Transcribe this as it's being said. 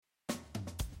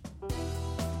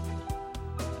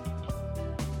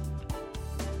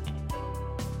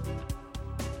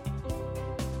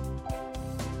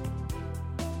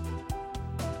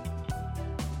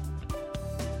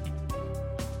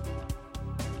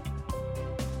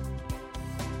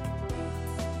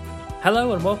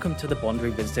Hello and welcome to the Bond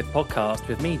Revisited podcast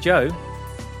with me, Joe.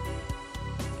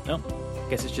 Oh,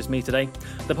 guess it's just me today.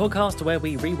 The podcast where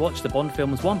we rewatch the Bond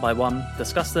films one by one,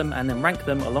 discuss them and then rank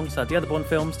them alongside the other Bond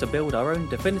films to build our own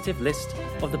definitive list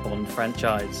of the Bond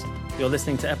franchise. You're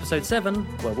listening to episode 7,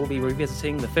 where we'll be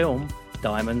revisiting the film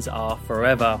Diamonds Are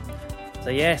Forever.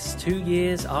 So yes, 2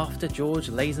 years after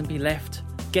George Lazenby left,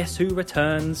 guess who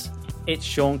returns? It's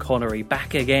Sean Connery,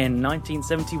 back again,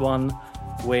 1971.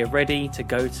 We're ready to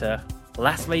go to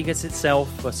Las Vegas itself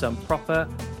for some proper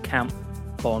camp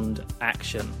Bond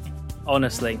action.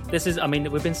 Honestly, this is,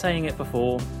 we've been saying it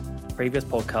before, previous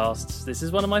podcasts. This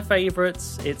is one of my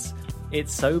favourites. It's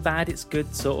so bad it's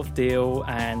good sort of deal.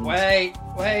 And Wait,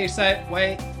 Oh.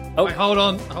 wait, hold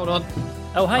on.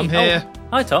 Oh, hey. I'm here. Oh,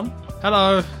 hi, Tom.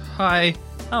 Hello, hi.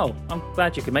 Oh, I'm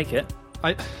glad you could make it.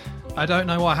 I don't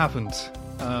know what happened.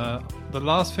 The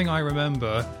last thing I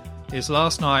remember is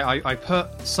last night I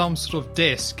put some sort of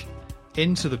disc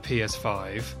into the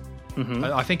PS5. Mm-hmm.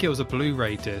 I think it was a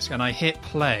Blu-ray disc, and I hit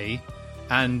play,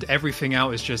 and everything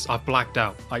out is just, I've blacked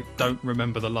out. I don't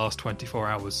remember the last 24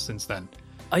 hours since then.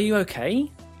 Are you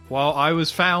okay? Well, I was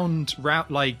found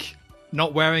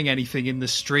not wearing anything in the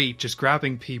street, just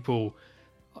grabbing people,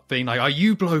 being like, "Are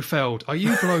you Blofeld? Are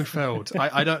you Blofeld?"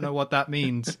 I don't know what that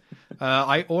means.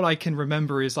 All I can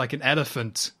remember is like an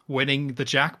elephant winning the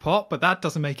jackpot, but that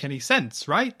doesn't make any sense,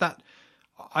 right?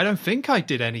 I don't think I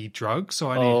did any drugs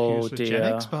or any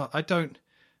hallucinogenics, but I don't.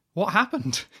 What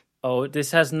happened? Oh,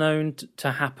 this has known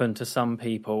to happen to some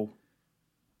people.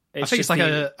 I think it's like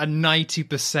a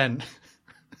 90%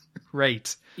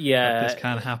 rate. Yeah, that this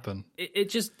can happen. It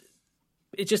just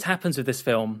happens with this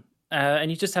film, and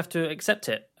you just have to accept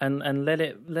it and let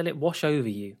it wash over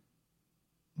you.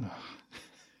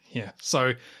 Yeah,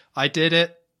 so I did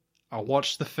it. I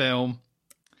watched the film.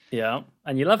 Yeah,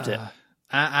 and you loved it.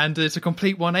 And it's a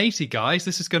complete 180, guys.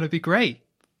 This is going to be great.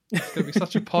 It's going to be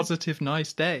such a positive,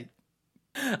 nice day.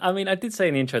 I mean, I did say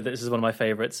in the intro that this is one of my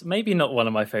favourites. Maybe not one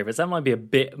of my favourites. That might be a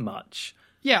bit much.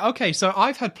 Yeah, okay, so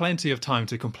I've had plenty of time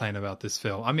to complain about this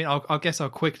film. I mean, I guess I'll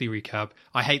quickly recap.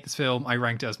 I hate this film. I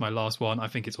ranked it as my last one. I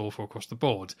think it's awful across the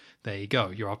board. There you go.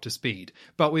 You're up to speed.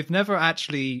 But we've never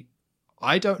actually...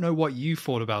 I don't know what you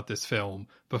thought about this film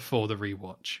before the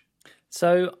rewatch.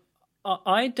 So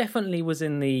I definitely was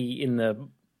in the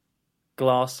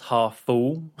glass half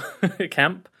full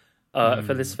camp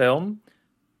for this film.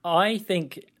 I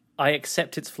think I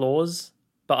accept its flaws,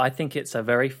 but I think it's a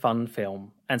very fun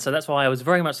film. And so that's why I was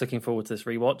very much looking forward to this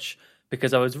rewatch,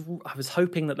 because I was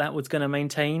hoping that was going to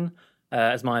maintain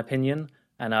as my opinion.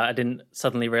 And I didn't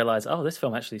suddenly realize, oh, this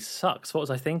film actually sucks. What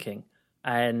was I thinking?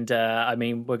 And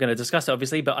we're going to discuss it,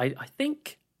 obviously, but I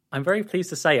think I'm very pleased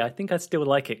to say I think I still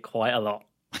like it quite a lot.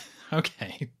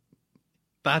 Okay.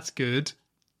 That's good.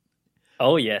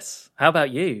 Oh, yes. How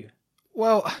about you?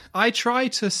 Well, I try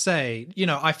to say,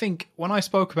 I think when I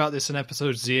spoke about this in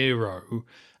episode 0,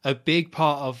 a big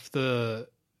part of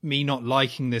me not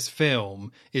liking this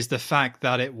film is the fact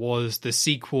that it was the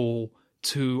sequel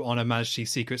to On Her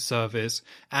Majesty's Secret Service,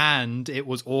 and it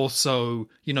was also,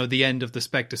 the end of the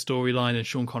Spectre storyline and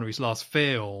Sean Connery's last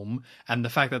film, and the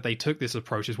fact that they took this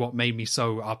approach is what made me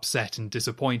so upset and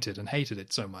disappointed and hated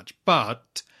it so much.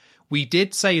 But we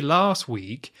did say last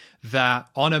week that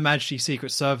On Her Majesty's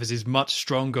Secret Service is much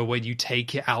stronger when you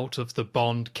take it out of the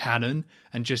Bond canon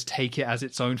and just take it as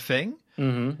its own thing.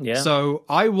 Mm-hmm, yeah. So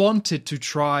I wanted to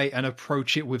try and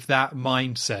approach it with that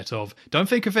mindset of, don't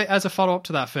think of it as a follow-up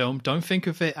to that film. Don't think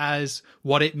of it as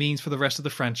what it means for the rest of the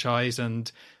franchise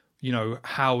and,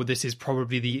 how this is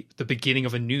probably the beginning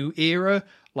of a new era.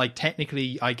 Like,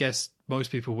 technically, I guess most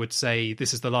people would say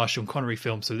this is the last Sean Connery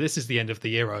film, so this is the end of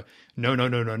the era.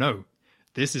 No.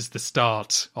 This is the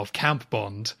start of Camp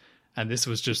Bond, and this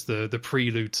was just the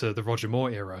prelude to the Roger Moore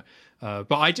era.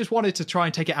 But I just wanted to try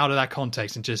and take it out of that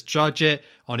context and just judge it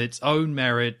on its own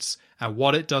merits and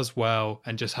what it does well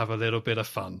and just have a little bit of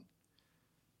fun.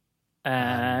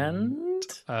 And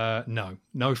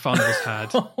no fun was had.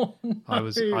 Oh, no. I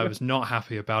was not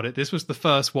happy about it. This was the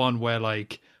first one where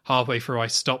halfway through I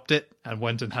stopped it and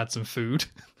went and had some food.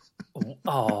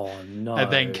 Oh no.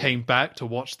 And then came back to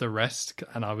watch the rest,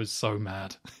 and I was so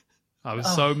mad.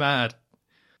 So mad.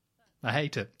 I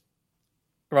hate it.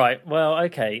 Right, well,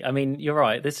 okay. I mean, you're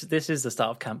right. This is the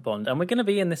start of Camp Bond, and we're going to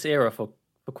be in this era for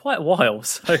quite a while.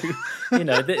 So,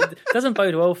 it doesn't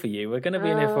bode well for you. We're going to be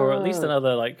in here for at least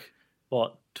another,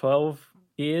 12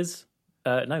 years?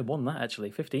 No, more than that,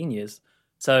 actually. 15 years.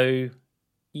 So,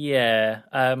 yeah.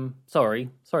 Sorry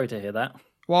to hear that.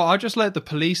 Well, I'll just let the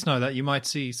police know that you might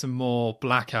see some more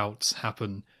blackouts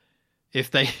happen.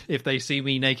 If they see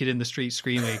me naked in the street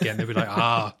screaming again, they'll be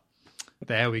like,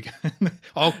 There we go.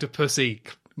 Octopussy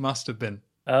must have been.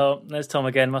 Oh, there's Tom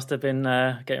again. Must have been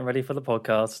getting ready for the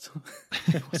podcast.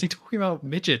 Was he talking about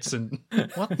midgets and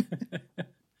what?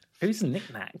 Who's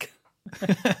Knick-Knack?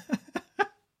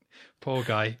 Poor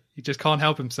guy. He just can't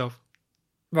help himself.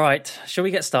 Right. Shall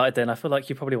we get started then? I feel like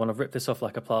you probably want to rip this off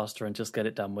like a plaster and just get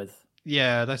it done with.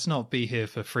 Yeah, let's not be here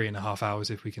for 3.5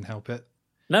 hours if we can help it.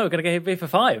 No, we're going to get here for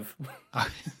 5.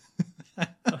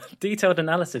 Detailed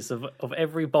analysis of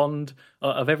every Bond,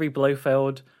 of every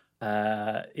Blofeld.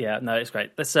 Yeah, no, it's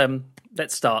great. Let's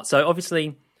start. So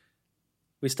obviously,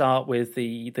 we start with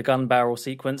the gun barrel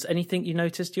sequence. Anything you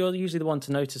noticed? You're usually the one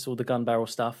to notice all the gun barrel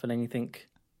stuff and anything.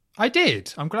 I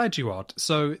did. I'm glad you are.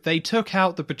 So they took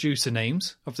out the producer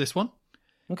names of this one.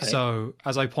 Okay. So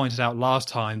as I pointed out last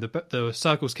time, the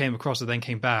circles came across and then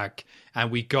came back,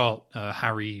 and we got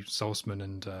Harry Saltzman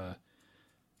and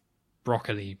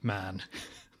Broccoli Man.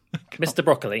 Mr.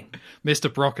 Broccoli.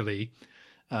 Mr. Broccoli.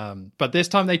 But this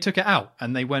time they took it out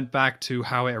and they went back to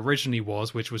how it originally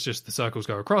was, which was just the circles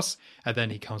go across and then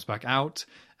he comes back out.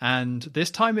 And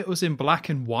this time it was in black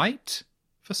and white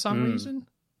for some reason.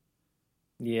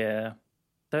 Yeah.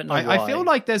 Don't know why. I feel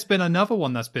like there's been another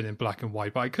one that's been in black and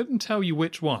white, but I couldn't tell you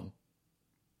which one.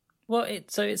 Well,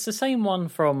 it's the same one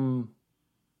from...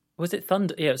 Was it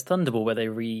Thunder? Yeah, it's Thunderball where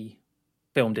they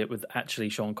filmed it with actually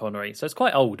Sean Connery. So it's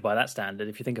quite old by that standard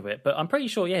if you think of it. But I'm pretty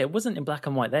sure, yeah, it wasn't in black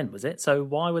and white then, was it? So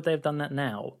why would they have done that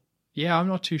now? Yeah, I'm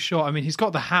not too sure. I mean, he's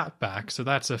got the hat back, so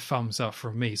that's a thumbs up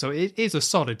from me. So it is a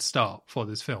solid start for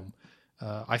this film.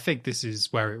 I think this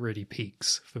is where it really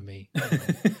peaks for me.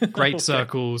 Great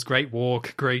circles, great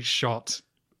walk, great shot.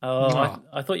 Oh,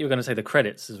 I thought you were going to say the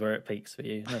credits is where it peaks for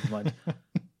you. Never mind.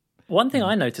 One thing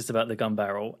I noticed about the gun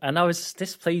barrel, and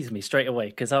this pleased me straight away,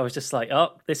 because I was just like,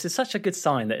 oh, this is such a good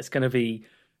sign that it's going to be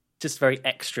just very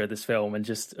extra, this film, and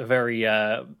just a very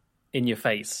in your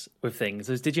face with things.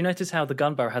 Did you notice how the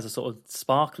gun barrel has a sort of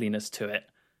sparkliness to it?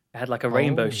 It had like a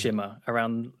rainbow shimmer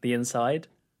around the inside.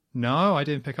 No, I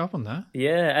didn't pick up on that.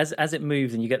 Yeah, as it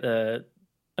moves and you get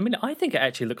I think it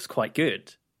actually looks quite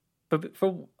good. But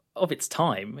of its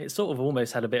time, it sort of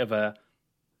almost had a bit of a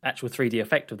actual 3D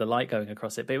effect with the light going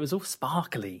across it, but it was all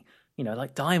sparkly,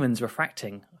 like diamonds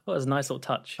refracting. I thought it was a nice little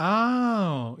touch.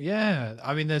 Oh, yeah.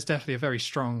 I mean, there's definitely a very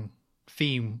strong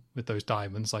theme with those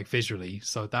diamonds, like visually,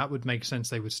 so that would make sense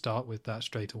they would start with that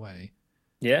straight away.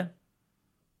 Yeah.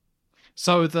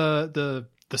 So the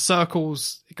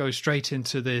circles go straight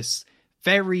into this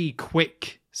very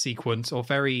quick sequence, or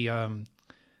very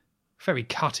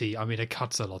cutty. I mean, it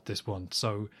cuts a lot, this one.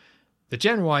 So the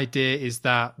general idea is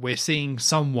that we're seeing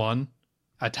someone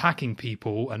attacking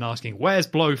people and asking, where's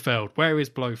Blofeld? Where is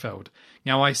Blofeld?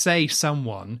 Now, I say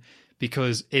someone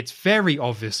because it's very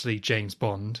obviously James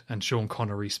Bond and Sean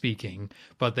Connery speaking,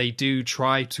 but they do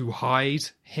try to hide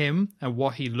him and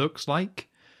what he looks like.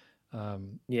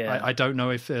 I don't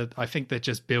know if I think they're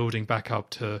just building back up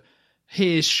to,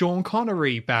 here's Sean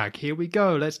Connery back. Here we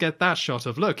go. Let's get that shot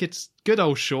of, look, it's good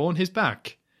old Sean. He's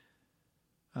back.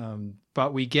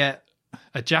 But we get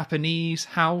a Japanese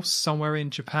house somewhere in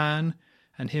Japan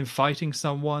and him fighting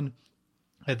someone.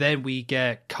 And then we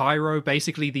get Cairo.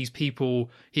 Basically, these people,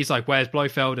 he's like, where's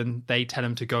Blofeld? And they tell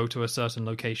him to go to a certain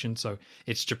location. So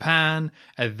it's Japan,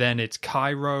 and then it's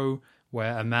Cairo,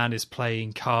 where a man is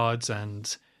playing cards,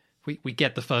 and we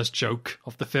get the first joke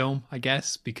of the film, I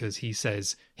guess, because he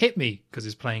says, hit me, because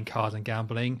he's playing cards and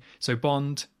gambling. So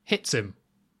Bond hits him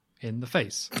in the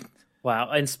face.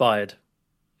 Wow, inspired.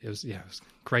 It was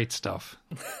great stuff.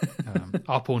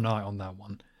 Up all night on that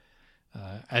one.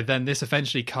 And then this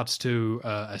eventually cuts to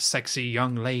a sexy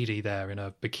young lady there in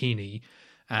a bikini,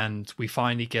 and we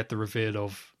finally get the reveal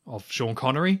of Sean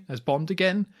Connery as Bond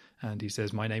again, and he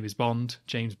says, my name is Bond,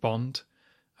 James Bond.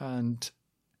 And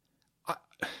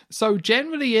so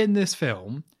generally in this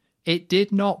film, it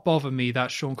did not bother me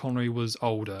that Sean Connery was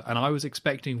older, and I was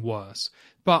expecting worse.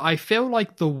 But I feel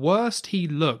like the worst he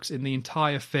looks in the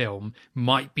entire film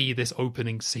might be this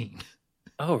opening scene.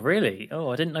 Oh, really? Oh,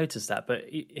 I didn't notice that. But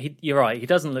you're right. He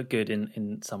doesn't look good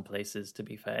in some places, to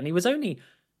be fair. And he was only...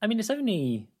 I mean, it's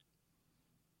only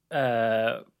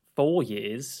 4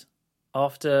 years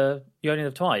after You Only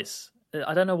Live Twice.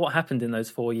 I don't know what happened in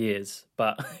those 4 years,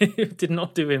 but it did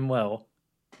not do him well.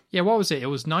 Yeah, what was it? It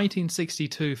was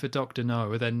 1962 for Dr.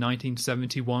 No, and then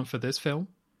 1971 for this film?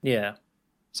 Yeah.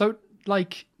 So,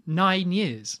 like, 9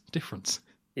 years difference.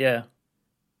 Yeah.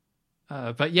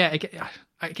 But yeah,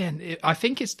 again, I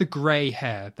think it's the grey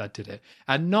hair that did it.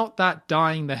 And not that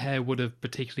dyeing the hair would have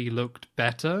particularly looked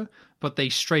better, but they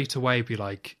straight away be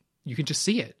like, you can just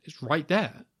see it. It's right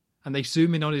there. and they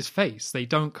zoom in on his face. They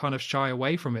don't kind of shy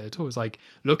away from it at all. It's like,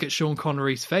 look at Sean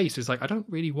Connery's face. It's like, I don't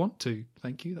really want to.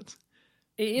 Thank you.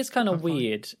 It is kind of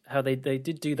weird how they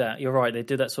did do that. You're right. They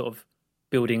did that sort of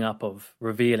building up of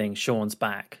revealing Sean's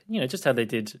back. Just how they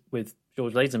did with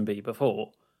George Lazenby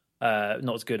before.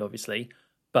 Not as good, obviously.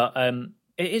 But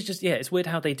it is just, it's weird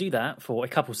how they do that for a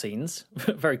couple scenes,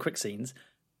 very quick scenes.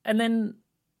 And then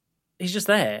he's just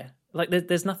there. Like,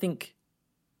 there's nothing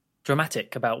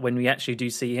dramatic about when we actually do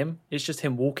see him. It's just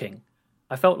him walking.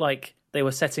 I felt like they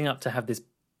were setting up to have this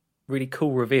really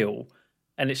cool reveal,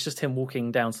 and it's just him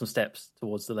walking down some steps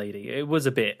towards the lady. It was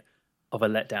a bit of a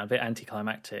letdown, a bit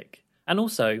anticlimactic. And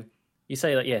also, you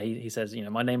say that, he says,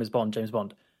 my name is Bond, James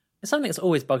Bond. There's something that's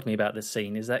always bugged me about this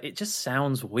scene is that it just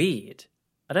sounds weird.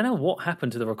 I don't know what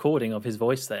happened to the recording of his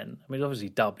voice then. I mean, it's obviously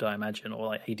dubbed, I imagine, or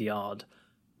like ADR'd.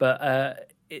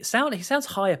 But he sounds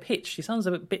higher pitched. He sounds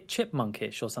a bit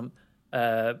chipmunkish or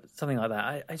something like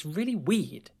that. It's really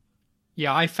weird.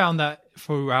 Yeah, I found that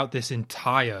throughout this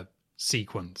entire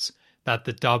sequence, that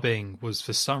the dubbing was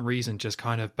for some reason just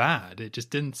kind of bad. It just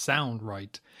didn't sound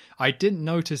right. I didn't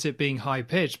notice it being high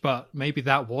pitched, but maybe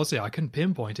that was it. I couldn't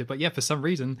pinpoint it. But yeah, for some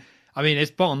reason, I mean,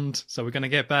 it's Bond, so we're going to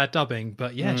get bad dubbing.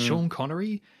 But yeah, Sean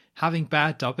Connery having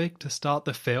bad dubbing to start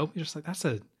the film, you're just like,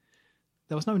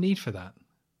 there was no need for that.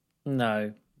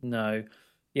 No.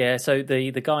 Yeah, so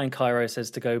the guy in Cairo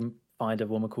says to go find a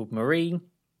woman called Marie,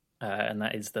 and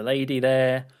that is the lady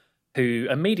there, who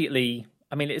immediately,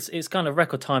 I mean, it's kind of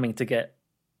record timing to get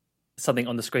something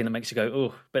on the screen that makes you go,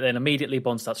 oh, but then immediately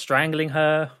Bond starts strangling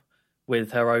her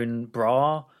with her own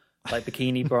bra, like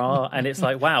bikini bra, and it's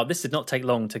like, wow, this did not take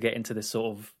long to get into this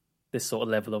sort of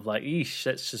level of like, eesh,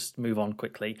 let's just move on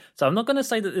quickly. So I'm not going to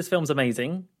say that this film's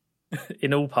amazing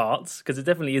in all parts, because it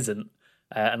definitely isn't.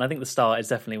 And I think the start is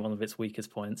definitely one of its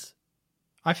weakest points.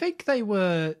 I think they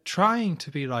were trying to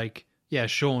be like, yeah,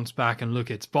 Sean's back and look,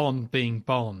 it's Bond being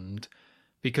Bond,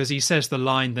 because he says the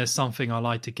line, there's something I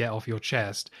like to get off your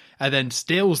chest, and then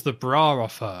steals the bra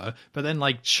off her, but then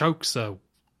like chokes her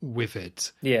with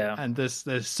it. Yeah. And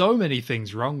there's so many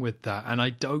things wrong with that, and I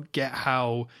don't get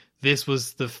how this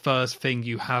was the first thing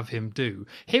you have him do.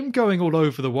 Him going all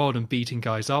over the world and beating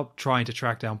guys up, trying to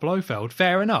track down Blofeld,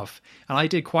 fair enough. And I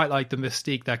did quite like the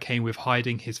mystique that came with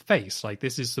hiding his face. Like,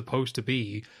 this is supposed to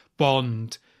be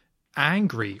Bond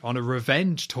angry on a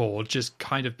revenge tour, just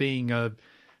kind of being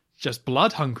just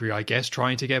blood hungry, I guess,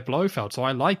 trying to get Blofeld. So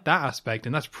I like that aspect,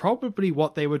 and that's probably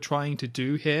what they were trying to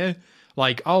do here.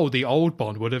 Like, oh, the old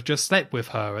Bond would have just slept with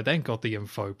her and then got the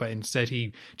info, but instead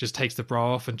he just takes the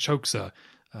bra off and chokes her.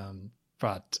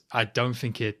 But I don't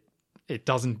think it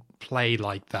doesn't play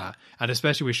like that. And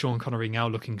especially with Sean Connery now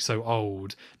looking so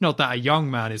old. Not that a young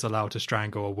man is allowed to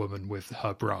strangle a woman with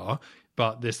her bra,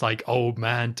 but this like old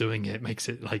man doing it makes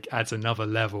it like adds another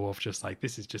level of just like,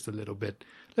 this is just a little bit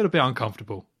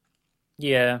uncomfortable.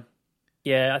 Yeah,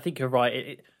 I think you're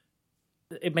right.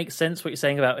 It makes sense what you're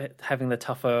saying about having the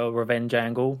tougher revenge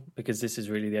angle, because this is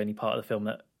really the only part of the film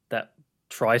that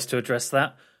tries to address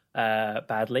that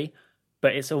badly.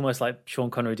 But it's almost like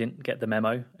Sean Connery didn't get the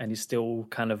memo, and he's still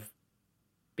kind of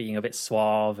being a bit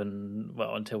suave, and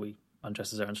well, until he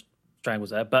undresses her and strangles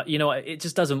her. But you know what? It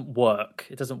just doesn't work.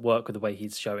 It doesn't work with the way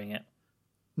he's showing it.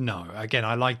 No, again,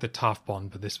 I like the tough Bond,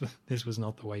 but this was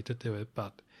not the way to do it.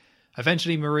 But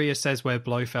eventually Maria says where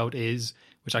Blofeld is,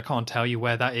 which I can't tell you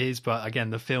where that is, but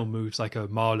again, the film moves like a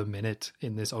mile a minute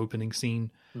in this opening scene.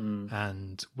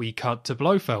 And we cut to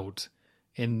Blofeld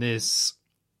in this...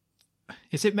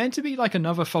 Is it meant to be like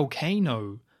another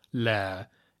volcano lair?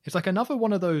 It's like another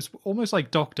one of those almost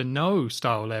like Dr. No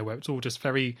style lair where it's all just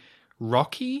very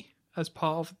rocky as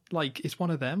part of, like, it's one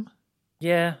of them.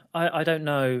 Yeah, I don't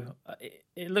know.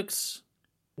 It looks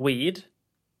weird.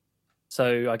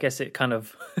 So I guess it kind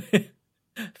of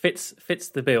fits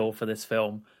the bill for this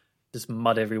film. Just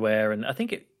mud everywhere. And I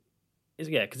think it is,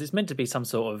 yeah, because it's meant to be some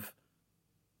sort of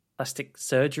plastic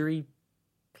surgery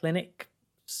clinic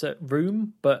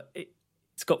room, but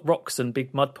it's got rocks and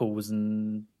big mud pools,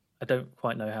 and I don't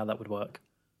quite know how that would work.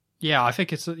 Yeah, I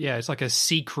think it's like a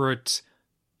secret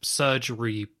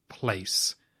surgery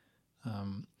place.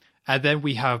 And then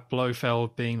we have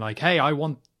Blofeld being like, hey, I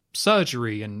want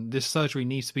surgery, and this surgery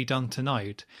needs to be done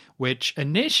tonight, which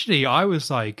initially I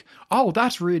was like, oh,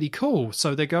 that's really cool.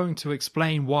 So they're going to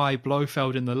explain why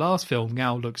Blofeld in the last film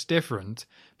now looks different,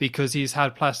 because he's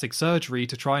had plastic surgery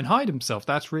to try and hide himself.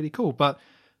 That's really cool. But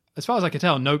as far as I can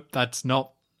tell, nope, that's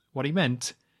not what he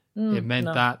meant. It meant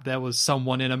that there was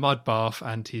someone in a mud bath,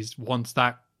 and he's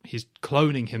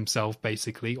cloning himself,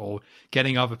 basically, or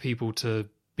getting other people to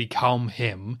become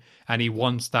him, and he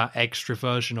wants that extra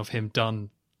version of him done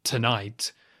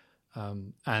tonight.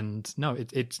 And no,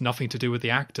 it's nothing to do with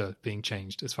the actor being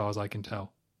changed, as far as I can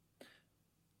tell.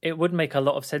 It would make a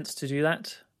lot of sense to do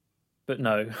that, but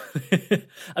no.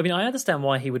 I mean, I understand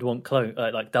why he would want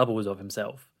like doubles of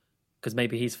himself, because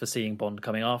maybe he's foreseeing Bond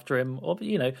coming after him, or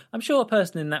I'm sure a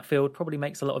person in that field probably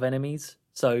makes a lot of enemies,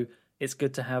 so it's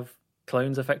good to have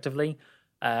clones effectively.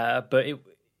 But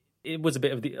it was a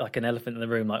bit of like an elephant in the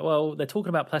room. Like, well, they're talking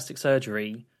about plastic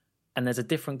surgery, and there's a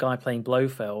different guy playing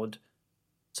Blofeld.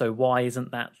 So why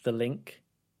isn't that the link?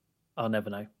 I'll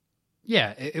never know.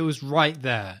 Yeah, it was right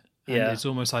there. And yeah. It's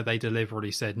almost like they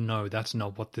deliberately said, no, that's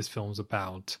not what this film's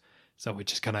about. So we're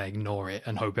just going to ignore it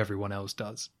and hope everyone else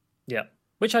does. Yeah,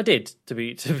 which I did, to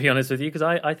be honest with you, because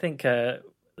I think the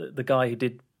guy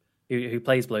who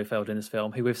plays Blofeld in this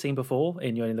film, who we've seen before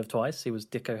in You Only Live Twice, he was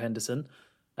Dicko Henderson.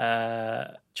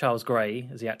 Charles Gray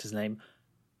is the actor's name.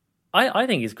 I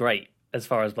think he's great as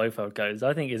far as Blofeld goes.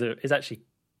 I think is actually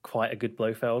quite a good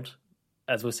Blofeld,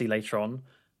 as we'll see later on.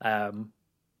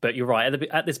 But you're right,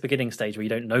 at this beginning stage where you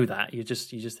don't know that, you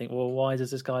just think, well, why does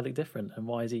this guy look different, and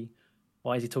why is he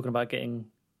talking about getting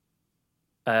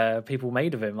people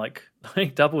made of him, like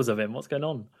doubles of him? What's going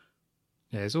on?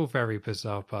 Yeah, it's all very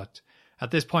bizarre. But at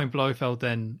this point, Blofeld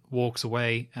then walks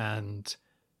away, and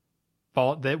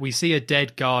we see a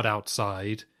dead guard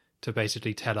outside to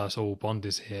basically tell us all Bond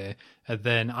is here. And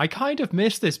then I kind of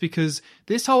missed this because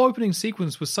this whole opening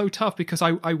sequence was so tough, because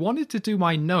I wanted to do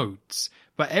my notes,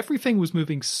 but everything was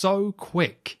moving so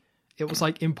quick. It was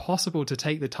like impossible to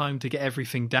take the time to get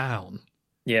everything down.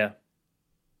 Yeah.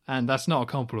 And that's not a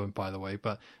compliment, by the way.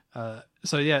 But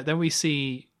so yeah, then we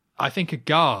see, I think, a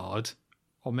guard,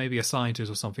 or maybe a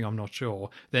scientist or something, I'm not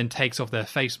sure, then takes off their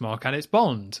face mask, and it's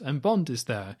Bond, and Bond is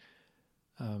there.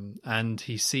 And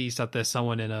he sees that there's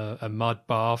someone in a mud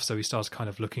bath, so he starts kind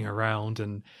of looking around,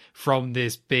 and from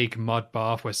this big mud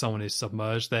bath where someone is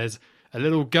submerged, there's a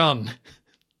little gun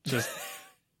just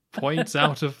points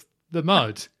out of the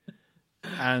mud.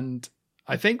 And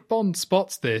I think Bond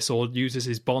spots this, or uses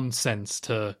his Bond sense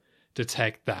to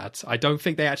detect that. I don't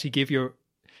think they actually give you...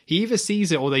 He either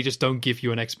sees it or they just don't give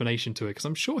you an explanation to it, because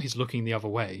I'm sure he's looking the other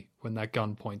way when that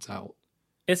gun points out.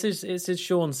 It's his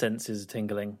Sean senses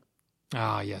tingling.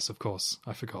 Ah, yes, of course.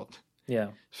 I forgot.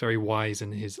 Yeah. Very wise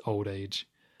in his old age.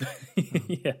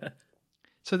 Yeah.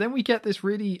 So then we get this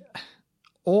really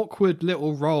awkward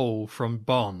little role from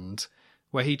Bond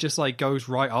where he just like goes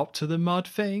right up to the mud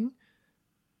thing,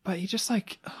 but he just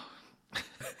like...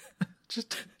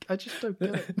 I just don't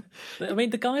get it. I mean,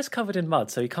 the guy's covered in mud,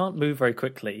 so he can't move very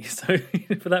quickly. So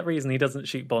for that reason, he doesn't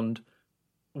shoot Bond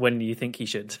when you think he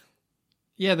should.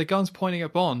 Yeah, the gun's pointing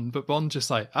at Bond, but Bond just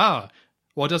like, well,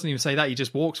 it doesn't even say that. He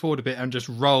just walks forward a bit and just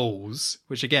rolls,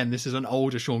 which again, this is an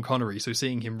older Sean Connery, so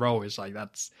seeing him roll is like,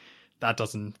 that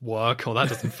doesn't work, or that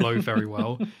doesn't flow very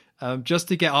well. Just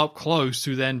to get up close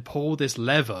to then pull this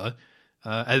lever,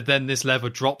 and then this lever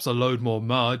drops a load more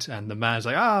mud, and the man's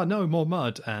like, no, more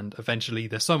mud. And eventually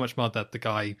there's so much mud that the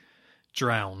guy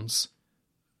drowns.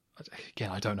 Again,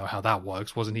 I don't know how that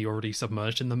works. Wasn't he already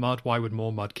submerged in the mud? Why would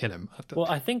more mud kill him? Well,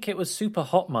 I think it was super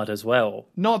hot mud as well.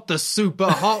 Not the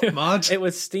super hot mud. It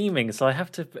was steaming, so I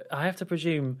have to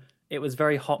presume it was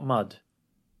very hot mud.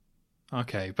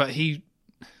 Okay, but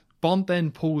Bond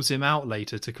then pulls him out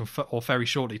later to confirm, or very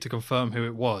shortly, to confirm who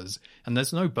it was, and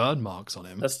there's no burn marks on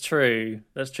him. That's true.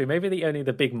 Maybe only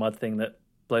the big mud thing that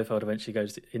Blofeld eventually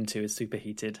goes into is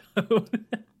superheated.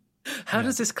 How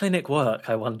does this clinic work,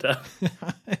 I wonder?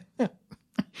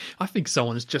 I think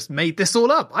someone's just made this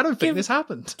all up. I don't think this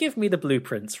happened. Give me the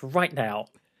blueprints right now.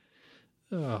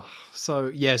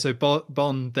 So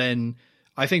Bond then...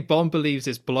 I think Bond believes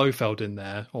it's Blofeld in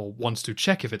there, or wants to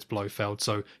check if it's Blofeld,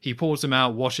 so he pulls him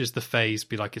out, washes the face,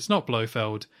 be like, it's not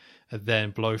Blofeld, and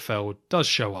then Blofeld does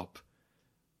show up.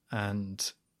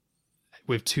 And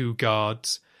with two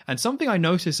guards. And something I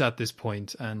noticed at this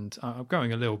point, and I'm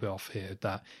going a little bit off here,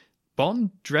 that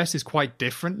Bond dresses quite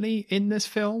differently in this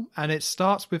film, and it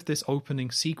starts with this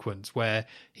opening sequence where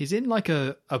he's in like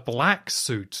a black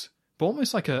suit, but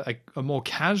almost like a more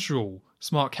casual,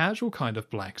 smart casual kind of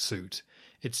black suit.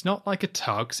 It's not like a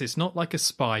tux, it's not like a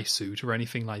spy suit or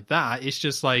anything like that. It's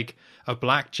just like a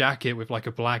black jacket with like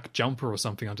a black jumper or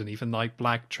something underneath and like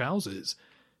black trousers.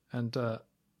 And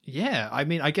yeah, I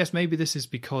mean, I guess maybe this is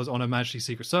because on Her Majesty's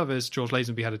Secret Service, George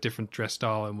Lazenby had a different dress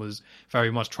style and was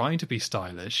very much trying to be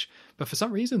stylish. But for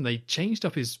some reason, they changed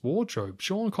up his wardrobe.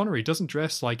 Sean Connery doesn't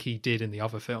dress like he did in the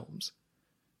other films.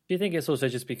 Do you think it's also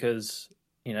just because,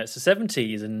 it's the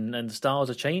 70s and the styles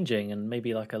are changing, and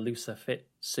maybe like a looser fit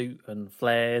suit and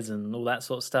flares and all that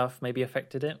sort of stuff maybe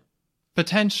affected it?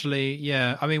 Potentially,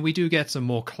 yeah. I mean, we do get some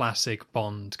more classic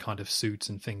Bond kind of suits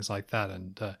and things like that,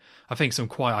 and I think some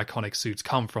quite iconic suits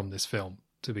come from this film,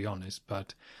 to be honest.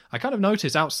 But I kind of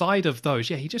noticed outside of those,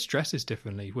 yeah, he just dresses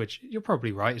differently, which you're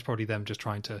probably right. It's probably them just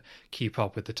trying to keep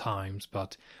up with the times,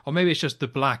 or maybe it's just the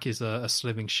black is a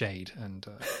slimming shade, and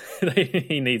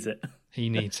he needs it. He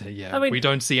needs it. Yeah, I mean, we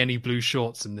don't see any blue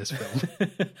shorts in this film.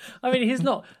 I mean, he's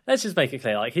not. Let's just make it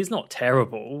clear, like he's not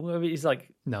terrible. I mean, he's like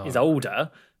he's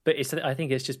older. But I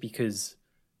think it's just because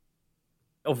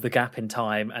of the gap in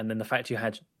time, and then the fact you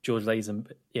had George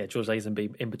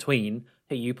Lazenby in between.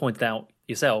 Hey, you pointed out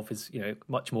yourself is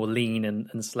much more lean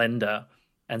and slender,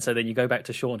 and so then you go back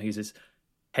to Sean, who's this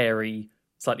hairy,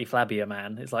 slightly flabbier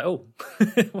man. It's like, oh,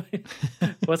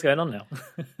 what's going on now?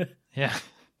 Yeah,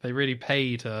 they really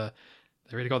paid. They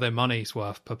really got their money's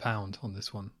worth per pound on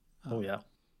this one. Oh yeah.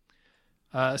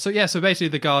 So basically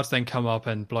the guards then come up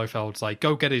and Blofeld's like,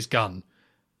 go get his gun.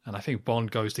 And I think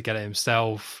Bond goes to get it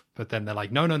himself, but then they're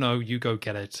like, no, you go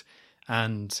get it.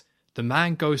 And the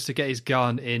man goes to get his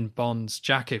gun in Bond's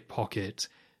jacket pocket,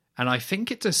 and I think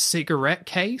it's a cigarette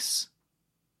case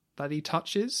that he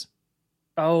touches.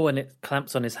 Oh, and it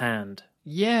clamps on his hand.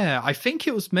 Yeah, I think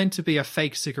it was meant to be a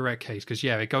fake cigarette case, because,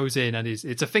 yeah, it goes in and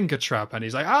it's a finger trap, and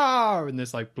he's like, ah, and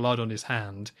there's like blood on his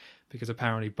hand, because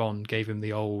apparently Bond gave him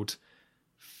the old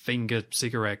finger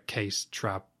cigarette case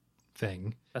trap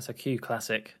thing. That's a Q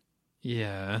classic.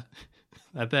 Yeah.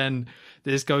 And then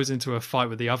this goes into a fight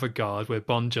with the other guard where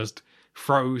Bond just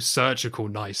throws surgical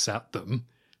knives at them,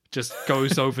 just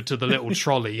goes over to the little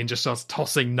trolley and just starts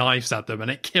tossing knives at them,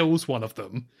 and it kills one of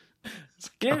them.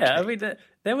 Yeah, okay. I mean,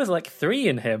 there was like 3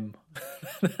 in him.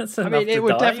 That's enough. I mean, it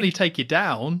would die. definitely take you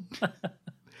down.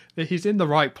 He's in the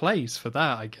right place for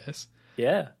that, I guess.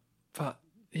 Yeah. But,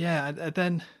 yeah, and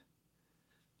then...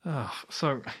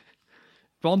 so...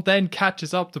 Bond then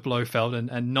catches up to Blofeld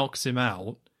and knocks him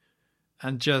out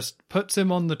and just puts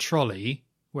him on the trolley,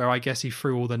 where I guess he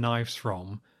threw all the knives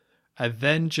from, and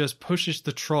then just pushes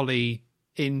the trolley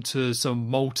into some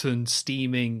molten,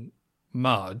 steaming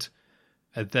mud,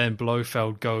 and then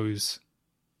Blofeld goes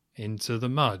into the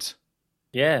mud.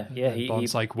 Yeah. And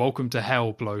Bond's like, welcome to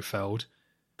hell, Blofeld.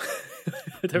 I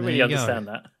don't really understand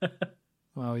that.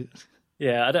 Well,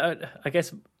 yeah, I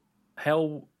guess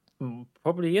hell...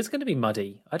 probably is going to be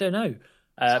muddy. I don't know.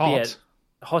 Hot.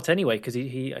 Hot anyway, because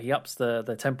he ups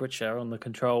the temperature on the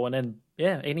control, and then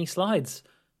and he slides.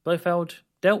 Blofeld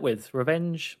dealt with.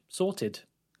 Revenge sorted.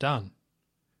 Done.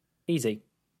 Easy.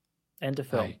 End of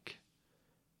film.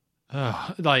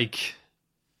 I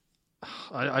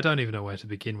don't even know where to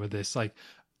begin with this.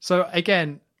 So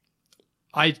again,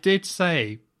 I did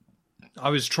say I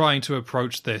was trying to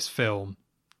approach this film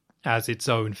as its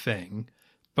own thing.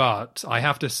 But I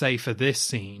have to say, for this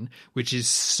scene, which is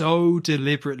so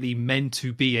deliberately meant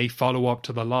to be a follow-up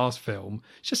to the last film,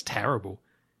 it's just terrible.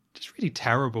 Just really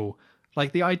terrible.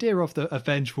 Like, the idea of the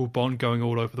vengeful Bond going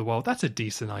all over the world, that's a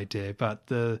decent idea, but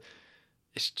it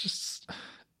just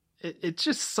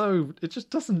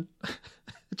doesn't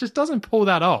pull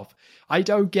that off. I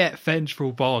don't get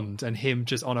vengeful Bond and him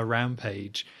just on a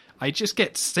rampage. I just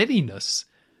get silliness.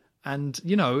 And,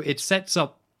 it sets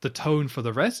up the tone for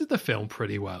the rest of the film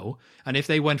pretty well, and if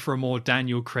they went for a more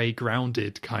Daniel Craig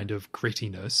grounded kind of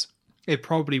grittiness, it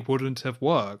probably wouldn't have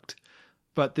worked.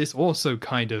 But this also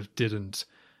kind of didn't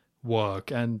work,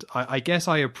 and I guess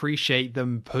I appreciate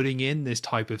them putting in this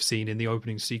type of scene in the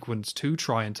opening sequence to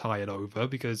try and tie it over,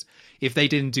 because if they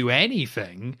didn't do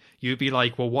anything, you'd be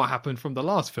like, well, what happened from the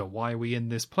last film? Why are we in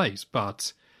this place?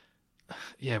 But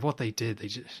yeah, what they did,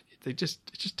 it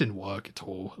just didn't work at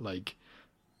all. Like,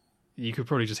 you could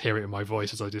probably just hear it in my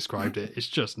voice as I described it. It's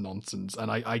just nonsense. And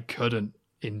I couldn't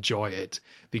enjoy it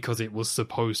because it was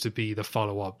supposed to be the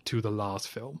follow-up to the last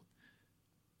film.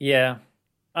 Yeah.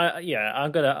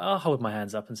 I'll hold my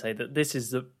hands up and say that this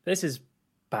is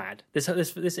bad.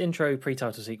 This intro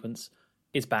pre-title sequence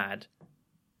is bad.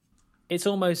 It's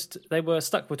almost, they were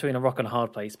stuck between a rock and a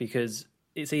hard place, because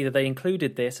it's either they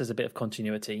included this as a bit of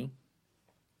continuity,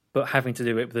 but having to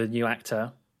do it with a new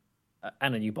actor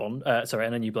and a new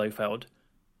and a new Blofeld,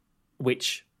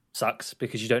 which sucks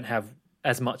because you don't have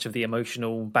as much of the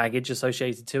emotional baggage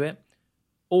associated to it,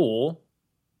 or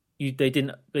they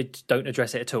don't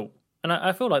address it at all. And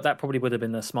I feel like that probably would have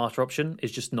been the smarter option,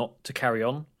 is just not to carry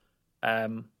on.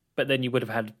 But then you would have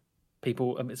had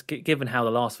people, given how the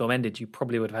last film ended, you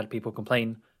probably would have had people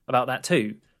complain about that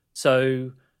too.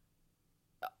 So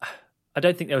I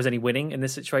don't think there was any winning in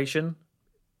this situation,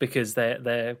 because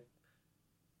their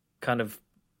kind of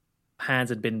hands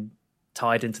had been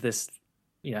tied into this,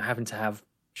 having to have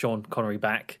Sean Connery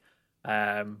back.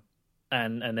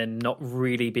 and then not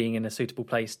really being in a suitable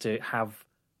place to have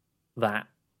that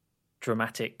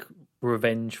dramatic,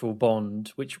 revengeful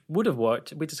Bond, which would have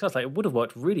worked. We discussed it would have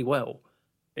worked really well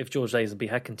if George Lazenby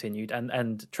had continued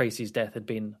and Tracy's death had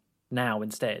been now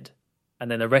instead,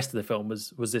 and then the rest of the film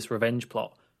was this revenge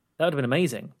plot. That would have been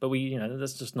amazing, but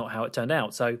that's just not how it turned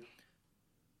out. So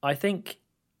I think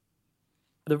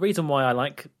the reason why I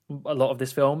like a lot of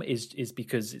this film is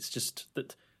because it's just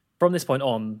that from this point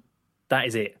on, that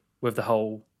is it, with the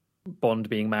whole Bond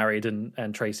being married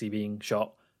and Tracy being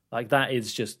shot. Like, that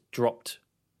is just dropped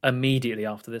immediately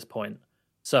after this point.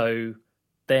 So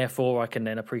therefore I can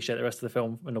then appreciate the rest of the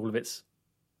film and all of its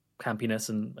campiness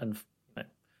and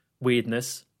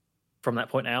weirdness from that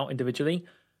point out individually.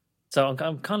 So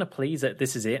I'm kind of pleased that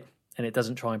this is it and it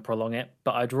doesn't try and prolong it,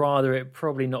 but I'd rather it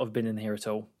probably not have been in here at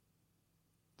all.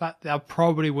 That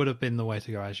probably would have been the way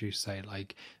to go, as you say.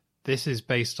 Like, this is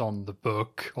based on the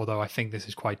book, although I think this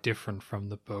is quite different from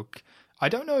the book. I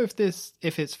don't know if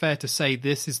it's fair to say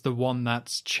this is the one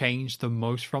that's changed the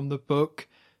most from the book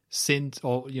since,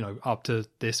 or up to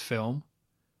this film.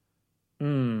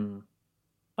 I'm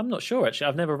not sure, actually.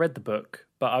 I've never read the book,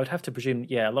 but I would have to presume,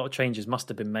 a lot of changes must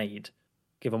have been made,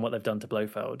 given what they've done to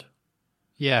Blofeld.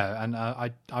 Yeah, and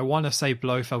I want to say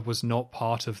Blofeld was not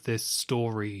part of this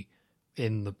story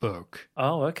in the book.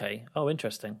 Oh, okay. Oh,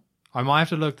 interesting. I might have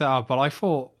to look that up, but I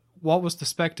thought, what was the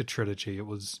Spectre trilogy? It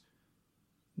wasn't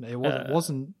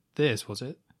this, was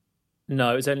it?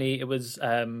 No, it was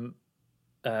Thunderball,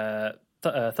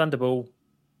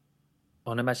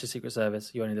 On Her Majesty's Secret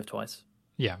Service, You Only Live Twice.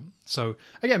 Yeah, so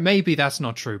again, maybe that's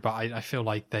not true, but I feel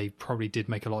like they probably did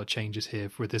make a lot of changes here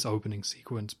with this opening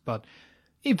sequence. But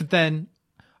even then,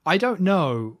 I don't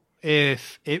know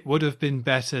if it would have been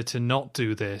better to not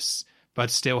do this, but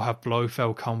still have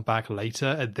Blofeld come back later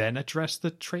and then address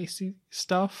the Tracy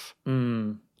stuff.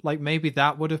 Like, maybe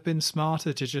that would have been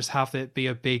smarter, to just have it be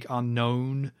a big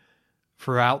unknown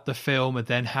throughout the film and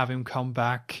then have him come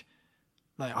back.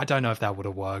 Like, I don't know if that would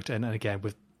have worked. And again,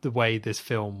 with the way this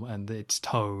film and its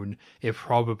tone, it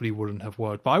probably wouldn't have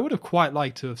worked. But I would have quite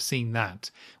liked to have seen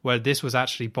that, where this was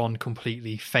actually Bond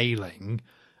completely failing,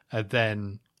 and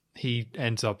then he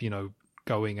ends up,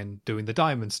 going and doing the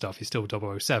diamond stuff. He's still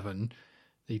 007.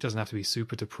 He doesn't have to be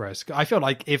super depressed. I feel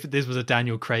like if this was a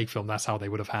Daniel Craig film, that's how they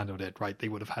would have handled it, right? They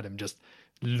would have had him just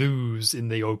lose in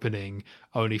the opening,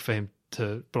 only for him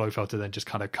to Blofeld to then just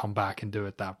kind of come back and do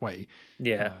it that way.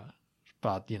 Yeah.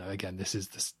 But, again, this is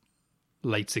this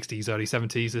late 60s, early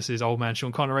 70s. This is old man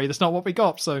Sean Connery. That's not what we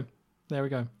got. So there we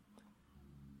go.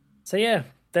 So yeah,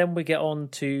 then we get on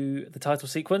to the title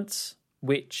sequence,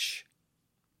 which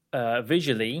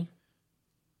visually,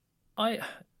 I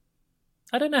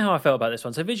don't know how I felt about this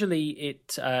one. So visually,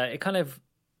 it kind of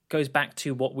goes back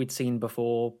to what we'd seen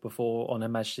before on Her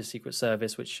Majesty's Secret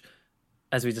Service, which,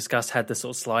 as we discussed, had the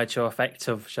sort of slideshow effect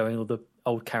of showing all the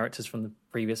old characters from the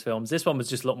previous films. This one was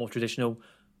just a lot more traditional,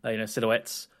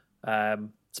 silhouettes,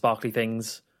 sparkly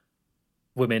things,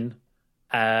 women,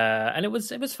 and it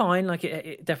was fine. Like,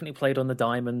 it definitely played on the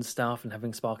diamond stuff and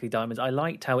having sparkly diamonds. I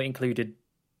liked how it included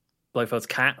Blofeld's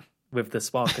cat with the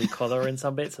sparkly collar in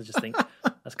some bits. I just think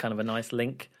that's kind of a nice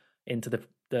link into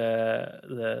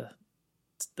the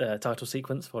title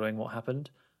sequence following what happened.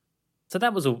 So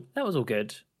that was all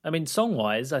good. I mean, song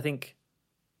wise, I think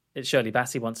it's Shirley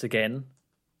Bassey once again.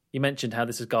 You mentioned how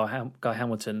this is Guy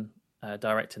Hamilton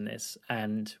directing this,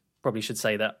 and probably should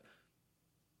say that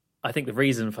I think the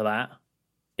reason for that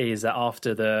is that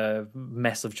after the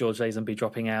mess of George Lazenby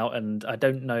dropping out, and I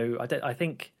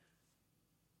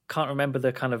can't remember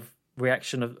the kind of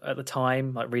reaction at the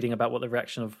time, like reading about what the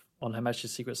reaction of On Her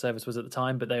Majesty's Secret Service was at the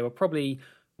time, but they were probably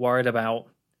worried about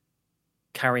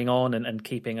carrying on and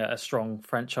keeping a strong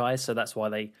franchise, so that's why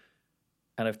they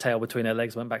kind of tail between their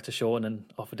legs went back to Sean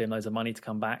and offered him loads of money to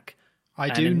come back. I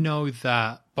do know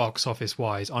that box office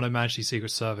wise, On Her Majesty's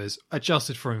Secret Service,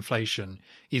 adjusted for inflation,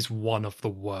 is one of the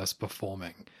worst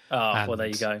performing. Well, there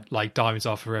you go. Like, Diamonds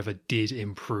Are Forever did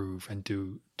improve and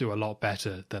do a lot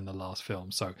better than the last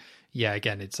film. So yeah,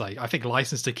 again, it's like, I think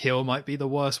License to Kill might be the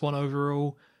worst one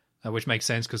overall, which makes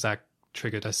sense because that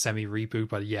triggered a semi reboot.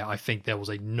 But yeah, I think there was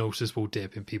a noticeable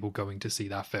dip in people going to see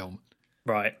that film.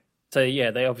 Right. So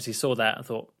yeah, they obviously saw that and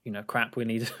thought, crap, we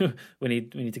need we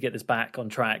need to get this back on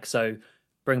track. So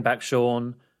bring back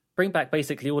Sean, bring back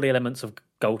basically all the elements of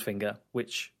Goldfinger,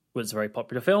 which was a very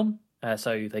popular film.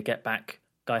 So they get back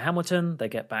Guy Hamilton, they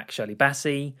get back Shirley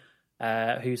Bassey,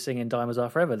 who's singing Diamonds Are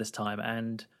Forever this time.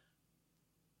 And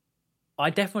I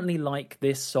definitely like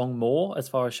this song more as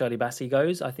far as Shirley Bassey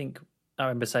goes. I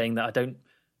remember saying that I don't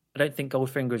think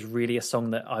Goldfinger is really a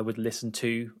song that I would listen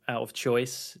to out of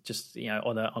choice, just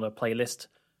on a playlist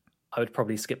I would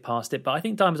probably skip past it. But I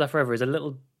think Diamonds Are Forever is a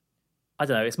little, I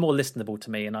don't know, it's more listenable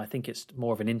to me, and I think it's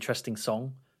more of an interesting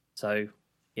song. So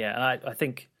yeah, and I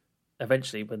think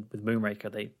eventually with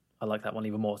Moonraker, I like that one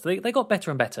even more. So they got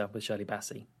better and better with Shirley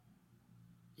Bassey.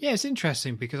 Yeah, it's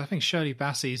interesting because I think Shirley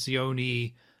Bassey is the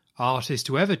only artist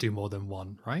to ever do more than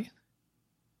one, right?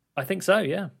 I think so,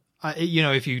 yeah.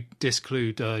 If you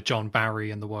disclude John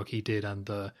Barry and the work he did and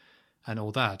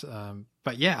all that.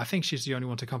 But yeah, I think she's the only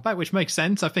one to come back, which makes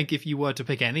sense. I think if you were to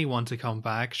pick anyone to come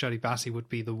back, Shirley Bassey would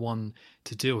be the one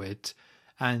to do it.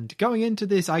 And going into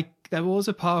this, there was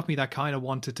a part of me that kind of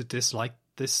wanted to dislike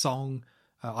this song.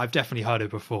 I've definitely heard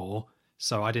it before,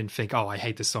 so I didn't think, I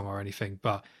hate this song or anything.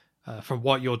 But from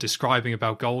what you're describing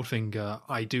about Goldfinger,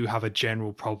 I do have a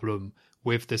general problem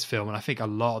with this film. And I think a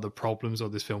lot of the problems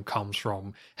of this film comes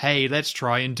from, hey, let's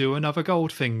try and do another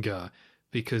Goldfinger.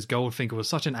 Because Goldfinger was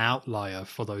such an outlier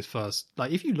for those first...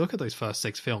 Like, if you look at those first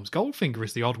 6 films, Goldfinger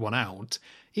is the odd one out.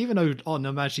 Even though On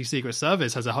Her Majesty's Secret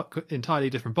Service has an entirely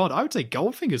different Bond, I would say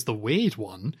Goldfinger's the weird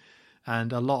one.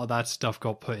 And a lot of that stuff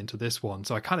got put into this one.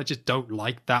 So I kind of just don't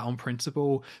like that on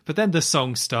principle. But then the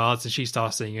song starts and she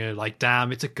starts singing, like,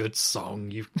 damn, it's a good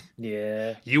song.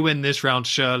 You win this round,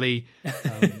 Shirley.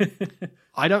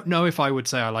 I don't know if I would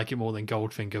say I like it more than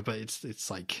Goldfinger, but it's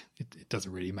like, it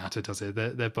doesn't really matter, does it?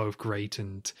 They're both great.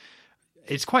 And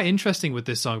it's quite interesting with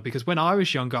this song because when I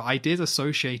was younger, I did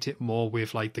associate it more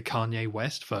with like the Kanye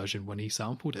West version when he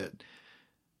sampled it.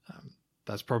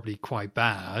 That's probably quite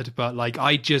bad, but like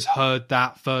I just heard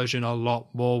that version a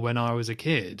lot more when I was a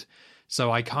kid.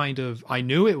 So I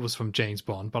knew it was from James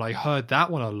Bond, but I heard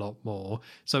that one a lot more.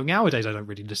 So nowadays I don't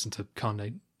really listen to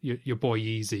Kanye, your boy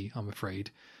Yeezy, I'm afraid.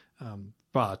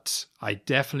 But I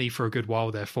definitely for a good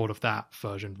while there thought of that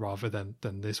version rather than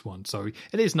this one. So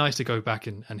it is nice to go back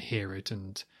and hear it.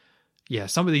 And yeah,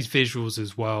 some of these visuals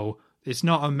as well. It's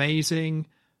not amazing,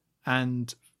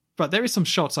 but there is some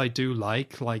shots I do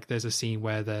like. Like there's a scene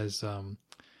where there's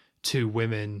 2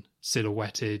 women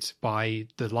silhouetted by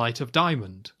the light of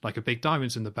diamond, like a big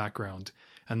diamond's in the background.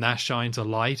 And that shines a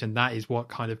light, and that is what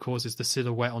kind of causes the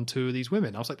silhouette on 2 of these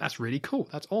women. I was like, that's really cool.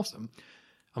 That's awesome.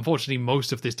 Unfortunately,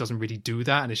 most of this doesn't really do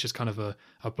that, and it's just kind of a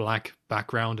black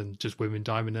background and just women,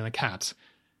 diamond, and a cat.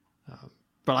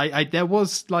 But there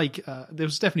was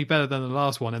definitely better than the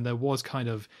last one, and there was kind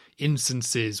of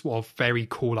instances of very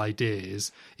cool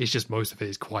ideas. It's just most of it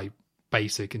is quite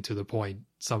basic and to the point,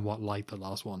 somewhat like the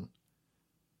last one.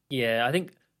 Yeah, I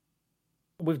think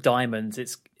with diamonds,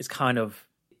 it's kind of...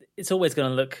 It's always going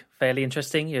to look fairly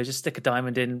interesting. Just stick a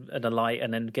diamond in and a light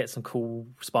and then get some cool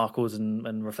sparkles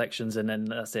and reflections, and then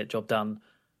that's it, job done.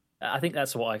 I think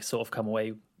that's what I sort of come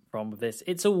away from with this.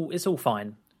 It's all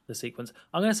fine, the sequence.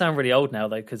 I'm going to sound really old now,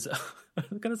 though, because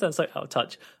I'm going to sound so out of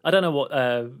touch. I don't know what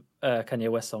Kanye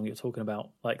West song you're talking about.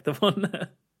 Like the one...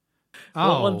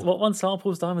 What one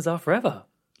samples Diamonds Are Forever?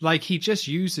 Like he just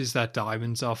uses that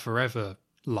Diamonds Are Forever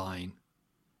line.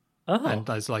 Oh. And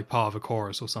as like part of a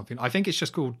chorus or something. I think it's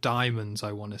just called Diamonds,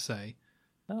 I want to say.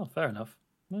 Oh, fair enough.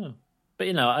 Oh. But,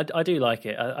 I do like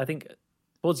it. I think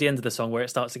towards the end of the song where it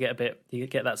starts to get you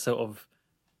get that sort of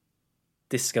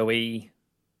disco-y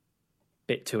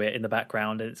bit to it in the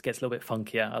background, and it gets a little bit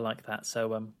funkier. I like that.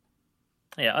 So,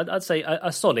 yeah, I'd say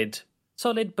a solid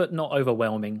but not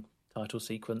overwhelming title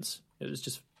sequence. It was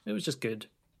just good.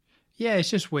 Yeah,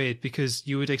 it's just weird because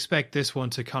you would expect this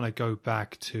one to kind of go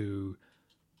back to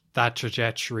that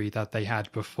trajectory that they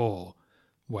had before,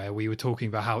 where we were talking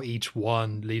about how each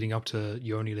one leading up to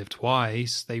You Only Live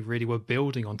Twice, they really were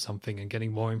building on something and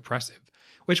getting more impressive.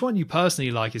 Which one you personally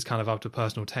like is kind of up to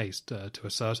personal taste to a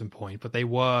certain point, but they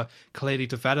were clearly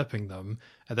developing them.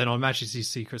 And then on Majesty's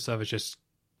Secret Service just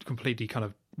completely kind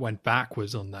of went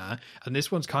backwards on that. And this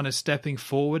one's kind of stepping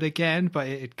forward again, but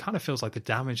it kind of feels like the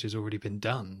damage has already been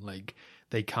done. Like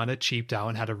they kind of cheaped out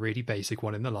and had a really basic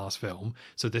one in the last film.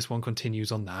 So this one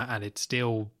continues on that, and it's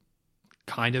still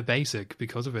kind of basic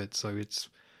because of it. So it's,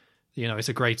 it's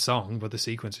a great song, but the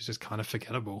sequence is just kind of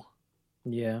forgettable.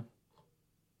 Yeah.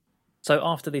 So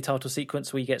after the title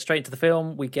sequence, we get straight to the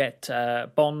film. We get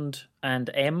Bond and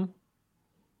M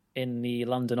in the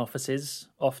London offices,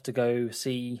 off to go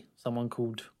see someone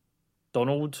called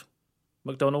Donald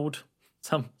McDonald.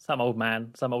 Some old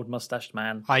man, some old mustached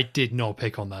man. I did not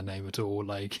pick on that name at all.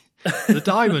 Like the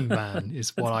Diamond Man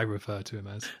is what I refer to him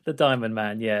as. The Diamond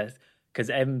Man, yeah,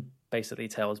 because M basically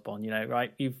tells Bond,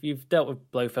 right, you've dealt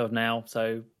with Blofeld now,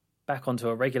 so back onto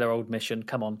a regular old mission.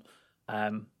 Come on.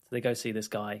 So they go see this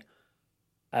guy,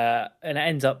 and it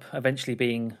ends up eventually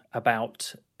being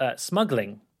about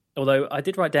smuggling. Although I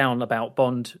did write down about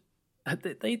Bond.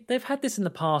 They've had this in the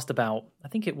past about, I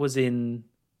think it was in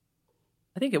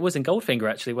Goldfinger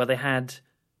actually, where they had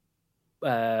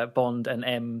Bond and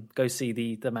M go see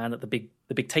the man at the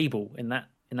big table in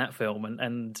that film,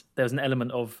 and there's an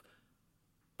element of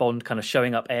Bond kind of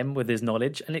showing up M with his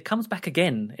knowledge, and it comes back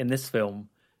again in this film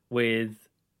with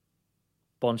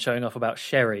Bond showing off about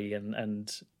Sherry,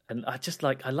 and I just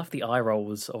I love the eye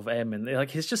rolls of M, and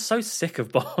he's just so sick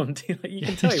of Bond. You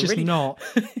can tell he's just really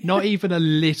not even a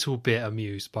little bit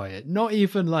amused by it. Not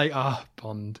even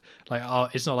Bond,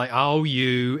 it's not oh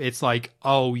you, it's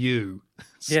oh you.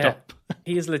 Stop. Yeah,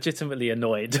 he is legitimately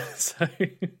annoyed. So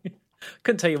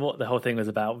couldn't tell you what the whole thing was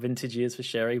about. Vintage years for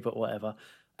Sherry, but whatever.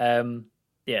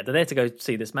 They're there to go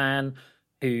see this man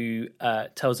who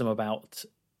tells them about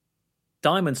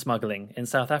diamond smuggling in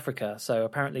South Africa. So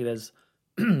apparently there's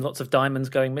lots of diamonds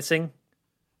going missing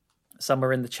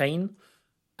somewhere in the chain,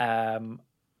 and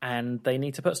they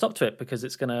need to put a stop to it because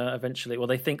it's going to eventually,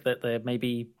 they think that they're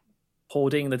maybe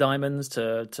hoarding the diamonds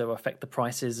to affect the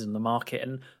prices in the market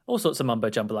and all sorts of mumbo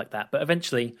jumbo like that. But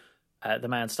eventually the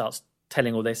man starts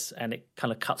telling all this, and it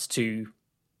kind of cuts to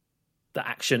the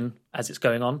action as it's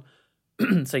going on.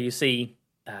 So you see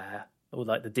all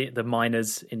the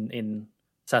miners in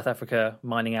South Africa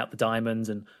mining out the diamonds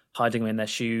and hiding them in their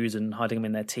shoes and hiding them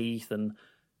in their teeth,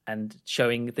 and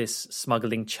showing this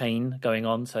smuggling chain going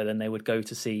on. So then they would go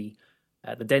to see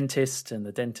the dentist, and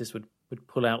the dentist would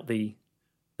pull out the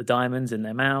diamonds in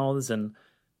their mouths, and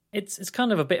it's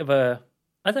kind of a bit of a,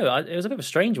 I don't know, it was a bit of a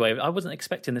strange way. I wasn't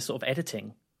expecting this sort of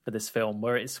editing for this film,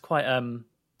 where it's quite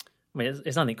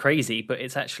it's nothing crazy, but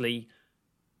it's actually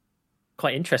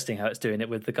quite interesting how it's doing it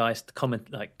with the guys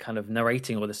kind of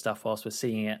narrating all this stuff whilst we're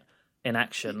seeing it in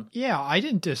action. Yeah, I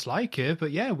didn't dislike it,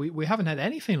 but yeah, we haven't had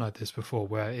anything like this before,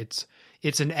 where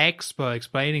it's an expert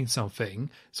explaining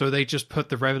something, so they just put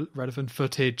the relevant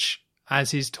footage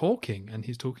as he's talking, and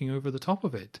he's talking over the top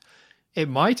of it. It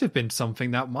might have been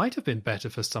something that might have been better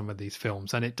for some of these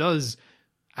films, and it does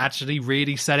actually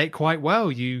really set it quite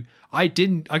well. I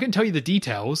couldn't tell you the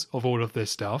details of all of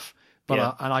this stuff, but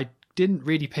I didn't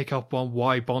really pick up on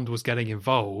why Bond was getting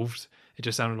involved. It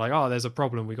just sounded like, there's a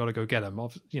problem, we got to go get him.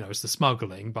 It's the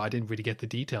smuggling, but I didn't really get the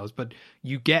details. But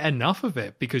you get enough of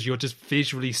it because you're just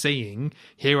visually seeing,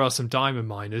 here are some diamond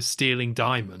miners stealing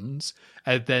diamonds,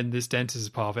 and then this dentist is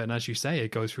part of it. And as you say,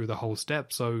 it goes through the whole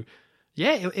step. So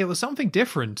yeah, it was something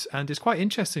different, and it's quite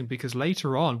interesting because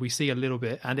later on we see a little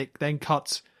bit, and it then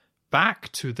cuts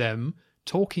back to them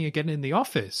talking again in the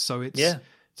office. So it's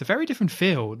a very different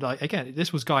feel. Again,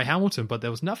 this was Guy Hamilton, but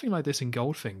there was nothing like this in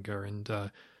Goldfinger,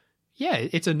 and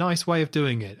it's a nice way of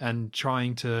doing it and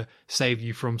trying to save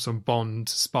you from some Bond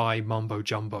spy mumbo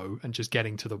jumbo and just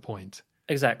getting to the point.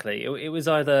 Exactly. It was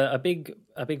either a big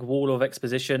wall of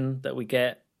exposition that we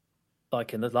get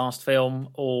like in the last film,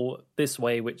 or this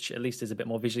way, which at least is a bit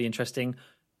more visually interesting.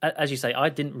 As you say, I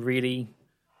didn't really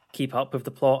keep up with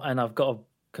the plot, and I've got to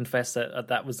confess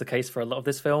that was the case for a lot of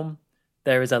this film.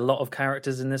 There is a lot of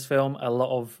characters in this film, a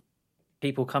lot of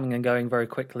people coming and going very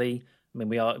quickly. I mean,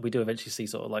 we do eventually see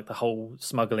sort of like the whole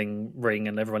smuggling ring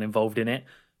and everyone involved in it.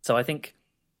 So I think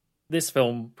this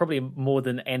film, probably more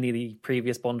than any of the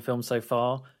previous Bond films so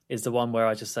far, is the one where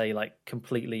I just say,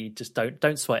 completely just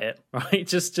don't sweat it, right?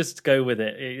 Just go with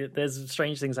it. There's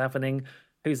strange things happening.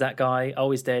 Who's that guy?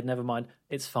 Oh, he's dead. Never mind.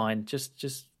 It's fine.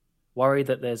 Just worry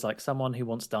that there's someone who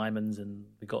wants diamonds and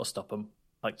we got to stop them.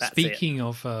 That's Speaking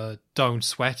of don't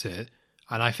sweat it,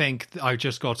 and I think I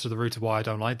just got to the root of why I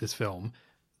don't like this film.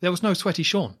 There was no sweaty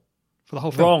Sean for the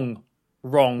whole film.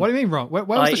 Wrong. What do you mean wrong? Where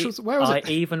was it? I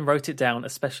even wrote it down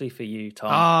especially for you, Tom.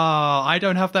 I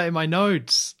don't have that in my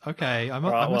notes. Okay, I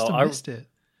must have missed it.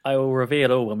 I will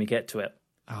reveal all when we get to it.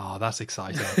 Oh, that's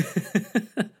exciting.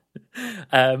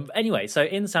 Anyway, so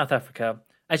in South Africa,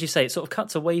 as you say, it sort of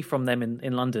cuts away from them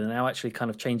in London and now actually kind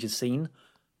of changes scene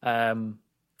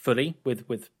fully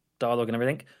with dialogue and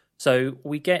everything. So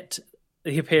we get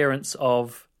the appearance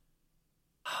of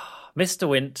Mr.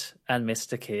 Wint and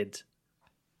Mr. Kidd,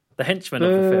 the henchmen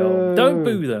of the film. Don't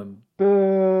boo them.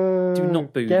 Boo. Do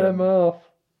not boo them. Get them off.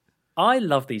 I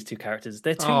love these two characters.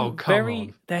 They're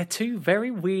two very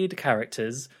weird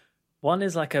characters. One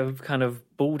is like a kind of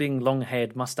balding,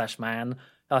 long-haired, mustache man.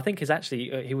 I think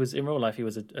he was in real life. He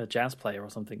was a jazz player or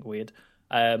something weird.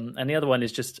 And the other one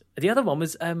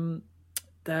was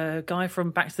the guy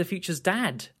from Back to the Future's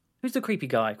dad. Who's the creepy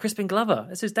guy? Crispin Glover.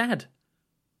 That's his dad.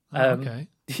 Okay.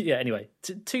 Yeah. Anyway,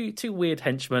 two weird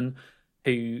henchmen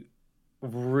who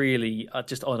really are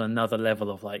just on another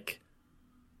level of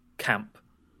camp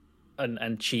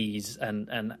and cheese and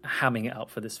hamming it up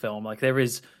for this film.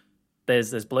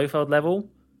 There's Blofeld level,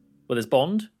 well, there's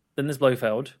Bond, then there's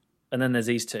Blofeld, and then there's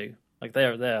these two.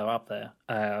 They're up there.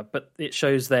 But it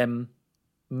shows them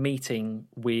meeting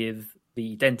with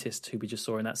the dentist who we just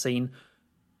saw in that scene,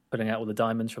 pulling out all the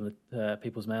diamonds from the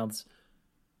people's mouths,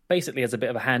 basically as a bit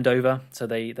of a handover. So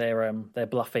they're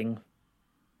bluffing,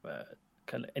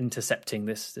 kind of intercepting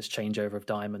this changeover of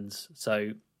diamonds.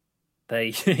 So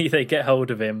they they get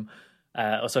hold of him,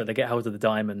 they get hold of the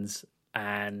diamonds,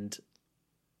 and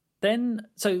then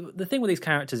so the thing with these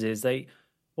characters is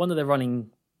one of their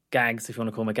running gags, if you want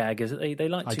to call them a gag, is that they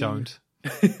like to. I don't.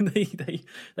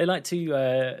 they like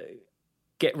to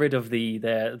get rid of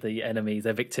the enemies,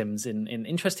 their victims, in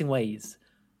interesting ways.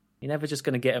 You're never just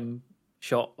going to get them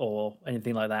shot or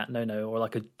anything like that. No, or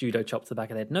like a judo chop to the back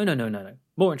of the head. No.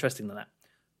 More interesting than that.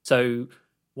 So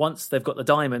once they've got the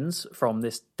diamonds from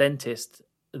this dentist,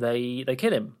 they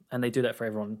kill him, and they do that for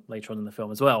everyone later on in the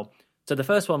film as well. So the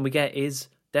first one we get is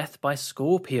death by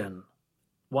scorpion.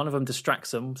 One of them distracts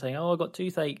them, saying, "Oh, I got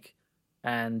toothache."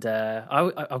 And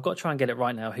I've got to try and get it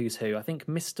right now. Who's who? I think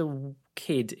Mr.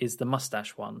 Kid is the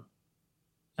mustache one.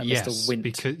 And yes, Mr. Wint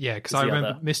because I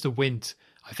remember Mr. Wint,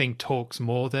 I think, talks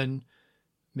more than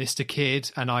Mr.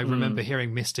 Kid, and I remember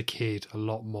hearing Mr. Kid a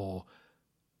lot more.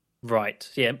 Right,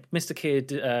 yeah. Mr. Kid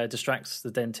distracts the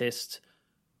dentist.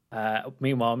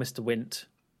 Meanwhile, Mr. Wint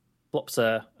plops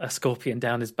a scorpion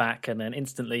down his back and then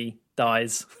instantly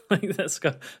dies.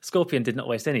 That scorpion did not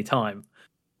waste any time.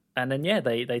 And then,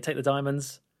 they take the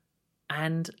diamonds,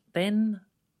 and then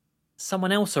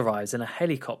someone else arrives in a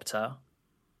helicopter.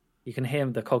 You can hear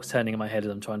the cogs turning in my head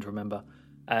as I'm trying to remember.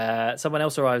 Someone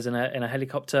else arrives in a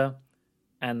helicopter,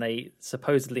 and they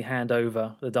supposedly hand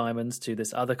over the diamonds to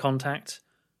this other contact.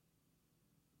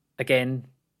 Again,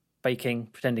 faking,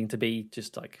 pretending to be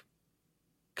just like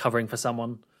covering for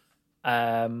someone,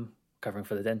 covering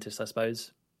for the dentist, I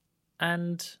suppose.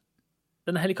 And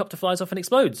then the helicopter flies off and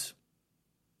explodes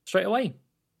straight away.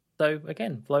 So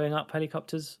again, blowing up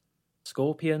helicopters,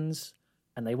 scorpions,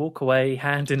 and they walk away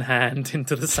hand in hand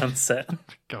into the sunset.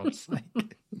 For God's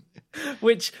sake.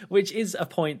 which is a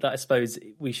point that I suppose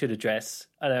we should address.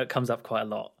 I know it comes up quite a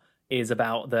lot. Is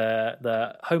about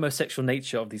the homosexual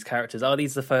nature of these characters. Are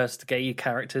these the first gay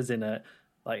characters in a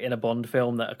Bond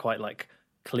film that are quite like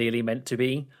clearly meant to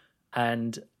be?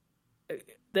 And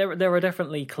there are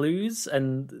definitely clues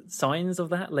and signs of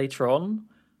that later on.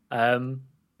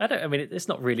 It's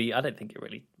not really. I don't think it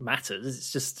really matters.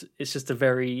 It's just a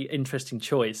very interesting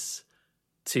choice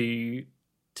to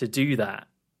do that.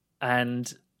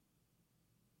 And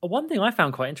one thing I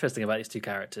found quite interesting about these two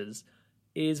characters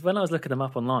is when I was looking them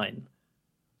up online,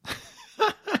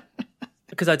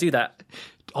 because I do that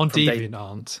on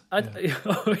DeviantArt.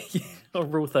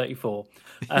 On Rule 34.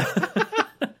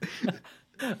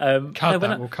 We'll cut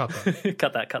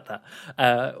that. cut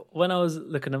that. When I was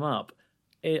looking them up,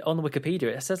 on the Wikipedia,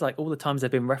 it says like all the times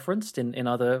they've been referenced in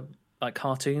other like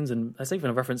cartoons, and there's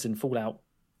even a reference in Fallout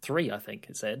 3, I think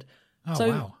it said. Oh,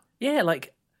 wow. Yeah,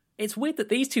 like it's weird that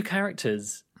these two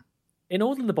characters in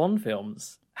all of the Bond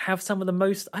films have some of the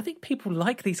most. I think people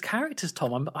like these characters,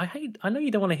 Tom. I know you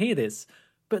don't want to hear this,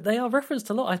 but they are referenced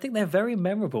a lot. I think they're very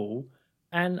memorable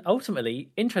and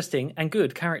ultimately interesting and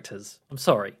good characters. I'm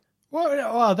sorry.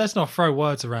 Well, let's not throw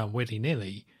words around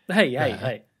willy-nilly.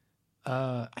 Hey.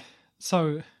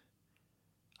 So,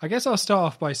 I guess I'll start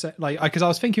off by saying, because I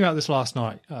was thinking about this last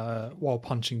night while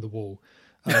punching the wall,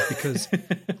 because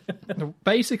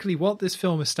basically what this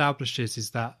film establishes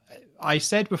is that I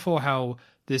said before how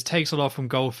this takes a lot from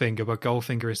Goldfinger, but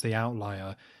Goldfinger is the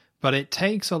outlier. But it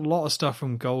takes a lot of stuff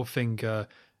from Goldfinger,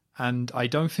 and I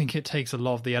don't think it takes a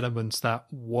lot of the elements that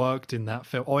worked in that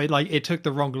film. Or it took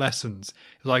the wrong lessons.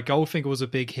 It was like Goldfinger was a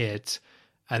big hit,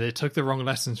 and it took the wrong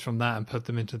lessons from that and put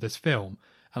them into this film.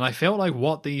 And I felt like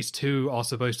what these two are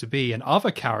supposed to be, and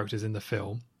other characters in the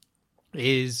film,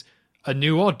 is a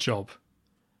new Oddjob.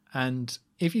 And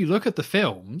if you look at the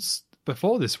films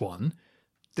before this one,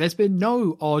 there's been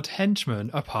no odd henchman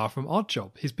apart from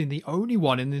Oddjob. He's been the only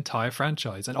one in the entire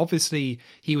franchise. And obviously,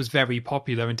 he was very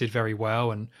popular and did very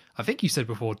well. And I think you said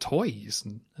before, toys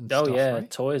and stuff, right?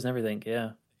 Toys and everything,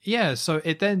 yeah. Yeah, so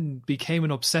it then became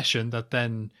an obsession that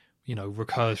then,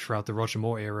 recurs throughout the Roger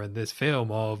Moore era in this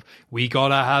film of, we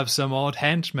gotta have some odd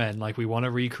henchmen, like we want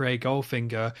to recreate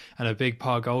Goldfinger, and a big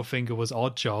part of Goldfinger was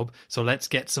Oddjob, so let's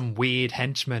get some weird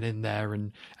henchmen in there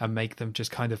and make them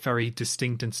just kind of very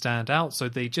distinct and stand out. So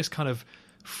they just kind of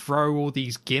throw all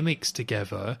these gimmicks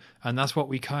together, and that's what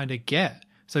we kind of get.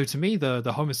 So to me, the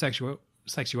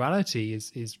homosexuality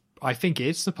is I think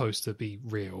it's supposed to be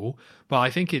real, but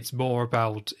I think it's more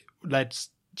about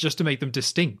just to make them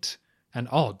distinct and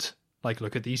odd. Like,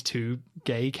 look at these two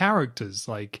gay characters.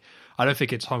 Like, I don't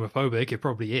think it's homophobic. It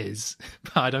probably is,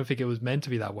 but I don't think it was meant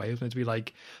to be that way. It was meant to be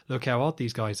like, look how odd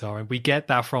these guys are. And we get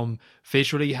that from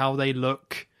visually how they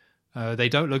look. They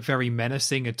don't look very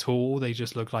menacing at all. They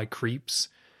just look like creeps.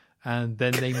 and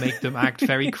then they make them act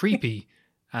very creepy,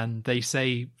 and they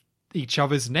say each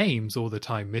other's names all the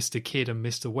time, Mr. Kid and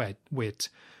Mr. Wit.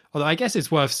 Although I guess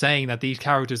it's worth saying that these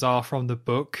characters are from the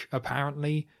book,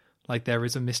 apparently. Like, there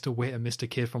is a Mr. Wit and Mr.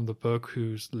 Kid from the book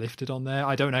who's lifted on there.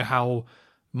 I don't know how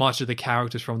much of the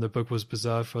characters from the book was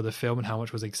preserved for the film and how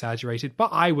much was exaggerated, but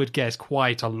I would guess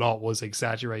quite a lot was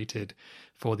exaggerated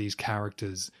for these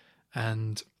characters.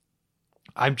 And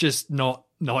I'm just not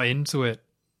into it.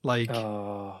 Like,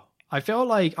 I feel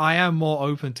like I am more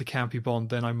open to campy Bond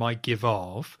than I might give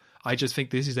off. I just think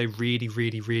this is a really,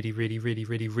 really, really, really, really,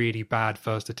 really, really bad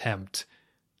first attempt.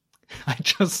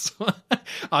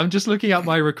 I'm just looking at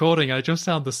my recording. I just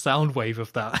sound the sound wave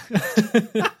of that.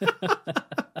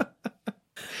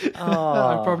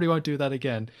 I probably won't do that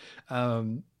again.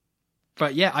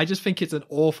 But yeah, I just think it's an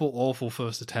awful, awful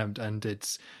first attempt. And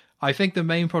I think the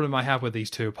main problem I have with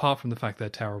these two, apart from the fact they're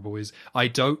terrible, is I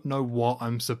don't know what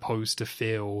I'm supposed to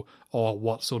feel or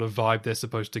what sort of vibe they're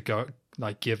supposed to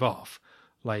give off.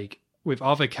 Like, with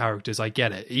other characters, I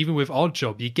get it. Even with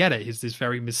Oddjob, you get it. He's this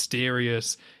very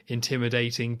mysterious,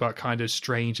 intimidating, but kind of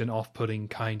strange and off-putting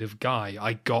kind of guy.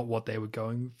 I got what they were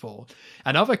going for.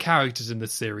 And other characters in the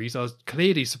series are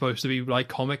clearly supposed to be like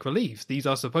comic relief. These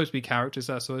are supposed to be characters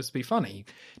that are supposed to be funny.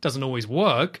 It doesn't always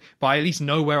work, but I at least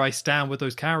know where I stand with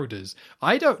those characters.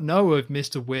 I don't know if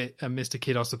Mr. Wit and Mr.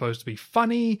 Kid are supposed to be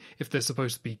funny, if they're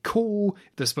supposed to be cool,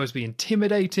 if they're supposed to be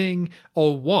intimidating,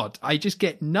 or what. I just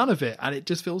get none of it, and it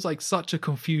just feels like such a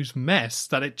confused mess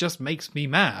that it just makes me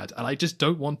mad, and I just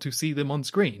don't want to see them on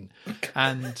screen.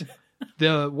 And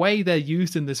the way they're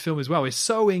used in this film as well is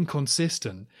so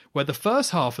inconsistent, where the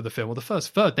first half of the film, or the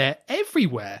first third, they're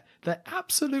everywhere. They're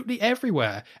absolutely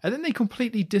everywhere. And then they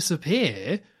completely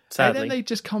disappear. Sadly. And then they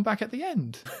just come back at the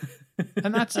end.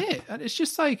 And that's it. And it's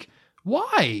just like,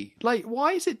 why? Like,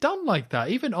 why is it done like that?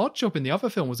 Even Oddjob in the other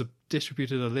film was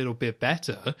distributed a little bit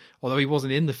better, although he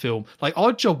wasn't in the film. Like,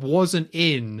 Oddjob wasn't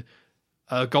in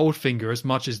Goldfinger as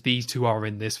much as these two are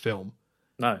in this film.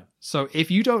 No. So if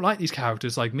you don't like these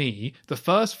characters like me, the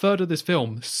first third of this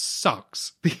film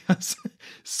sucks, because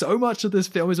so much of this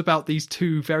film is about these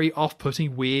two very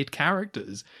off-putting, weird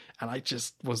characters. And I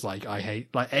just was like, I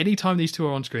hate, like, anytime these two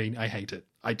are on screen, I hate it.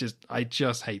 I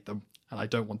just hate them, and I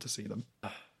don't want to see them.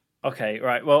 Okay,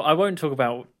 right. Well, I won't talk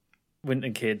about Wint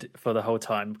and Kid for the whole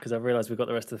time, because I realise we've got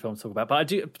the rest of the film to talk about. But I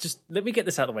do, just let me get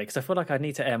this out of the way, because I feel like I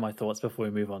need to air my thoughts before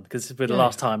we move on, because for the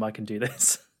last time I can do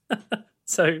this.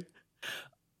 So,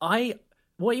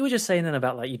 what you were just saying then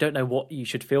about, like, you don't know what you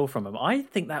should feel from them, I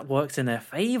think that works in their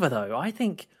favour, though. I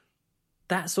think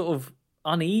that sort of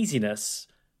uneasiness,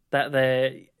 that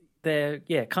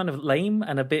they're kind of lame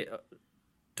and a bit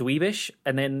dweebish,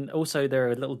 and then also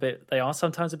they are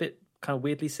sometimes a bit kind of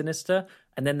weirdly sinister,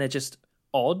 and then they're just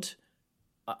odd.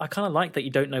 I kind of like that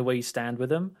you don't know where you stand with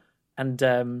them. And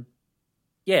I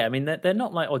mean, they're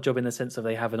not like Oddjob in the sense of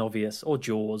they have an obvious, or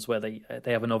Jaws, where they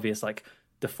have an obvious, like,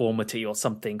 deformity or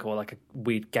something, or like a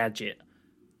weird gadget.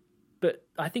 But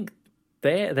I think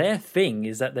their thing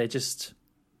is that they're just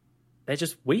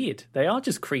weird. They are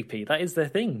just creepy. That is their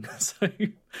thing. So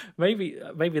maybe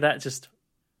that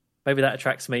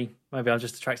attracts me. Maybe I'm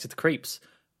just attracted to creeps.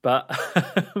 But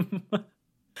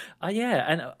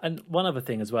and one other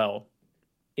thing as well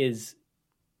is,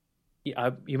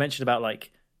 you mentioned about,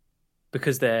 like,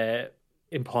 because they're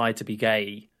implied to be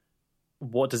gay,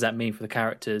 what does that mean for the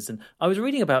characters? And I was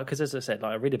reading about, because as I said,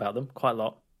 like, I read about them quite a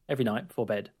lot every night before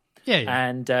bed. Yeah.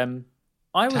 And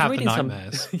I was reading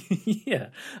nightmares.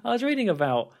 I was reading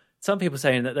about some people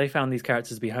saying that they found these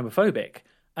characters to be homophobic,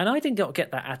 and I did not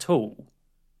get that at all,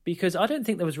 because I don't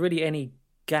think there was really any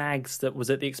gags that was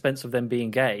at the expense of them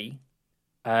being gay.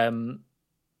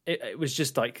 It was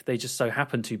just like they just so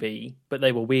happened to be, but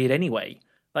they were weird anyway.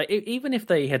 Like, even if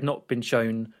they had not been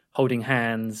shown holding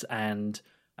hands, and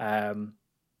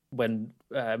when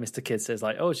Mr. Kid says,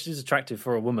 like, oh, she's attractive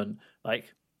for a woman,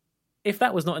 like, if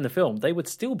that was not in the film, they would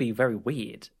still be very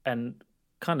weird and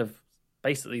kind of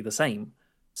basically the same.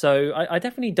 So I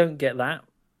definitely don't get that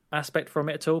aspect from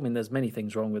it at all. I mean, there's many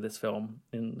things wrong with this film,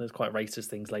 and there's quite racist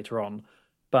things later on,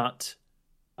 but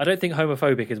I don't think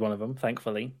homophobic is one of them,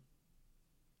 thankfully.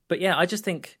 But yeah, I just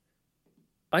think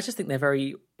they're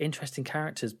very interesting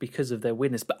characters because of their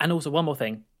weirdness. And also, one more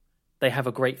thing, they have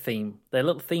a great theme. Their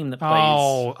little theme that plays.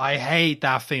 Oh, I hate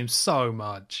that theme so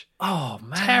much. Oh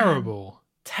man, terrible.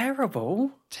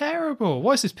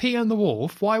 What is this, Peter and the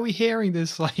Wolf? Why are we hearing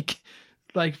this like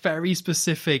very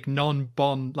specific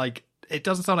non-Bond, like, it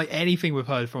doesn't sound like anything we've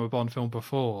heard from a Bond film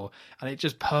before, and it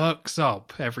just perks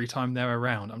up every time they're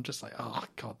around. I'm just like, oh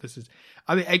god, this is,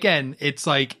 I mean, again, it's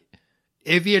like,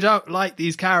 if you don't like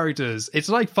these characters, it's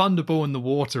like Thunderball in the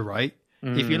water, right?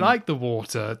 If you like the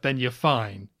water, then you're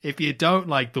fine. If you don't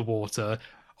like the water,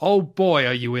 oh boy,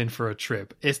 are you in for a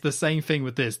trip. It's the same thing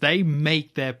with this. They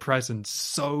make their presence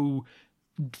so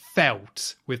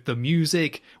felt with the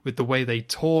music, with the way they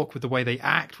talk, with the way they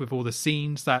act, with all the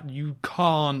scenes, that you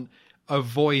can't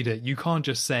avoid it. You can't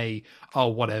just say, oh,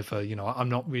 whatever, I'm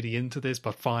not really into this,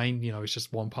 but fine, it's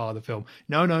just one part of the film.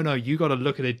 No, you got to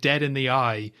look at it dead in the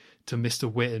eye to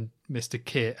Mr. Wit and Mr.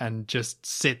 Kit and just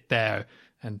sit there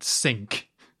and sink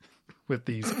with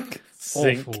these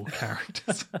awful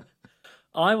characters.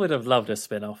 I would have loved a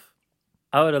spin-off.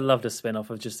 I would have loved a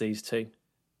spin-off of just these two.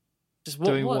 Just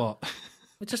doing what?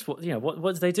 Just what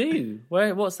do they do?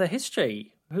 What's their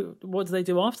history? What do they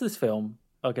do after this film?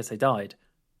 I guess they died.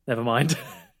 Never mind.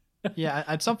 Yeah,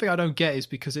 and something I don't get is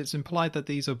because it's implied that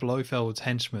these are Blofeld's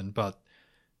henchmen, but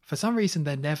for some reason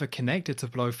they're never connected to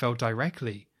Blofeld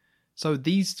directly. So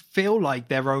these feel like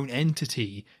their own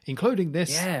entity, including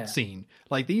this scene.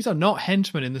 Like, these are not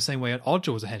henchmen in the same way that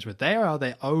Oddjob was a henchman. They are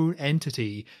their own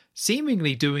entity,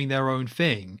 seemingly doing their own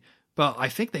thing. But I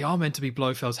think they are meant to be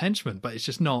Blofeld's henchmen, but it's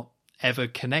just not ever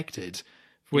connected,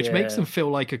 which makes them feel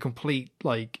like a complete,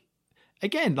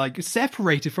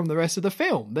 separated from the rest of the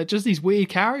film. They're just these weird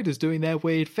characters doing their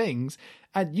weird things,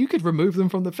 and you could remove them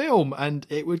from the film and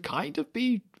it would kind of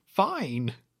be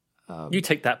fine. You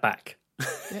take that back.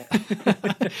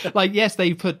 Yeah. Yes,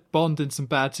 they put Bond in some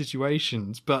bad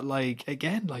situations, but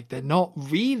they're not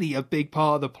really a big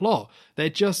part of the plot. They're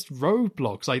just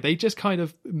roadblocks. They just kind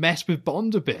of mess with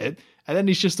Bond a bit, and then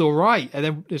he's just all right, and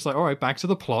then it's all right, back to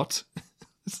the plot.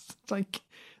 It's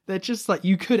they're just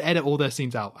you could edit all their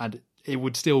scenes out and it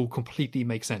would still completely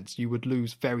make sense. You would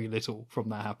lose very little from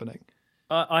that happening.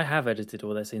 I have edited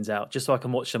all their scenes out just so I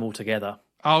can watch them all together.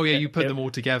 Oh yeah, you put them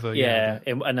all together. Yeah,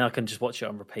 and I can just watch it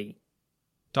on repeat.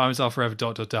 Diamonds Are Forever ...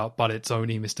 but it's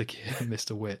only Mr. Kid and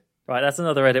Mr. Wit. Right, that's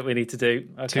another edit we need to do.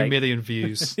 Okay. 2 million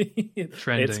views.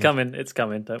 Trending. It's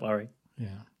coming, don't worry. Yeah.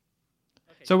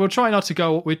 So we'll try not to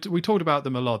go... We talked about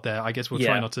them a lot there. I guess we'll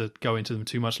try not to go into them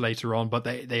too much later on, but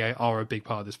they are a big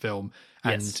part of this film.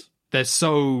 And they're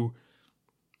so,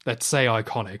 let's say,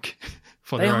 iconic.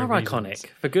 They are iconic.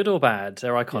 For good or bad,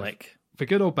 they're iconic. Yeah. For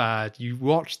good or bad, you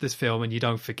watch this film and you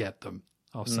don't forget them.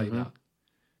 I'll say that.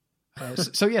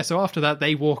 So after that,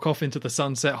 they walk off into the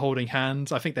sunset holding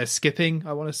hands. I think they're skipping,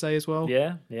 I want to say, as well.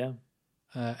 Yeah.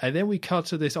 And then we cut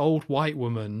to this old white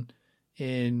woman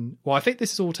I think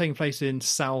this is all taking place in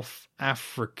South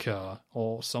Africa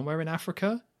or somewhere in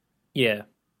Africa. Yeah.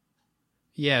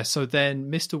 Yeah, so then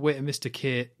Mr. Wit and Mr.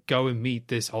 Kit go and meet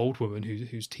this old woman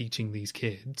who's teaching these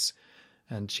kids.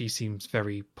 And she seems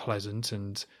very pleasant.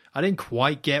 And I didn't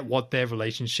quite get what their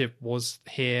relationship was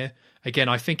here. Again,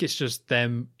 I think it's just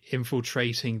them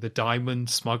infiltrating the diamond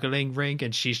smuggling ring,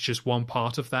 and she's just one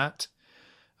part of that.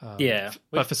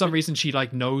 But for some reason, she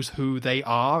knows who they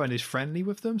are and is friendly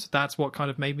with them. So that's what kind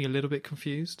of made me a little bit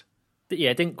confused.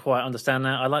 Yeah, I didn't quite understand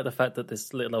that. I like the fact that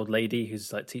this little old lady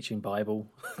who's teaching Bible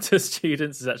to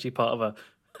students is actually part of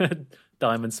a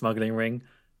diamond smuggling ring.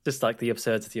 Just the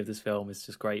absurdity of this film is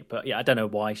just great. But yeah, I don't know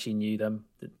why she knew them.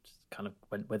 It just kind of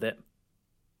went with it.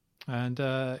 And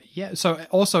so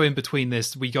also in between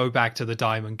this, we go back to the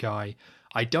diamond guy.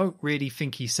 I don't really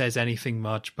think he says anything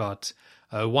much, but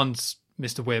once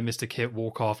Mr. Wit and Mr. Kit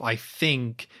walk off, I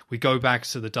think we go back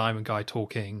to the diamond guy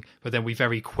talking, but then we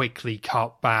very quickly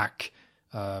cut back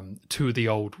to the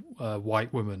old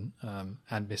white woman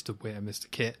and Mr. Wit and Mr.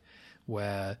 Kit,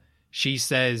 where she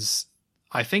says,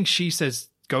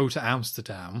 go to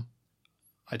Amsterdam.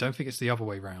 I don't think it's the other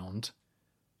way round.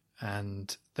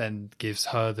 And then gives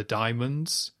her the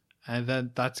diamonds. And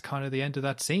then that's kind of the end of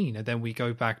that scene. And then we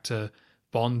go back to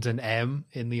Bond and M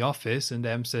in the office. And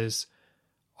M says,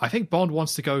 I think Bond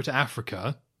wants to go to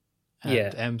Africa.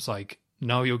 And M's like,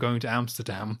 no, you're going to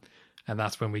Amsterdam. And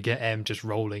that's when we get M just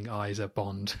rolling eyes at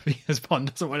Bond. Because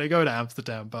Bond doesn't want to go to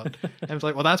Amsterdam. But M's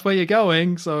like, well, that's where you're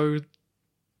going. So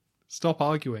stop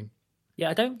arguing. Yeah,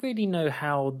 I don't really know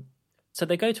how... So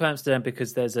they go to Amsterdam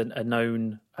because there's a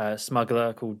known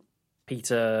smuggler called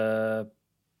Peter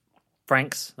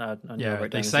Franks.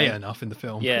 They say it enough in the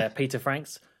film. Yeah, Peter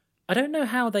Franks. I don't know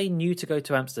how they knew to go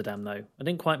to Amsterdam, though. I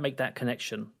didn't quite make that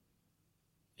connection.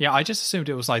 Yeah, I just assumed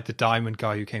it was the diamond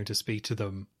guy who came to speak to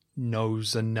them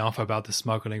knows enough about the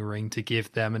smuggling ring to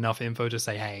give them enough info to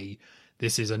say, hey,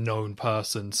 this is a known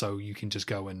person, so you can just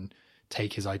go and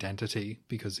take his identity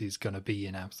because he's going to be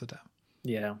in Amsterdam.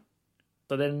 Yeah.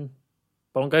 So then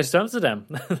Bond goes to Amsterdam.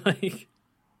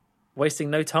 Wasting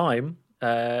no time.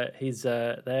 He's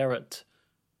there at,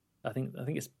 I think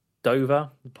it's Dover,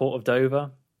 the port of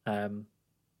Dover,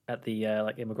 at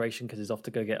the immigration, because he's off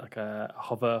to go get a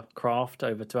hovercraft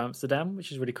over to Amsterdam,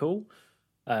 which is really cool.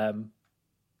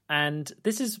 And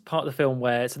this is part of the film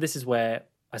where, so this is where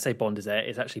I say Bond is there.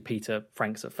 It's actually Peter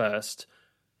Franks at first,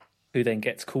 who then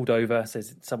gets called over,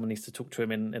 says someone needs to talk to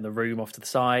him in the room off to the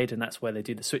side, and that's where they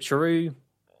do the switcheroo.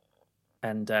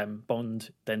 And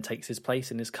Bond then takes his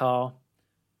place in his car.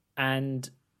 And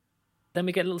then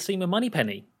we get a little scene with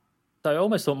Moneypenny. So I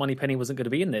almost thought Moneypenny wasn't going to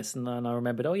be in this. And then I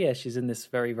remembered, oh yeah, she's in this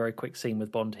very, very quick scene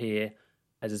with Bond here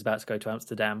as he's about to go to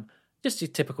Amsterdam. Just your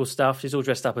typical stuff. She's all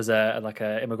dressed up as a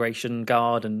immigration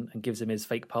guard and gives him his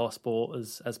fake passport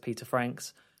as Peter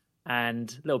Franks.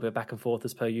 And a little bit of back and forth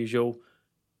as per usual.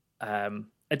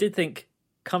 I did think,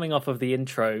 coming off of the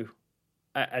intro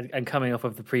and coming off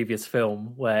of the previous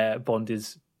film where Bond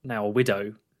is now a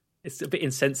widow, it's a bit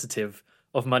insensitive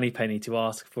of Moneypenny to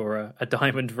ask for a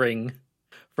diamond ring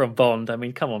from Bond. I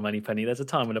mean, come on, Moneypenny, there's a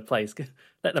time and a place.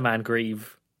 Let the man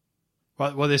grieve.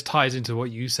 Well, this ties into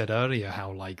what you said earlier,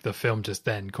 how like the film just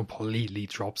then completely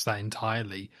drops that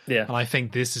entirely. Yeah. And I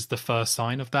think this is the first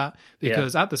sign of that,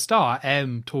 because at the start,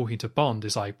 M talking to Bond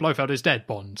is like, Blofeld is dead,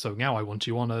 Bond, so now I want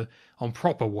you on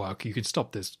proper work. You can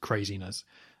stop this craziness.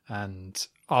 And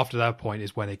after that point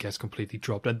is when it gets completely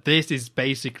dropped. And this is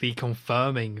basically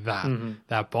confirming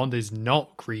that Bond is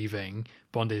not grieving.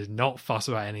 Bond is not fussed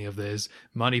about any of this.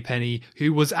 Moneypenny,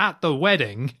 who was at the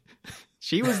wedding,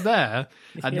 she was there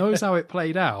and knows how it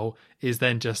played out, is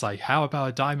then just like, how about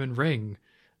a diamond ring?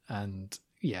 And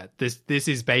yeah, this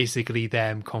is basically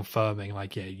them confirming,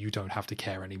 like, yeah, you don't have to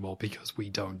care anymore because we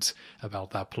don't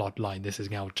about that plot line. This is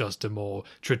now just a more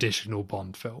traditional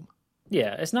Bond film.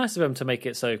 Yeah, it's nice of them to make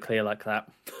it so clear like that.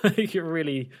 You're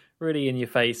really, really in your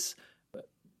face.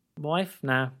 Wife?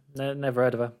 Nah, never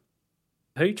heard of her.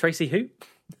 Who? Tracy who?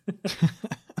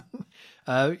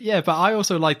 Yeah, but I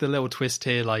also like the little twist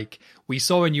here. Like, we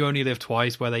saw in You Only Live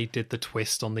Twice where they did the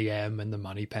twist on the M and the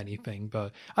Moneypenny thing,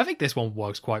 but I think this one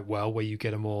works quite well, where you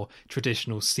get a more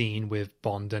traditional scene with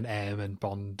Bond and M, and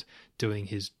Bond doing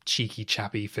his cheeky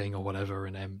chappy thing or whatever,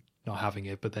 and M not having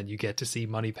it, but then you get to see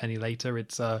Moneypenny later.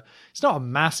 It's not a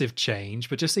massive change,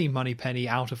 but just seeing Moneypenny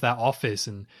out of that office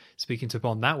and speaking to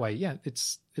Bond that way, yeah,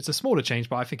 it's a smaller change,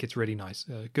 but I think it's really nice.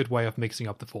 A good way of mixing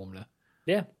up the formula.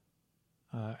 Yeah.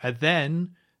 And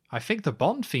then I think the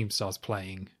Bond theme starts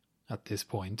playing at this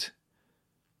point.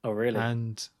 Oh, really?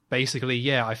 And basically,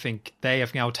 yeah, I think they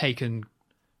have now taken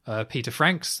Peter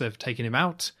Franks, they've taken him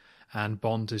out, and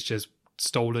Bond has just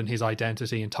stolen his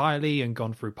identity entirely and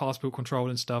gone through passport control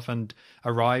and stuff and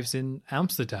arrives in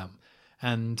Amsterdam.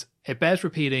 And it bears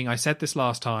repeating, I said this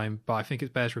last time, but I think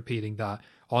it bears repeating that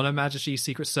On Her Majesty's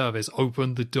Secret Service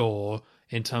opened the door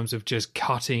in terms of just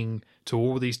cutting to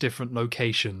all these different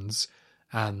locations.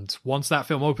 And once that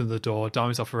film opened the door,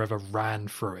 Diamonds Are Forever ran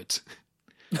through it,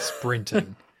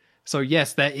 sprinting. So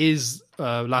yes, there is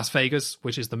Las Vegas,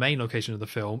 which is the main location of the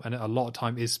film, and a lot of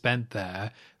time is spent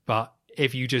there. But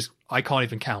if you I can't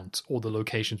even count all the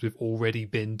locations we've already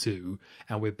been to,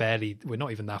 and we're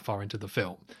not even that far into the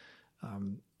film.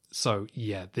 So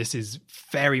yeah, this is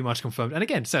very much confirmed. And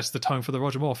again, sets the tone for the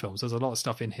Roger Moore films. There's a lot of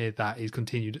stuff in here that is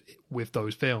continued with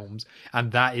those films.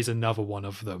 And that is another one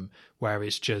of them where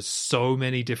it's just so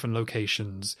many different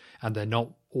locations and they're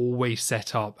not always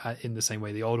set up in the same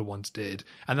way the older ones did.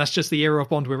 And that's just the era of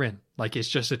Bond we're in. Like, it's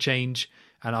just a change.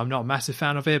 And I'm not a massive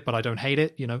fan of it, but I don't hate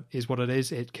it. You know, is what it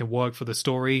is. It can work for the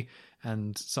story.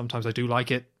 And sometimes I do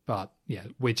like it. But yeah,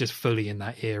 we're just fully in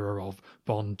that era of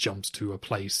Bond jumps to a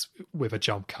place with a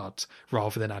jump cut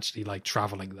rather than actually like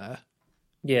traveling there.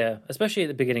 Yeah, especially at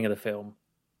the beginning of the film.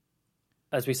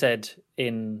 As we said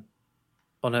On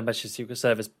Her Majesty's Secret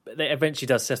Service, it eventually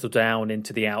does settle down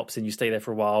into the Alps and you stay there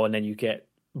for a while and then you get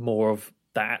more of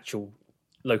that actual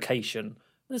location.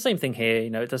 And the same thing here, you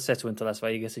know, it does settle into Las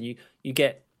Vegas and you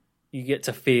get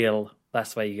to feel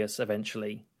Las Vegas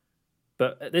eventually.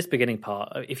 But at this beginning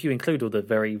part, if you include all the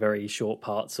very, very short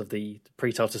parts of the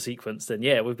pre-title sequence, then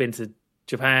yeah, we've been to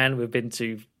Japan, we've been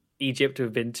to Egypt,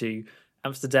 we've been to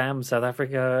Amsterdam, South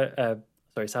Africa,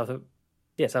 South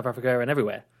Africa and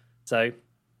everywhere. So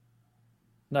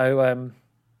no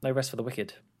rest for the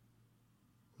wicked.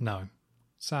 No,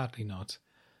 sadly not.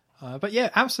 But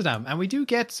yeah, Amsterdam. And we do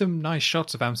get some nice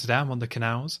shots of Amsterdam on the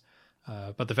canals.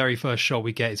 But the very first shot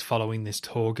we get is following this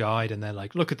tour guide, and they're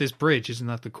like, look at this bridge. Isn't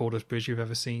that the coolest bridge you've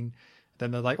ever seen?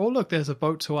 Then they're like, oh, look, there's a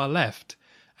boat to our left.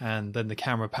 And then the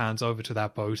camera pans over to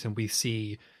that boat, and we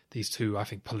see these two, I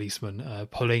think, policemen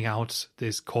pulling out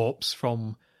this corpse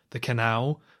from the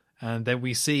canal. And then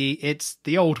we see it's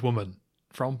the old woman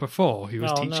from before who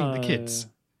was teaching the kids.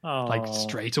 Like,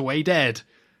 straight away dead.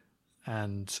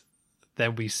 And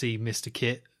then we see Mr.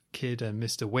 Kidd and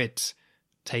Mr. Witt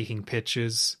taking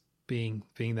pictures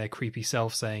being their creepy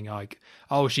self, saying like,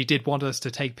 "Oh, she did want us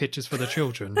to take pictures for the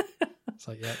children." It's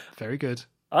like, yeah, very good.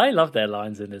 I love their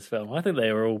lines in this film. I think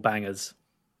they were all bangers.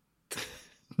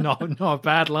 Not a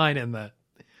bad line in there.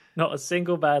 Not a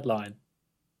single bad line.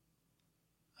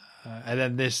 And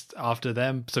then this after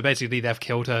them. So basically, they've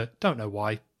killed her. Don't know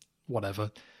why.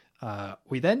 Whatever.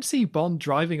 We then see Bond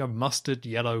driving a mustard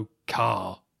yellow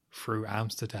car through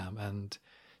Amsterdam, and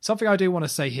something I do want to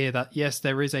say here that yes,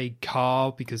 there is a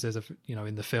car because there's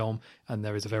in the film, and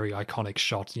there is a very iconic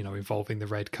shot, involving the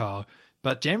red car.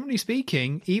 But generally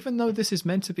speaking, even though this is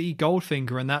meant to be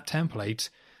Goldfinger and that template,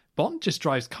 Bond just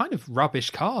drives kind of rubbish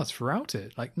cars throughout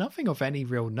it, like nothing of any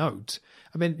real note.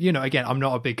 I mean, again, I'm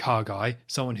not a big car guy.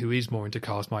 Someone who is more into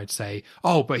cars might say,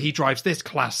 "Oh, but he drives this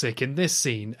classic in this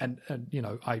scene," and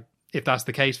if that's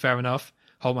the case, fair enough.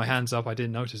 Hold my hands up, I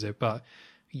didn't notice it, but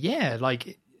yeah,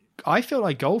 like I feel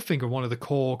like Goldfinger, one of the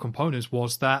core components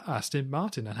was that Aston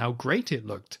Martin and how great it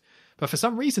looked. But for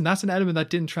some reason, that's an element that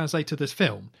didn't translate to this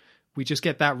film. We just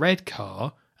get that red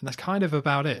car, and that's kind of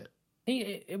about it.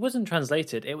 It wasn't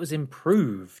translated. It was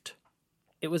improved.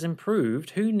 It was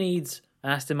improved. Who needs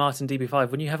an Aston Martin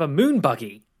DB5 when you have a moon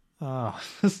buggy? Oh,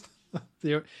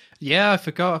 yeah, I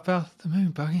forgot about the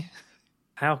moon buggy.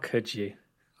 How could you?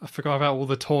 I forgot about all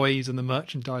the toys and the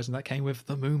merchandising that came with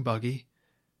the moon buggy.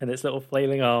 And its little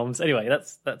flailing arms. Anyway,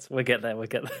 that's we'll get there.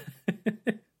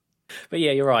 But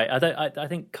yeah, you're right. I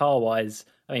think car wise,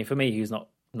 I mean, for me, who's not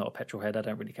a petrol head, I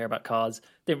don't really care about cars.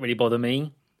 Didn't really bother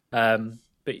me.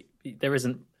 But there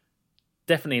isn't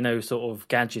definitely no sort of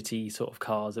gadgety sort of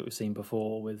cars that we've seen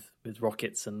before with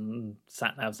rockets and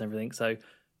sat navs and everything. So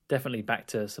definitely back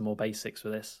to some more basics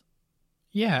with this.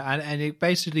 Yeah, and it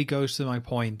basically goes to my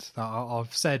point that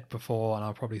I've said before, and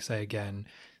I'll probably say again.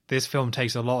 This film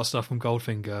takes a lot of stuff from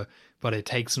Goldfinger, but it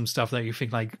takes some stuff that you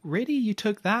think like, really, you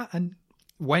took that and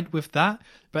went with that?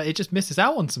 But it just misses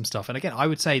out on some stuff. And again, I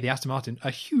would say the Aston Martin,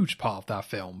 a huge part of that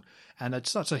film, and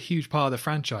it's such a huge part of the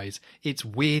franchise. It's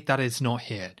weird that it's not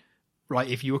here. Right,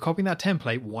 if you were copying that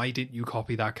template, why didn't you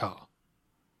copy that car?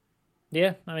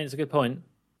 Yeah, I mean, it's a good point.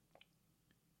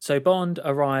 So Bond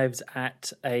arrives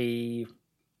at a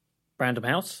random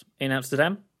house in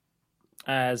Amsterdam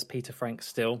as Peter Frank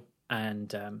still,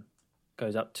 and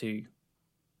goes up to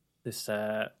this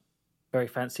very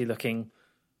fancy looking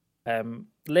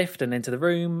lift and into the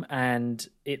room, and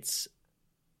it's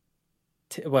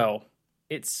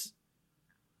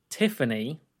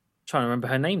Tiffany, trying to remember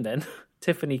her name then,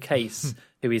 Tiffany Case,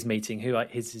 who he's meeting, who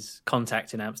is his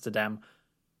contact in Amsterdam,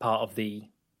 part of the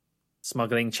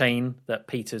smuggling chain that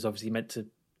Peter's obviously meant to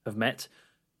have met.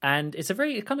 And it's a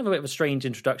very kind of a bit of a strange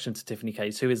introduction to Tiffany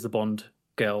Case, who is the Bond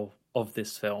girl of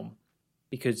this film,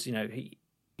 because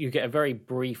you get a very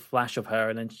brief flash of her,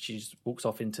 and then she just walks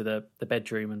off into the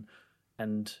bedroom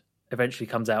and eventually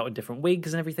comes out in different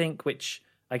wigs and everything, which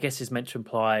I guess is meant to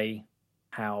imply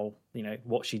how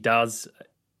what she does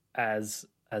as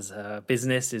her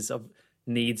business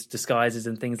needs disguises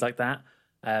and things like that.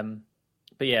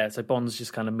 But yeah, so Bond's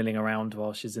just kind of milling around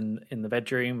while she's in the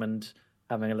bedroom and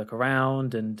having a look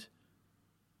around, and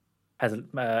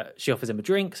she offers him a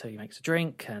drink, so he makes a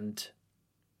drink, and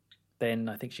then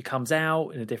I think she comes out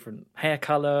in a different hair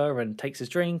color and takes his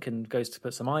drink and goes to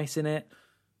put some ice in it.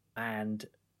 And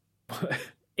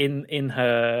in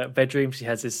her bedroom, she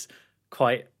has this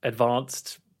quite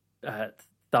advanced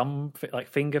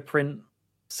fingerprint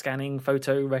scanning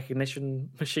photo recognition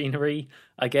machinery,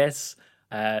 I guess.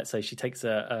 So she takes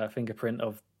a fingerprint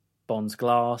of Bond's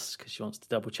glass because she wants to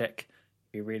double check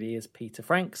if he really is Peter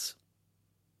Franks.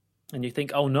 And you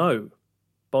think, oh no,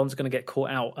 Bond's going to get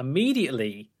caught out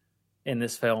immediately in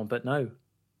this film, but no.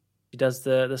 She does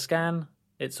the scan.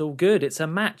 It's all good. It's a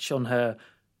match on her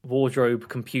wardrobe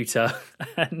computer.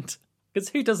 And because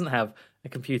who doesn't have a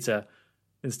computer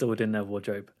installed in their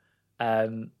wardrobe?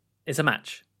 It's a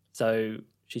match. So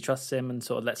she trusts him and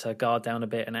sort of lets her guard down a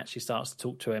bit and actually starts to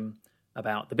talk to him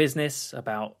about the business,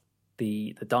 about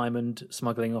the diamond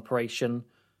smuggling operation.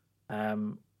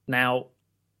 Now,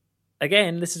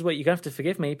 again, this is where you're going to have to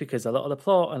forgive me, because a lot of the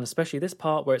plot, and especially this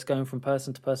part where it's going from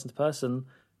person to person to person,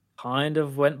 kind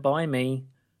of went by me.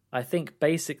 I think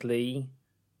basically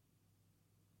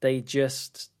they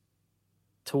just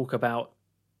talk about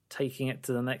taking it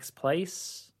to the next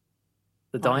place.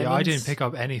 The diamonds. Yeah, I didn't pick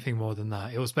up anything more than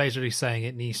that. It was basically saying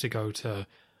it needs to go to...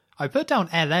 I put down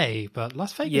LA, but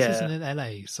Las Vegas isn't in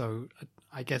LA, so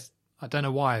I guess... I don't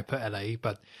know why I put LA,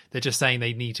 but they're just saying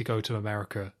they need to go to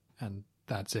America, and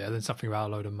that's it. And then something about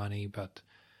a load of money, but...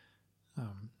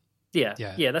 Yeah,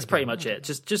 that's pretty much it.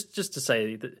 Just to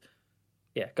say that,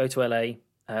 yeah, go to LA.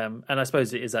 And I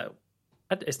suppose it is that...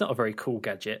 It's not a very cool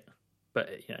gadget, but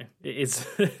it is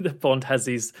the Bond has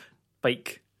these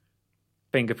fake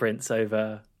fingerprints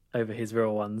over his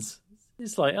real ones.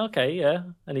 It's like, okay, yeah,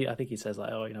 and I think he says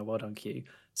like, oh, well done, Q.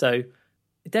 So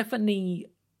definitely,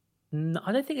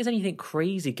 I don't think there's anything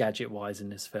crazy gadget wise in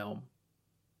this film.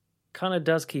 Kind of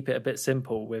does keep it a bit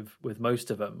simple with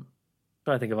most of them.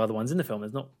 But I think of other ones in the film.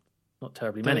 There's not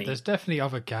terribly many. There's definitely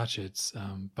other gadgets,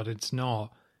 but it's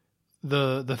not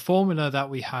the formula that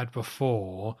we had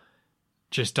before.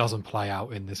 Just doesn't play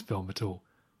out in this film at all.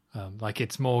 Like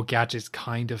it's more gadgets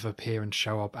kind of appear and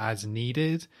show up as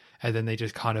needed, and then they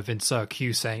just kind of insert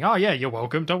Q saying, "Oh yeah, you're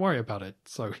welcome. Don't worry about it."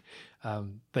 So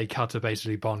they cut to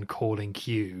basically Bond calling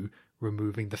Q,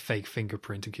 removing the fake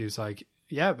fingerprint, and Q's like,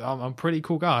 "Yeah, I'm a pretty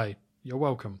cool guy. You're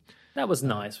welcome." That was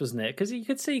nice, wasn't it? Because you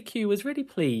could see Q was really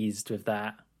pleased with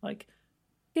that. Like,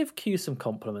 give Q some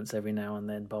compliments every now and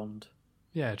then, Bond.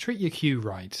 Yeah, treat your Q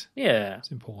right. Yeah,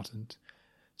 it's important.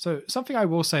 So something I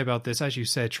will say about this, as you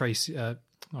said,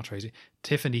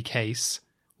 Tiffany Case.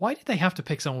 Why did they have to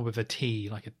pick someone with a T,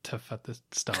 like a tuff at the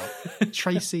start?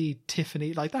 Tracy,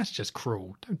 Tiffany, like that's just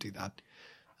cruel. Don't do that.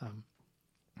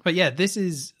 But yeah, this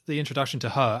is the introduction to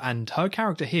her, and her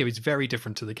character here is very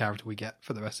different to the character we get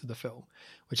for the rest of the film,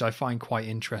 which I find quite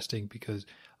interesting because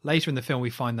later in the film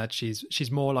we find that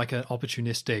she's more like an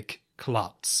opportunistic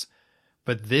klutz.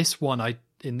 But this one,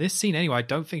 in this scene anyway, I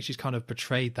don't think she's kind of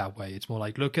portrayed that way. It's more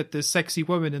like, look at this sexy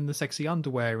woman in the sexy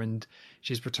underwear, and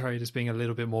she's portrayed as being a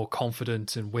little bit more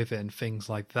confident and with it and things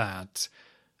like that.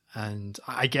 And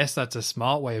I guess that's a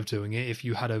smart way of doing it. If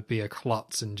you had her be a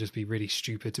klutz and just be really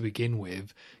stupid to begin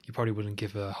with, you probably wouldn't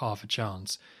give her half a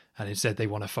chance. And instead they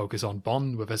want to focus on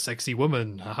Bond with a sexy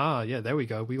woman. Haha, yeah, there we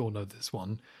go. We all know this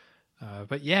one.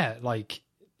 But yeah, like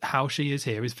how she is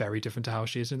here is very different to how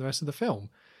she is in the rest of the film.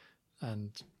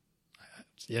 And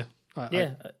yeah.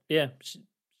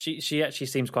 She actually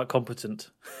seems quite competent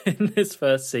in this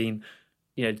first scene.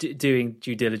 Doing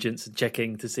due diligence and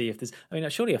checking to see if there's... I mean,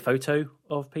 surely a photo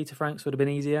of Peter Franks would have been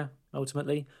easier,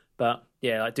 ultimately. But,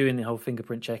 yeah, like doing the whole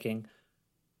fingerprint checking.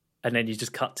 And then you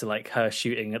just cut to, like, her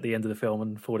shooting at the end of the film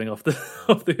and falling off the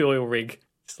off the oil rig.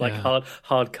 It's like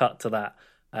hard cut to that.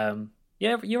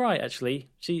 Yeah, you're right, actually.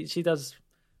 She does...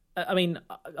 I mean,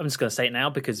 I'm just going to say it now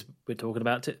because we're talking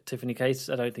about Tiffany Case.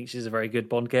 I don't think she's a very good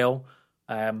Bond girl.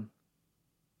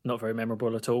 Not very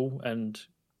memorable at all. And...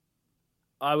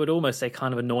 I would almost say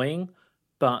kind of annoying,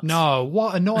 but no,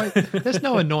 what annoying? There's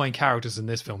no annoying characters in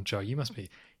this film, Joe. You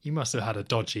must have had a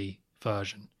dodgy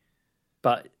version.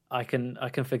 But I can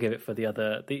forgive it for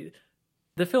the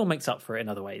film makes up for it in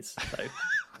other ways. So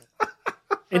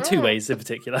in two ways in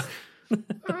particular.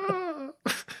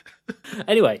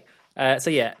 Anyway,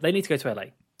 so yeah, they need to go to LA.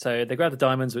 So they grab the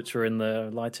diamonds, which are in the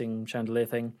lighting chandelier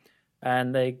thing,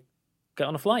 and they get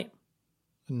on a flight.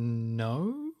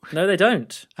 No, they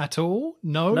don't. At all?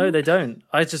 No, they don't.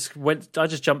 I just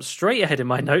jumped straight ahead in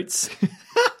my notes.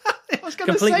 I was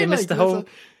completely missed the whole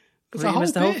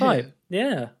fight.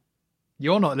 Yeah.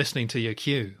 You're not listening to your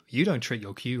cue. You don't treat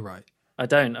your cue right. I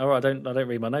don't. Or I don't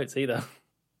read my notes either.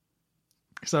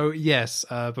 So yes,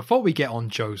 before we get on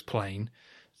Joe's plane,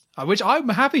 which I'm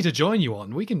happy to join you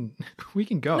on, we can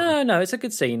go. No, it's a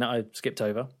good scene that I skipped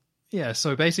over. Yeah,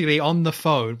 so basically on the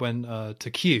phone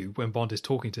to Q, when Bond is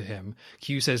talking to him,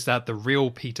 Q says that the real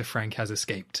Peter Frank has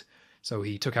escaped. So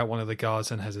he took out one of the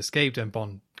guards and has escaped, and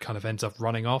Bond kind of ends up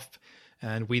running off.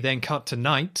 And we then cut to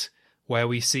night, where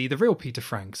we see the real Peter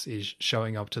Franks is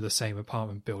showing up to the same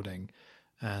apartment building.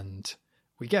 And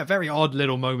we get a very odd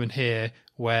little moment here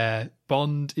where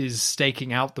Bond is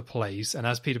staking out the place, and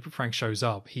as Peter Frank shows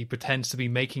up, he pretends to be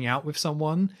making out with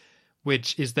someone,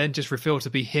 which is then just revealed to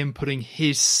be him putting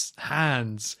his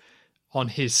hands on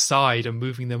his side and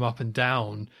moving them up and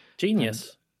down.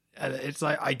 Genius. And it's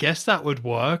like, I guess that would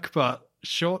work, but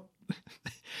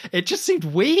it just seemed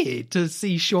weird to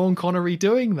see Sean Connery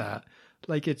doing that.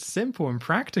 Like, it's simple and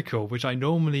practical, which I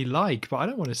normally like, but I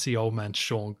don't want to see old man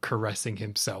Sean caressing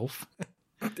himself.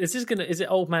 Is it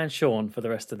old man Sean for the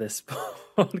rest of this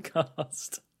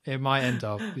podcast? It might end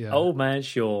up, yeah. Old man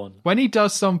Sean. When he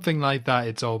does something like that,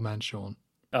 it's old man Sean.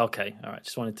 Okay, all right.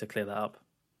 Just wanted to clear that up.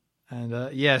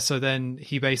 And so then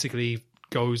he basically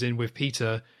goes in with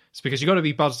Peter. It's because you got to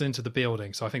be buzzed into the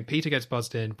building. So I think Peter gets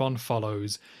buzzed in, Bond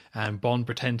follows, and Bond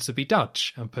pretends to be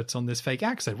Dutch and puts on this fake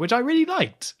accent, which I really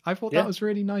liked. I thought that was a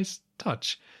really nice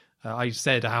touch. I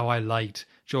said how I liked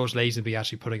George Lazenby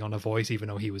actually putting on a voice, even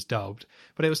though he was dubbed.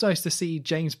 But it was nice to see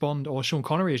James Bond, or Sean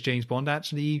Connery as James Bond,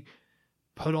 actually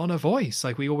put on a voice.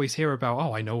 Like we always hear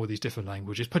about, I know all these different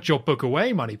languages. Put your book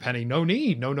away, Moneypenny. No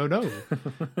need. No.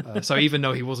 So even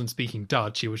though he wasn't speaking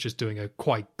Dutch, he was just doing a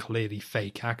quite clearly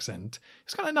fake accent.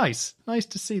 It's kind of nice. Nice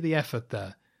to see the effort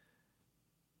there.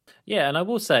 Yeah, and I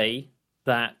will say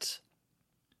that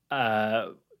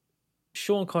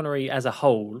Sean Connery as a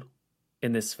whole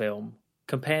in this film,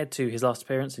 compared to his last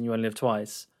appearance in You Only Live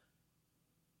Twice,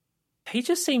 he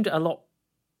just seemed a lot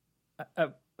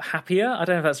happier. I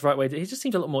don't know if that's the right way. He just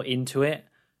seemed a lot more into it,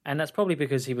 and that's probably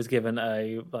because he was given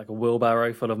a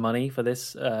wheelbarrow full of money for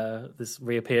this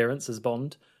reappearance as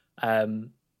Bond.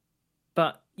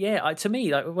 But yeah, to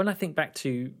me, like when I think back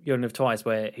to You Only Live Twice,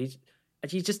 where he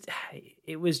was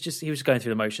going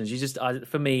through the motions.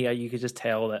 For me, you could just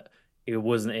tell that he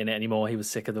wasn't in it anymore. He was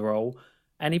sick of the role,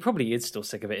 and he probably is still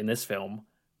sick of it in this film.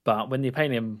 But when you're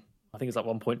paying him, I think it's like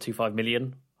 1.25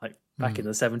 million, like back in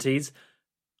the 70s,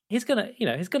 he's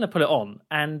gonna put it on.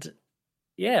 And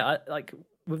yeah, like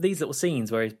with these little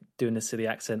scenes where he's doing this silly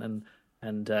accent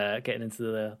and getting into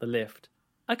the lift,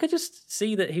 I could just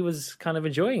see that he was kind of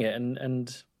enjoying it,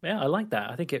 and yeah, I like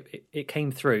that. I think it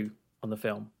came through on the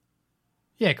film.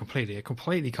 Yeah, completely. It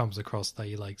completely comes across that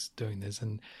he likes doing this.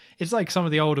 And it's like some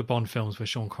of the older Bond films where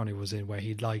Sean Connery was in, where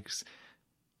he likes,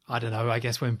 I don't know, I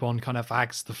guess when Bond kind of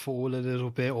acts the fool a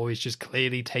little bit, or he's just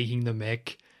clearly taking the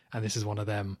mick. And this is one of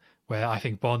them where I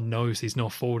think Bond knows he's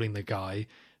not fooling the guy.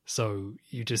 So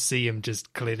you just see him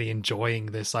just clearly enjoying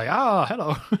this, like,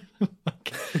 hello.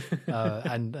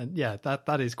 and yeah,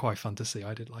 that is quite fun to see.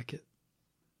 I did like it.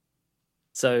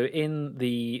 So in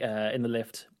the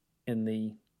lift, in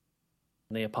the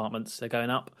apartments, they're going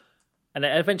up, and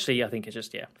eventually I think it's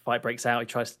just fight breaks out. He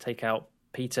tries to take out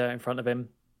Peter in front of him,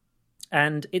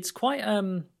 and it's quite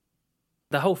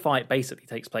the whole fight basically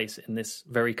takes place in this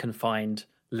very confined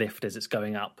lift as it's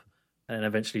going up and then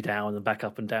eventually down and back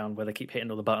up and down, where they keep hitting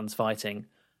all the buttons fighting.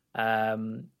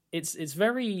 It's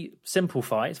very simple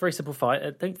fight. It's a very simple fight. I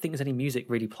don't think there's any music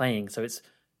really playing, so it's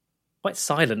quite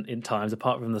silent in times,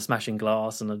 apart from the smashing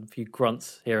glass and a few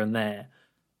grunts here and there.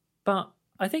 But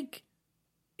I think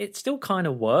it still kind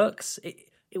of works.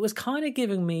 It was kind of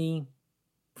giving me,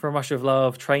 from Rush of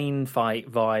Love, train fight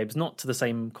vibes, not to the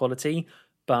same quality,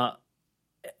 but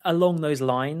along those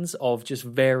lines of just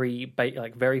very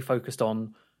focused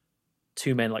on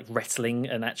two men like wrestling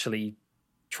and actually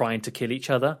trying to kill each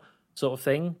other sort of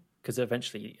thing. Because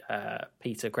eventually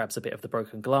Peter grabs a bit of the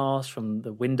broken glass from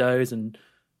the windows and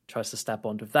tries to stab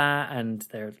Bond with that, and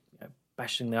they're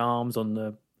bashing the arms on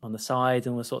the sides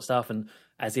and all this sort of stuff. And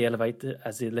as the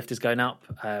lift is going up,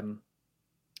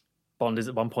 Bond is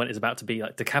at one point about to be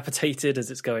like decapitated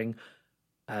as it's going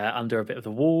under a bit of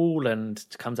the wall, and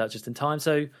comes out just in time.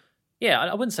 So yeah,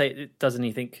 I wouldn't say it does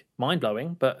anything mind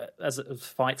blowing, but as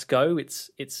fights go,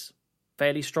 it's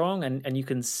fairly strong, and you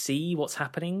can see what's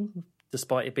happening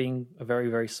despite it being a very,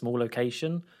 very small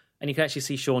location. And you can actually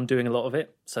see Sean doing a lot of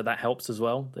it, so that helps as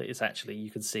well. That it's actually, you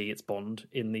can see it's Bond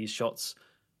in these shots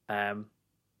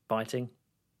fighting.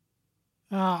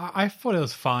 I thought it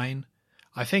was fine.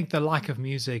 I think the lack of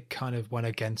music kind of went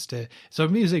against it. So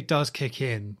music does kick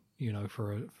in,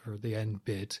 for the end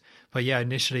bit. But yeah,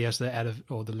 initially as the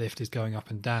lift is going up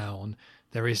and down,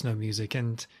 there is no music,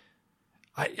 and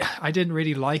I didn't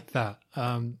really like that.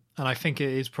 And I think it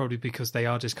is probably because they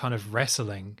are just kind of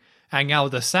wrestling. And now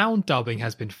the sound dubbing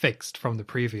has been fixed from the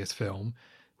previous film,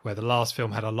 where the last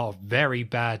film had a lot of very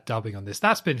bad dubbing on this.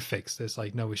 That's been fixed. There's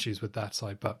no issues with that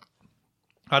side, but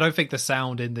I don't think the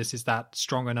sound in this is that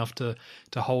strong enough to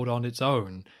hold on its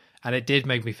own. And it did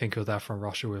make me think of that from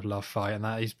Russia with Love fight, and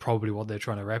that is probably what they're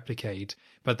trying to replicate.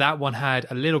 But that one had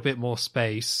a little bit more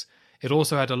space. It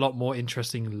also had a lot more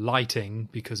interesting lighting,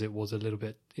 because it was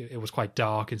it was quite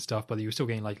dark and stuff, but you were still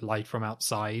getting light from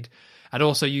outside. And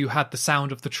also you had the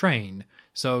sound of the train.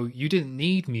 So you didn't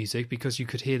need music because you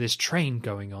could hear this train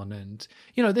going on. And,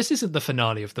 this isn't the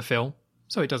finale of the film,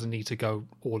 so it doesn't need to go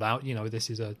all out. This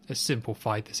is a simple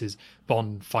fight. This is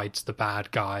Bond fights the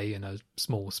bad guy in a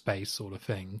small space sort of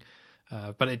thing.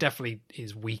 But it definitely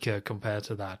is weaker compared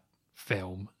to that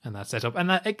film and that setup, and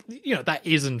that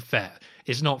isn't fair.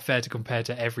 It's not fair to compare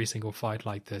to every single fight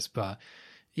like this, but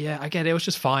yeah, again, it was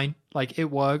just fine.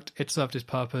 It worked, it served its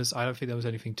purpose. I don't think there was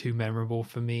anything too memorable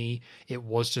for me. It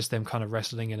was just them kind of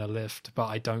wrestling in a lift, but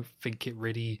I don't think it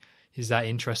really is that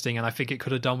interesting, and I think it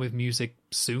could have done with music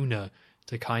sooner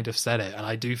to kind of set it. And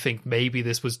I do think maybe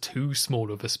this was too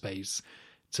small of a space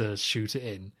to shoot it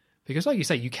in. Because like you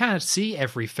say, you can't see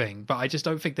everything, but I just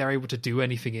don't think they're able to do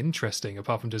anything interesting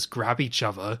apart from just grab each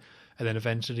other, and then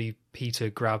eventually Peter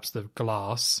grabs the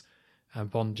glass and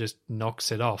Bond just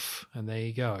knocks it off, and there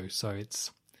you go. So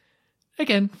it's,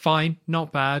 again, fine,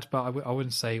 not bad, but I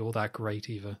wouldn't say all that great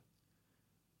either.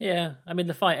 Yeah, I mean,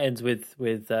 the fight ends with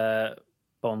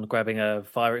Bond grabbing a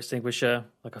fire extinguisher,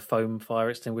 like a foam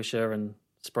fire extinguisher, and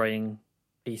spraying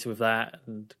Peter with that,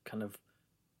 and kind of,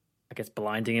 I guess,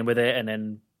 blinding him with it, and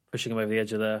then pushing him over the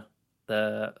edge of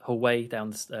the hallway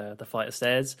down the flight of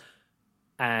stairs,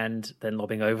 and then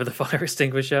lobbing over the fire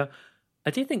extinguisher. I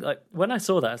do think, like, when I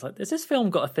saw that, I was like, has this film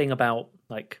got a thing about,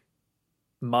 like,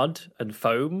 mud and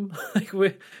foam? Like,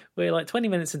 we're like 20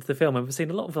 minutes into the film and we've seen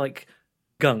a lot of, like,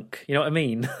 gunk, you know what I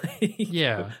mean?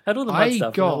 Yeah. Had all the mud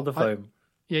stuff and all the foam.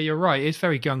 Yeah, you're right. It's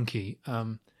very gunky.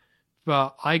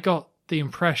 But I got the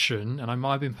impression, and I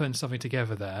might have been putting something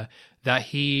together there, that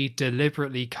he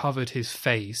deliberately covered his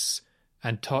face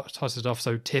and tossed it off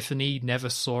so Tiffany never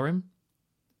saw him.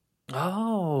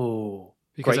 Oh.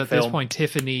 Because Great at film. this point,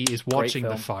 Tiffany is watching the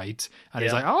film. fight, and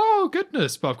he's like, oh,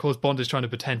 goodness. But of course, Bond is trying to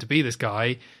pretend to be this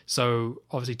guy. So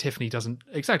obviously, Tiffany doesn't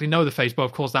exactly know the face, but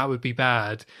of course, that would be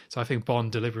bad. So I think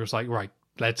Bond deliberately was like, right,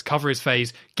 let's cover his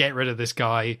face, get rid of this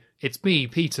guy. It's me,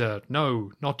 Peter.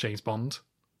 No, not James Bond.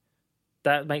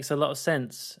 That makes a lot of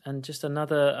sense. And just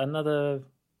another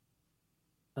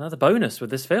bonus with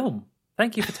this film.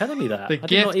 Thank you for telling me that. The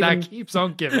gift that keeps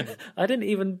on giving. I didn't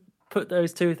even put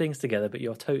those two things together, but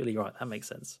you're totally right. That makes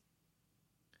sense.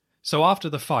 So after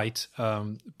the fight,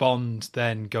 Bond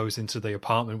then goes into the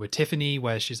apartment with Tiffany,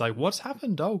 where she's like, what's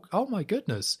happened? Oh my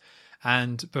goodness.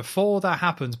 And before that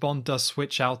happens, Bond does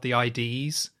switch out the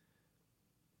IDs.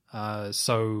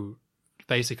 So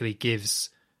basically gives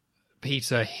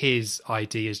Peter his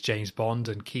ID as James Bond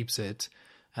and keeps it.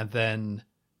 And then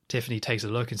Tiffany takes a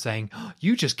look and saying, oh,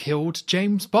 you just killed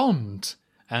James Bond.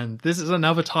 And this is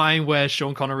another time where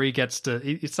Sean Connery gets to...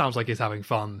 It sounds like he's having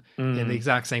fun in the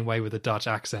exact same way with a Dutch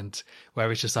accent,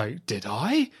 where it's just like, did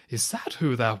I? Is that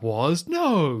who that was?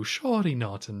 No, surely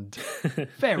not. And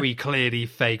very clearly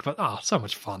fake, but so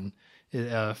much fun.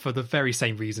 For the very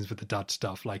same reasons with the Dutch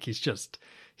stuff. Like, it's just...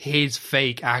 His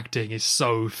fake acting is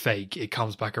so fake, it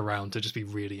comes back around to just be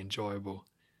really enjoyable.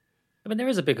 I mean, there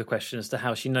is a bigger question as to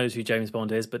how she knows who James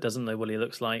Bond is, but doesn't know what he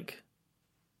looks like.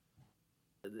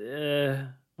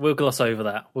 We'll gloss over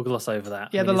that.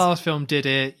 Yeah, the last film did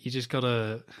it. You just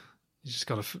gotta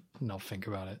not think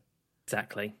about it.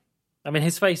 Exactly. I mean,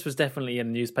 his face was definitely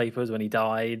in newspapers when he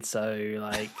died, so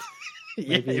like,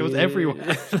 yeah, it was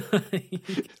everywhere.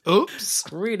 Oops.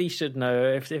 Really should know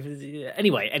if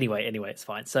anyway, it's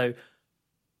fine. So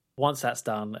once that's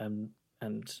done,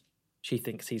 and she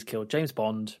thinks he's killed James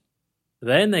Bond,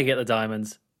 then they get the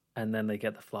diamonds, and then they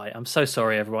get the flight. I'm so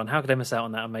sorry, everyone. How could I miss out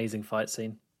on that amazing fight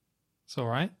scene? It's all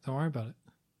right. Don't worry about it.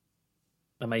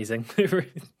 Amazing.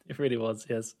 It really was,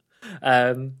 yes.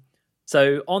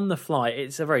 So on the flight,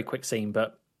 it's a very quick scene,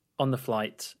 but on the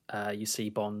flight, you see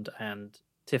Bond and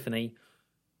Tiffany.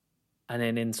 And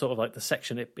then in sort of like the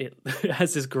section, it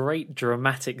has this great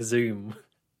dramatic zoom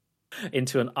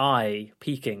into an eye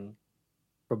peeking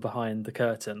from behind the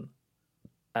curtain.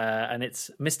 And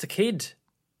it's Mr. Kidd,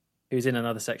 who's in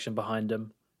another section behind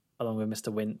him, along with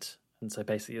Mr. Wint. And so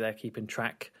basically they're keeping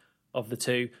track of the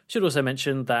two. Should also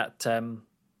mention that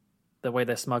the way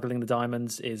they're smuggling the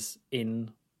diamonds is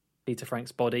in Peter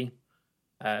Frank's body.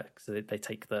 So they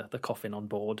take the coffin on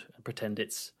board and pretend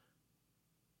it's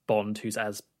Bond, who's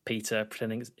as Peter,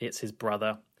 pretending it's his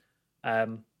brother.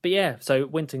 But yeah, so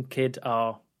Wint and Kidd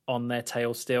are on their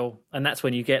tail still. And that's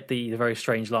when you get the very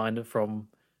strange line from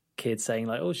Kidd saying,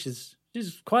 like, oh, she's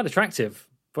quite attractive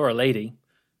for a lady.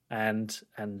 And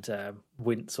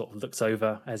Wint sort of looks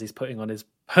over as he's putting on his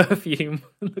perfume,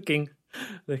 looking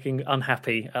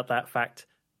unhappy at that fact.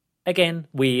 Again,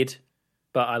 weird,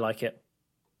 but I like it.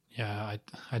 Yeah,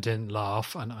 I didn't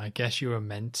laugh, and I guess you were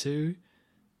meant to,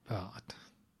 but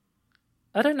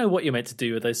I don't know what you're meant to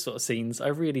do with those sort of scenes. I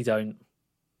really don't.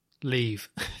 Leave.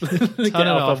 Get Turn it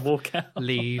up off. and walk out.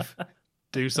 Leave.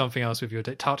 Do something else with your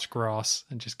day. Touch grass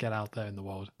and just get out there in the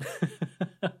world.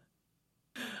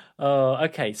 Oh,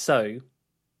 okay. So,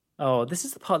 this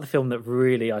is the part of the film that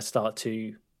really I start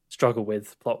to struggle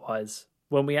with plot-wise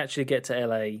when we actually get to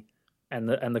LA and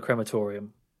the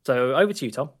crematorium. So, over to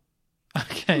you, Tom.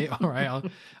 Okay, all right.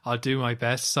 I'll do my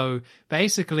best. So,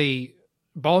 basically,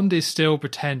 Bond is still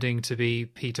pretending to be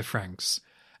Peter Franks,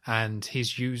 and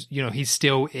he's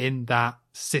still in that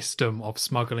system of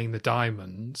smuggling the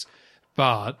diamonds.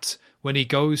 But when he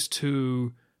goes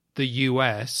to the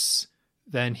US,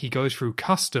 then he goes through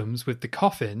customs with the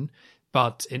coffin.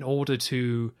 But in order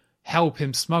to help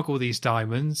him smuggle these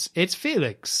diamonds, it's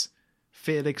Felix.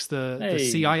 Felix, the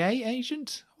CIA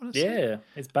agent? Yeah,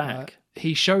 it's back.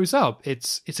 He shows up.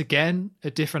 It's again a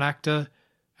different actor,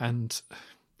 and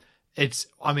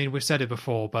we've said it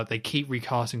before, but they keep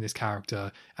recasting this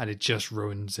character, and it just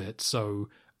ruins it. So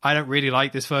I don't really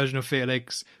like this version of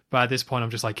Felix, but at this point,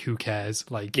 I'm just like, who cares?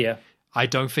 Like, yeah. I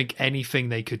don't think anything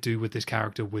they could do with this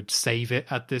character would save it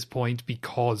at this point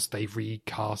because they've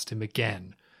recast him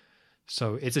again.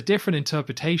 So it's a different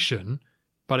interpretation,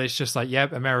 but it's just like,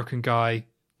 yep, American guy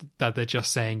that they're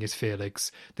just saying is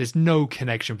Felix. There's no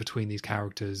connection between these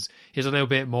characters. He's a little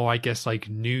bit more, I guess, like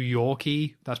New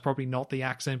Yorky. That's probably not the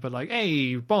accent, but like,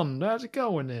 hey, Bond, how's it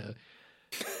going there?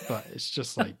 But it's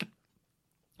just like,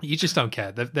 you just don't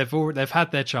care. They've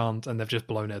had their chance and they've just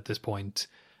blown it at this point.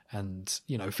 And,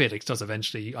 you know, Felix does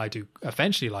eventually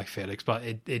like Felix, but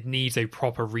it needs a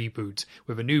proper reboot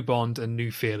with a new Bond and new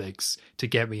Felix to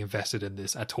get me invested in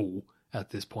this at all at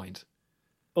this point.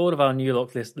 All of our New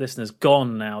York listeners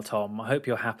gone now, Tom. I hope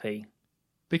you're happy.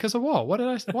 Because of what? What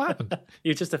happened?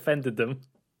 You just offended them.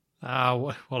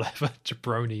 Whatever.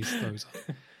 Jabronis, those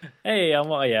are. Hey,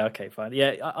 yeah, okay, fine.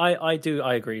 Yeah, I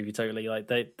agree with you totally. Like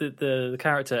the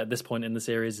character at this point in the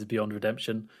series is beyond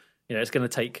redemption. You know, it's going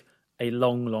to take a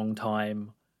long, long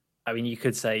time. I mean, you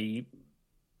could say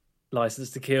License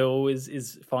to Kill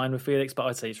is fine with Felix, but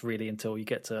I'd say it's really until you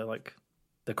get to like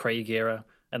the Craig era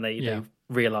and they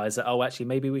realize that, oh, actually,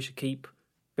 maybe we should keep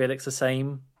Felix the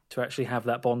same to actually have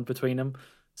that bond between them.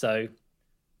 So,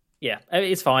 yeah,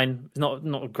 it's fine. It's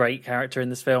not a great character in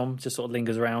this film. Just sort of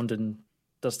lingers around and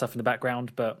does stuff in the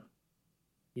background, but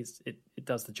it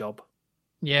does the job.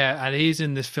 Yeah, and he's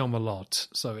in this film a lot,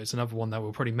 so it's another one that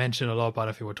we'll probably mention a lot, but I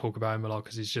don't think we'll talk about him a lot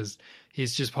because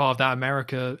he's just part of that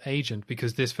America agent,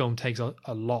 because this film takes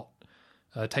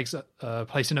takes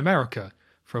place in America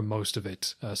from most of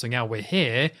it. So now we're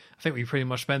here. I think we pretty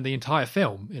much spend the entire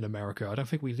film in America. I don't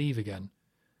think we leave again.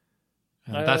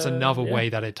 And that's another way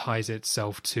that it ties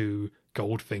itself to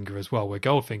Goldfinger as well, where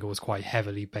Goldfinger was quite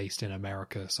heavily based in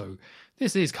America. So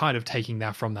this is kind of taking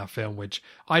that from that film, which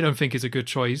I don't think is a good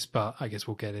choice, but I guess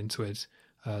we'll get into it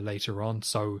later on.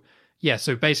 So yeah,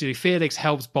 so basically Felix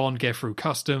helps Bond get through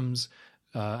customs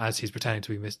as he's pretending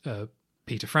to be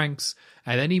Peter Franks,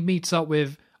 and then he meets up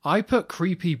with, I put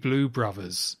creepy blue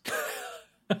brothers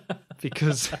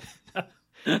because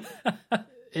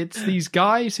it's these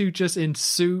guys who just in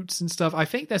suits and stuff. I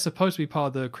think they're supposed to be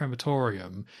part of the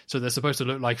crematorium, so they're supposed to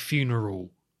look like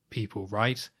funeral people,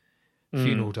 right?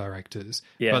 Funeral directors.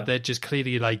 Yeah. But they're just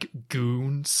clearly like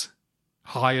goons,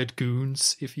 hired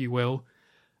goons, if you will.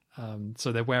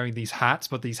 So they're wearing these hats,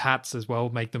 but these hats as well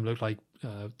make them look like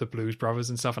the Blues Brothers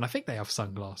and stuff. And I think they have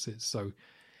sunglasses. So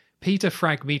Peter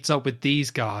Frank meets up with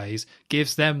these guys,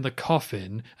 gives them the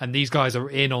coffin, and these guys are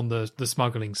in on the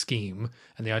smuggling scheme.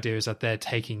 And the idea is that they're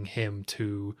taking him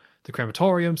to the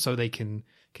crematorium so they can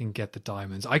get the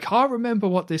diamonds. I can't remember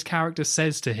what this character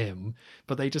says to him,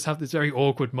 but they just have this very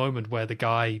awkward moment where the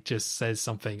guy just says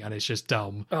something and it's just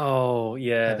dumb. Oh,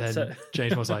 yeah. And then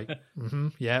James was like,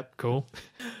 yeah, cool.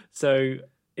 So,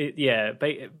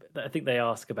 I think they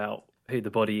ask about who the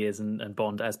body is, and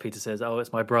Bond, as Peter says, oh,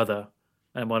 it's my brother.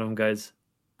 And one of them goes,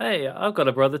 hey, I've got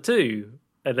a brother too.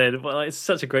 And then it's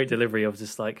such a great delivery of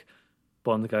just like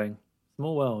Bond going,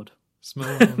 small world.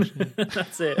 Small world.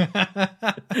 That's it.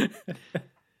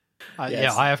 Yes.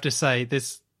 Yeah, I have to say,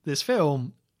 this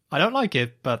film, I don't like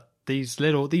it, but these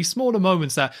smaller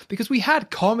moments because we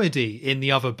had comedy in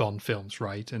the other Bond films,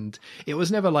 right? And it was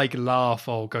never like laugh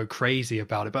or go crazy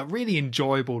about it, but really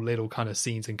enjoyable little kind of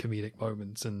scenes and comedic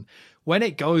moments. And when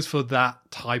it goes for that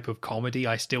type of comedy,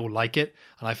 I still like it.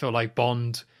 And I feel like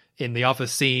Bond in the other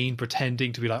scene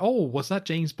pretending to be like, oh, was that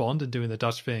James Bond, and doing the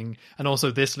Dutch thing? And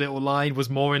also this little line was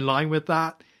more in line with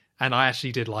that. And I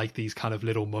actually did like these kind of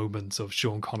little moments of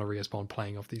Sean Connery as Bond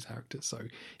playing off these characters. So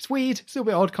it's weird, still a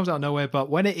bit odd, comes out of nowhere. But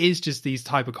when it is just these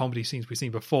type of comedy scenes we've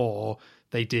seen before,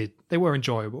 they were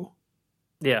enjoyable.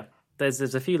 Yeah,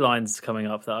 there's a few lines coming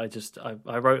up that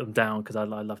I wrote them down because I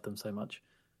love them so much.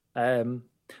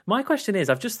 My question is,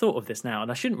 I've just thought of this now,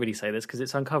 and I shouldn't really say this because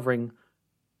it's uncovering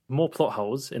more plot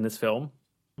holes in this film.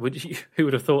 Who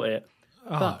would have thought it?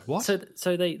 But, what?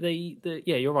 So they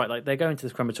yeah, you're right. Like they're going to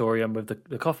this crematorium with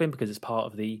the coffin because it's part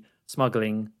of the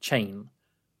smuggling chain.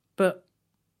 But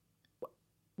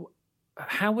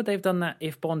how would they have done that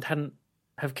if Bond hadn't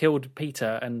have killed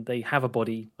Peter and they have a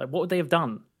body? Like, what would they have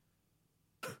done?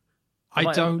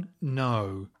 I don't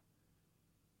know.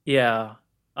 Yeah,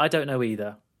 I don't know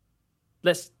either.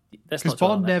 Let's because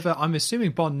Bond never. I'm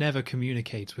assuming Bond never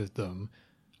communicates with them.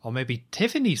 Or maybe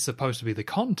Tiffany's supposed to be the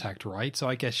contact, right? So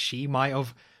I guess she might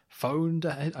have phoned.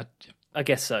 I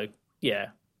guess so. Yeah.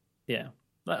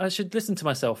 I should listen to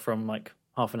myself from like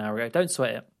half an hour ago. Don't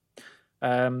sweat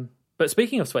it. But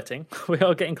speaking of sweating, we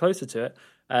are getting closer to it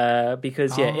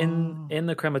because in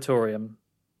the crematorium,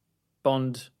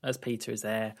 Bond as Peter is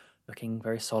there, looking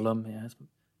very solemn. Yeah, it's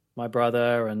my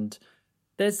brother, and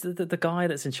there's the guy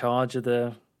that's in charge of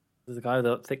the guy with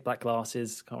the thick black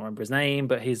glasses. Can't remember his name,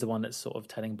 but he's the one that's sort of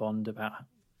telling Bond about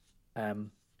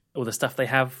all the stuff they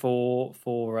have for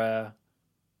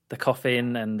the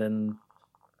coffin, and then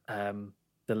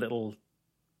the little.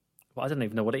 Well, I don't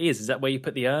even know what it is. Is that where you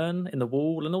put the urn in the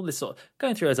wall and all this sort of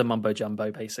going through as a mumbo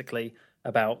jumbo, basically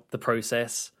about the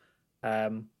process.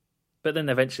 But then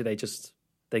eventually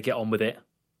they get on with it.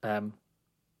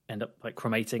 End up like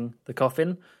cremating the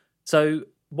coffin. So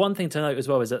one thing to note as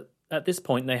well is that at this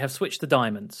point they have switched the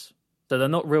diamonds, so they're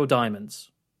not real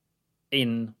diamonds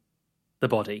in the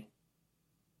body.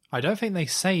 I don't think they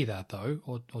say that though,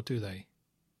 or do they?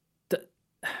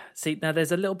 See, now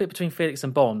there's a little bit between Felix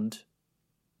and Bond.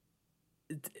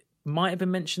 It might have been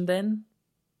mentioned then.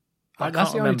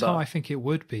 That's the only time I think it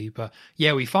would be. But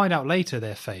yeah, we find out later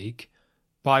they're fake.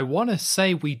 But I want to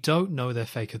say we don't know they're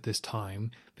fake at this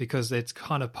time because it's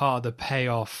kind of part of the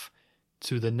payoff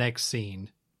to the next scene.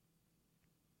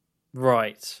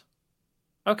 Right.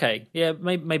 Okay. Yeah,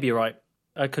 maybe you're right.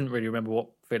 I couldn't really remember what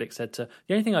Felix said to...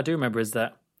 The only thing I do remember is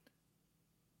that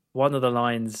one of the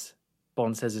lines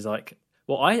Bond says is like...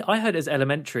 Well, I heard it as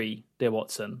elementary, dear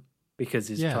Watson, because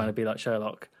he's trying to be like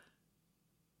Sherlock.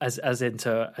 As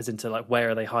into like,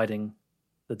 where are they hiding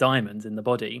the diamonds in the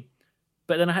body?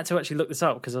 But then I had to actually look this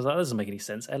up because I was like, that doesn't make any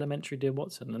sense. Elementary, dear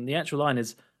Watson. And the actual line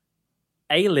is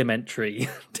alimentary,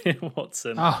 dear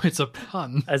Watson. Oh, it's a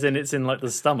pun. As in it's in like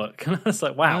the stomach. And I was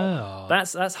like, wow,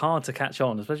 that's hard to catch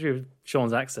on, especially with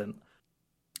Sean's accent.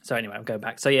 So anyway, I'm going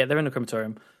back. So yeah, they're in the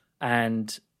crematorium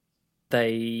and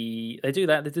they do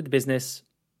that. They do the business,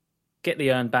 get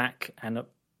the urn back, and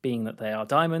being that they are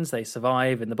diamonds, they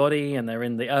survive in the body and they're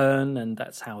in the urn, and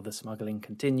that's how the smuggling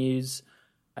continues.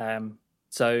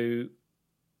 So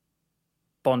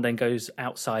Bond then goes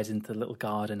outside into the little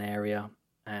garden area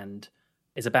and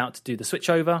is about to do the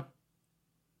switchover.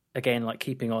 Again, like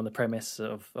keeping on the premise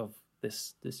of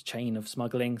this chain of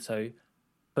smuggling. So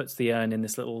puts the urn in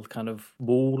this little kind of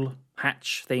wall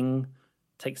hatch thing,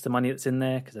 takes the money that's in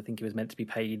there, because I think he was meant to be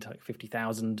paid like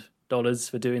 $50,000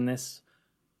 for doing this,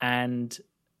 and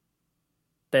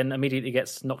then immediately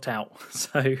gets knocked out.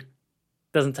 So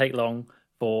doesn't take long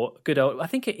for good old... I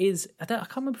think it is... I can't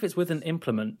remember if it's with an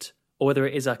implement or whether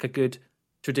it is like a good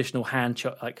traditional hand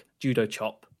chop, like judo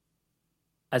chop,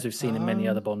 as we've seen in many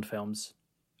other Bond films.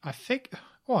 I think...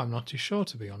 Oh, I'm not too sure,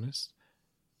 to be honest.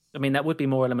 I mean, that would be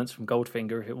more elements from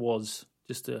Goldfinger if it was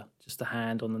just a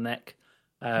hand on the neck.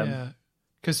 Yeah,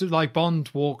 because like Bond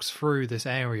walks through this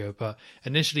area, but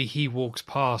initially he walks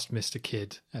past Mr.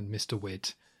 Kidd and Mr.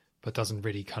 Witt, but doesn't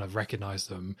really kind of recognize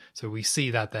them. So we see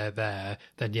that they're there.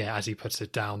 Then, yeah, as he puts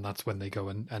it down, that's when they go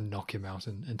and knock him out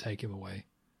and take him away.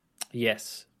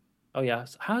 Yes. Oh, yeah.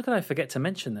 How did I forget to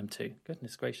mention them too?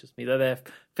 Goodness gracious me. They're there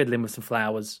fiddling with some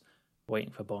flowers,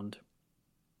 waiting for Bond.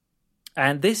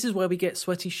 And this is where we get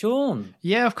Sweaty Sean.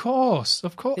 Yeah, of course.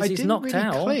 Of course. I he's didn't knocked really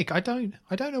out. click. I don't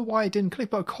know why it didn't click,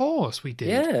 but of course we did.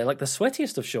 Yeah, like the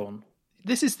sweatiest of Sean.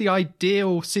 This is the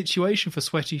ideal situation for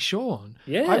Sweaty Sean.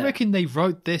 Yeah. I reckon they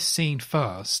wrote this scene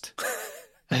first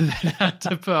and then had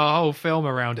to put a whole film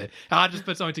around it. I just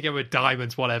put something together with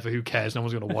diamonds, whatever, who cares? No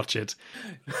one's going to watch it.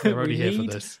 They're only here for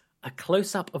this. A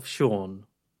close-up of Sean,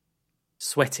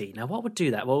 sweaty. Now, what would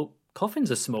do that? Well,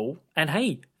 coffins are small, and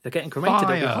hey, they're getting cremated,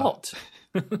 it'll be hot.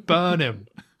 Burn him.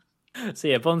 So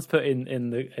yeah, Bond's put in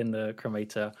the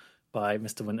cremator by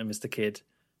Mr. Wint and Mr. Kidd,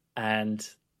 and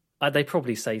they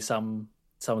probably say some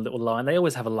little line. They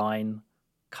always have a line.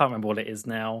 Can't remember what it is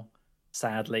now,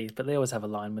 sadly, but they always have a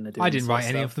line when they're doing. I didn't write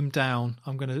any of them down.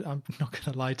 I'm not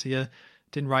gonna lie to you.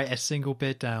 Didn't write a single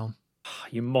bit down.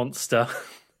 You monster.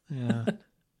 Yeah.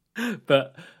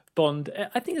 But Bond,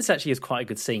 I think this actually is quite a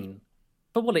good scene.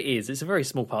 But what it is, it's a very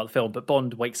small part of the film, but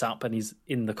Bond wakes up and he's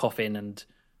in the coffin and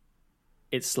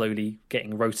it's slowly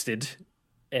getting roasted.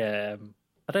 I don't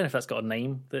know if that's got a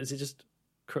name. Is it just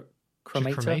cremator?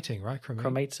 Cremating, right?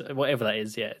 Cremator, whatever that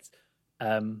is, yeah.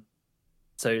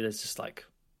 So there's just like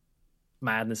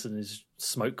madness and there's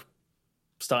smoke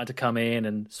starting to come in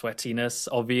and sweatiness,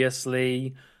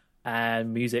 obviously,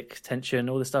 and music, tension,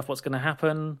 all this stuff. What's going to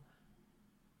happen?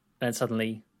 And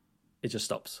suddenly it just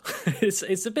stops.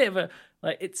 It's a bit of a,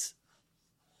 like, it's,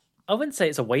 I wouldn't say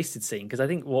it's a wasted scene, because I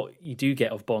think what you do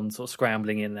get of Bond sort of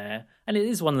scrambling in there, and it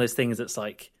is one of those things that's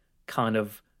like kind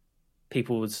of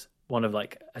people's, one of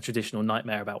like a traditional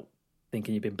nightmare about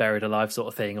thinking you've been buried alive sort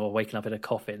of thing, or waking up in a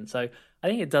coffin. So I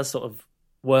think it does sort of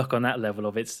work on that level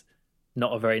of it's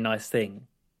not a very nice thing.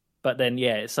 But then,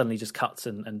 yeah, it suddenly just cuts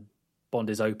and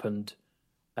Bond is opened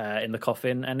in the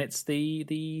coffin, and it's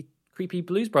the creepy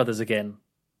Blues Brothers again.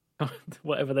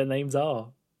 Whatever their names are.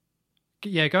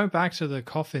 Yeah, going back to the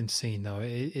coffin scene though,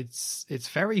 it's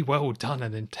very well done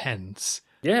and intense.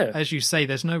 Yeah. As you say,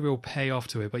 there's no real payoff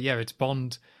to it, but yeah, it's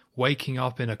Bond waking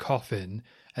up in a coffin,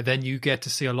 and then you get to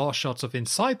see a lot of shots of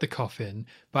inside the coffin.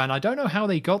 And I don't know how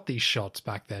they got these shots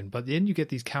back then, but then you get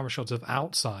these camera shots of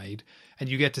outside, and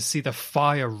you get to see the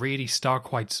fire really start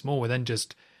quite small and then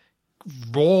just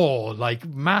roar, like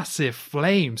massive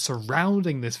flames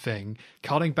surrounding this thing,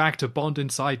 cutting back to Bond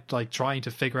inside, like trying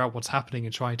to figure out what's happening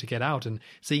and trying to get out, and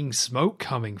seeing smoke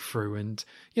coming through. And,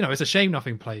 you know, it's a shame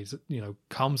nothing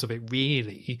comes of it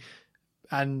really.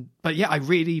 But yeah, I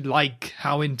really like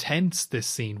how intense this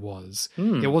scene was.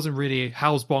 It wasn't really,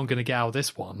 how's Bond going to get out of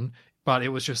this one? But it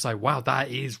was just like, wow, that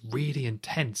is really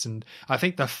intense. And I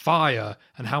think the fire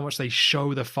and how much they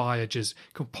show the fire just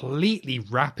completely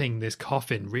wrapping this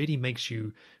coffin really makes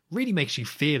you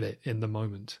feel it in the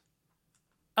moment.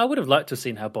 I would have liked to have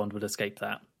seen how Bond would escape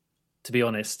that, to be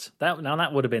honest. That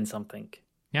would have been something.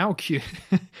 Now Q's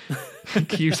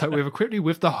like, we've equipped you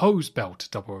with the hose belt,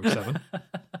 007.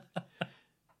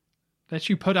 Let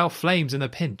you put out flames in a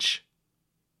pinch.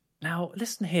 Now,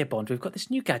 listen here, Bond. We've got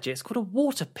this new gadget. It's called a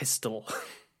water pistol.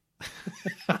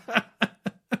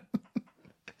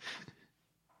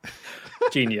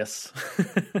 Genius.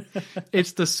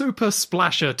 It's the Super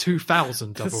Splasher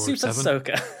 2000, 007. Super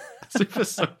Soaker. Super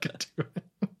Soaker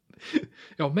 2.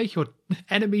 It'll make your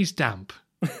enemies damp.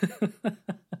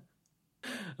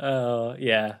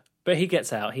 Yeah. But he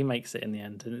gets out. He makes it in the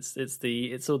end. And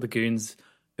it's all the goons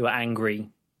who are angry,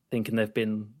 thinking they've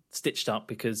been stitched up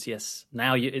because, yes,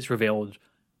 now it's revealed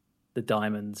the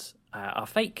diamonds are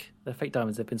fake. They're fake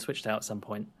diamonds. They've been switched out at some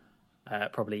point,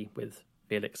 probably with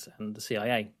Felix and the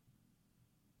CIA.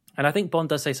 And I think Bond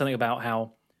does say something about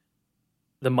how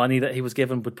the money that he was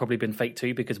given would probably have been fake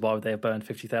too, because why would they have burned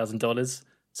 $50,000?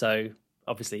 So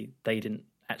obviously they didn't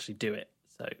actually do it.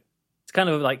 So it's kind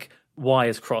of like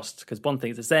wires crossed, because Bond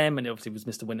thinks it's them, and it obviously was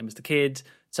Mr. Wint and Mr. Kidd.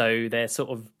 So they're sort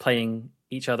of playing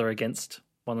each other against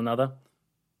one another.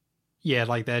 Yeah,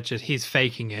 like he's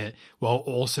faking it while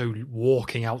also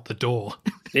walking out the door.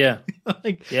 Yeah.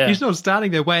 He's not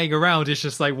standing there weighing around. It's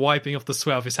just like wiping off the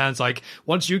sweat off his hands. Like,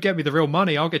 once you get me the real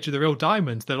money, I'll get you the real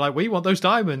diamonds. They're like, we want those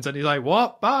diamonds. And he's like,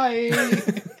 what? Bye.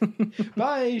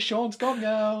 Bye. Sean's gone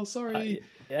now. Sorry.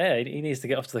 He needs to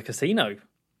get off to the casino.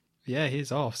 Yeah,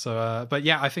 he's off. So, but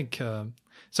yeah, I think...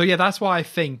 So yeah, that's why I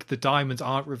think the diamonds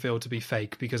aren't revealed to be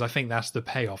fake, because I think that's the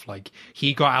payoff. Like,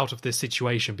 he got out of this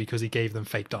situation because he gave them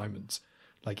fake diamonds.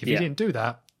 Like, if he didn't do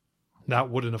that, that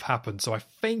wouldn't have happened. So I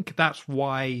think that's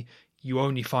why you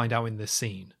only find out in this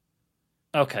scene.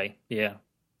 Okay, yeah.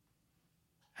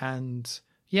 And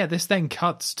yeah, this then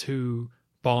cuts to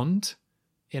Bond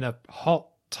in a hot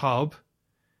tub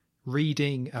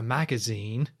reading a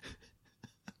magazine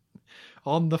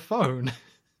on the phone.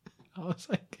 I was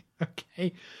like...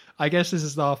 Okay, I guess this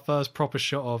is our first proper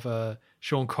shot of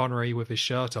Sean Connery with his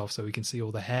shirt off, so we can see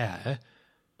all the hair,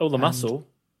 all the muscle.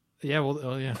 Yeah,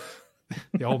 yeah,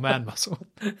 the old man muscle.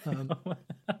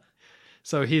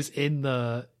 So he's in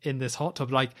this hot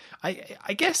tub. Like,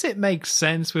 I guess it makes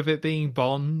sense with it being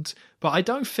Bond, but I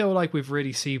don't feel like we've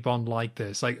really seen Bond like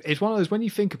this. Like, it's one of those, when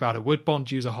you think about it, would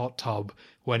Bond use a hot tub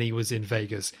when he was in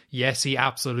Vegas? Yes, he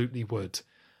absolutely would.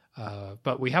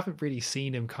 But we haven't really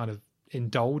seen him kind of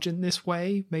indulge in this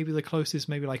way. Maybe the closest,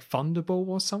 maybe like Thunderball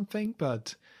or something,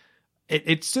 but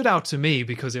it stood out to me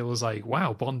because it was like,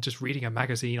 wow, Bond just reading a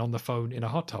magazine on the phone in a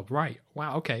hot tub, right?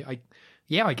 Wow, okay,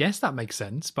 I guess that makes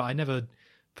sense, but I never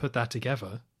put that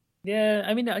together. Yeah,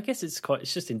 I mean, I guess it's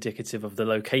just indicative of the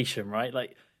location, right?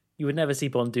 Like, you would never see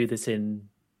Bond do this in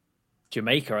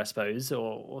Jamaica, I suppose,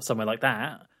 or somewhere like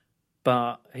that,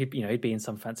 but he'd be in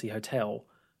some fancy hotel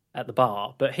at the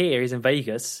bar. But here he's in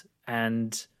Vegas,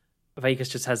 and Vegas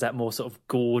just has that more sort of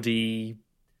gaudy,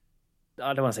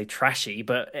 I don't want to say trashy,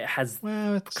 but it has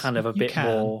kind of a bit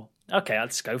more... Okay, I'll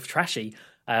just go for trashy.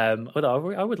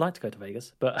 Although I would like to go to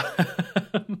Vegas, but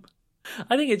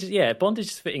I think it's just, Bond is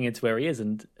just fitting into where he is.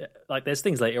 And like, there's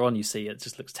things later on you see, it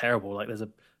just looks terrible. Like, there's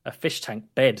a fish tank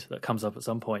bed that comes up at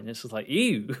some point, and it's just like,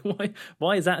 ew,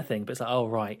 why is that a thing? But it's like, oh,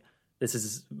 right, this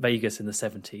is Vegas in the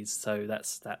 70s, so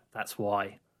that's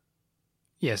why.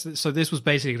 Yes, so this was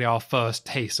basically our first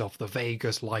taste of the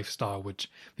Vegas lifestyle, which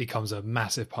becomes a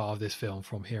massive part of this film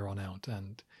from here on out.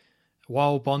 And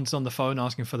while Bond's on the phone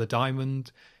asking for the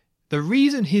diamond, the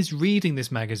reason he's reading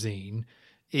this magazine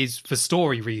is for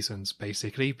story reasons,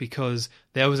 basically, because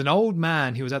there was an old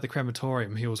man who was at the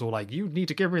crematorium. He was all like, you need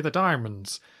to give me the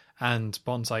diamonds. And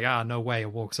Bond's like, no way,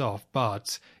 and walks off.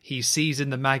 But he sees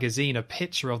in the magazine a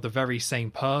picture of the very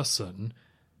same person.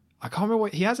 I can't remember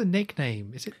what... He has a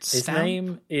nickname. Is it Stamp? His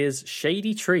name is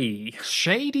Shady Tree.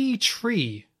 Shady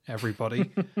Tree.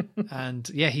 everybody. And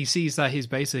yeah, he sees that he's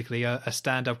basically a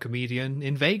stand-up comedian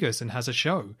in Vegas and has a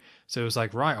show. So it was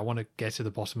like, right, I want to get to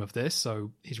the bottom of this.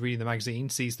 So he's reading the magazine,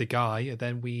 sees the guy, and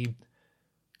then we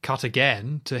cut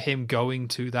again to him going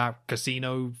to that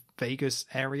casino Vegas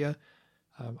area.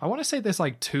 I want to say there's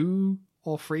like 2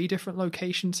 or 3 different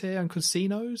locations here and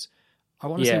casinos. I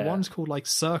want to say one's called like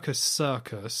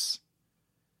Circus.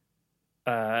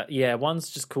 One's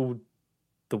just called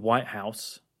the White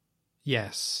House.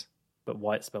 Yes. But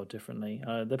white spelled differently.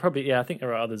 They're probably, I think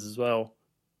there are others as well.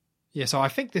 Yeah, so I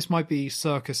think this might be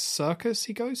Circus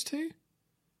he goes to?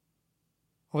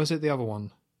 Or is it the other one?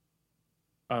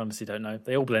 I honestly don't know.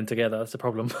 They all blend together. That's the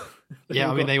problem.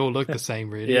 Yeah, I mean, they all look the same,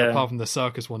 really. Yeah. Apart from the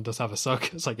circus one does have a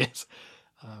circus, I guess.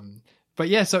 But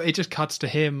yeah, so it just cuts to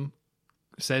him,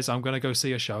 says, I'm going to go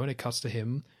see a show, and it cuts to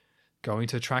him going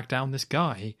to track down this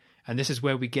guy. And this is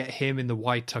where we get him in the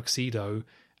white tuxedo.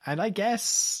 And I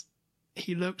guess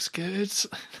he looks good.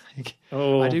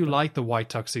 I do like the white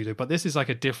tuxedo, but this is like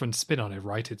a different spin on it,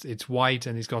 right? It's white,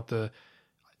 and he's got the...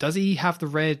 Does he have the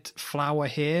red flower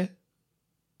here?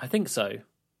 I think so.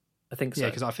 Yeah,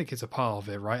 because I think it's a part of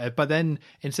it, right? But then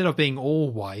instead of being all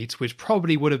white, which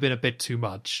probably would have been a bit too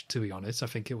much, to be honest, I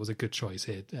think it was a good choice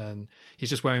here. And he's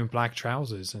just wearing black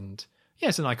trousers. And yeah,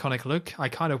 it's an iconic look. I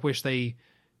kind of wish they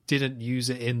didn't use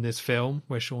it in this film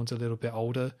where Sean's a little bit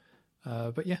older.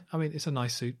 But yeah, I mean, it's a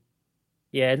nice suit.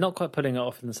 Yeah, not quite pulling it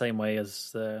off in the same way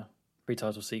as the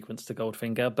pre-title sequence to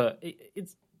Goldfinger, but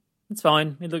it's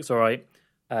fine. It looks all right.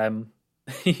 So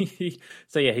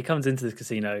yeah, he comes into the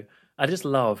casino. I just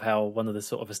love how one of the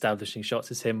sort of establishing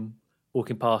shots is him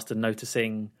walking past and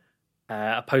noticing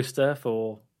a poster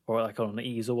or like on an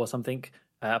easel or something,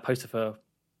 a poster for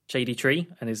Shady Tree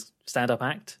and his stand-up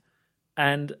act.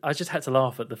 And I just had to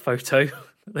laugh at the photo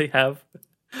that they have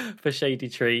for Shady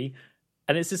Tree.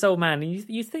 And it's this old man. And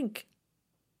you think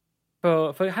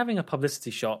for having a publicity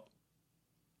shot,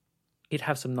 he'd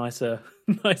have some nicer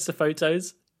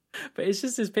photos. But it's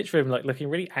just this picture of him like looking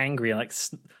really angry and like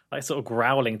sort of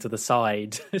growling to the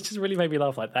side. It just really made me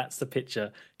laugh. Like that's the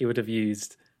picture he would have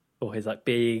used for his like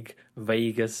big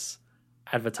Vegas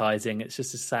advertising. It's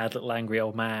just a sad little angry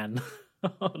old man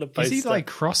on a poster. Is he like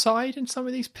cross-eyed in some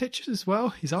of these pictures as well?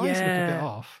 His eyes look a bit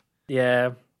off.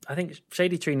 Yeah, I think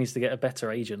Shady Tree needs to get a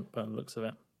better agent by the looks of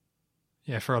it.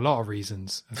 Yeah, for a lot of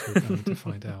reasons, as we're going to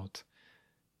find out.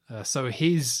 So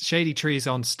his Shady Tree is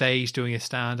on stage doing a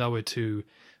stand-up with 2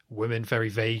 women, very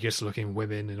Vegas-looking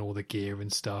women in all the gear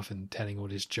and stuff, and telling all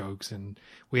his jokes. And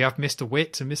we have Mr.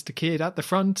 Wit and Mr. Kid at the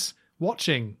front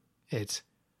watching it.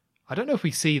 I don't know if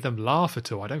we see them laugh at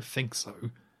all. I don't think so.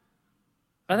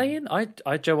 Are they in?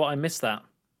 Joe, I missed that.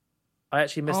 I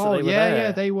actually missed that they were there.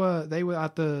 Yeah, they were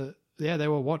at the... Yeah, they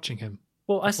were watching him.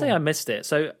 Well, I say I missed it.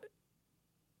 So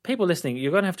people listening,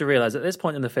 you're going to have to realise at this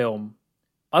point in the film,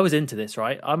 I was into this,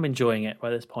 right? I'm enjoying it by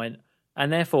this point.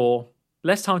 And therefore...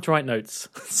 less time to write notes,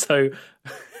 so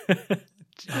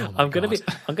I'm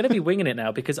gonna be winging it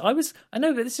now because I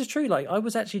know that this is true. Like I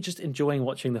was actually just enjoying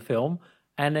watching the film,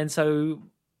 and then so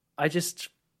I just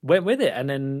went with it, and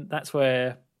then that's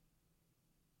where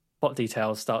plot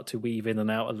details start to weave in and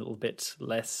out a little bit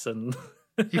less. And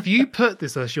if you put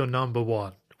this as your number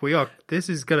one, this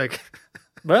is gonna.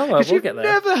 Well, we'll get there.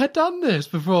 You've never had done this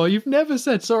before. You've never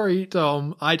said, sorry,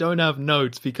 Tom, I don't have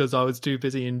notes because I was too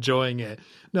busy enjoying it.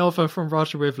 Nelfa from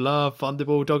Russia with Love,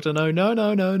 Thunderball, Dr.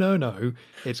 No.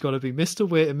 It's got to be Mr.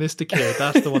 Wit and Mr. Kid.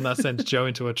 That's the one that sends Joe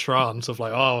into a trance of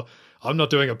like, oh, I'm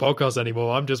not doing a podcast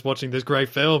anymore. I'm just watching this great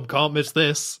film. Can't miss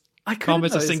this. I can't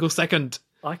miss a single second.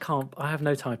 I can't. I have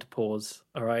no time to pause.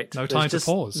 All right. No time to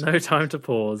pause. No time to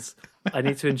pause. I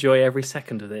need to enjoy every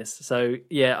second of this. So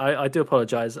yeah, I do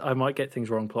apologise. I might get things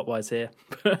wrong plot wise here,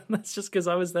 but that's just because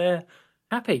I was there,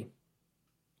 happy.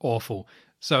 Awful.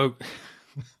 So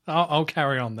I'll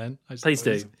carry on then. Please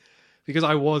do, because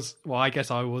I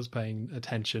guess I was paying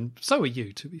attention. So were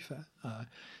you, to be fair.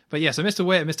 But yeah, so Mr.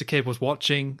 Wit and Mr. Kid was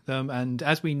watching them, and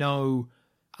as we know.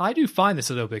 I do find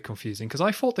this a little bit confusing because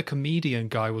I thought the comedian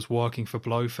guy was working for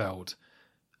Blofeld,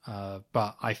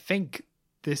 but I think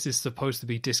this is supposed to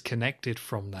be disconnected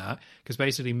from that because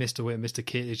basically Mr. Wit and Mr.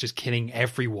 Kid is just killing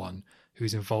everyone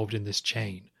who's involved in this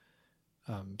chain.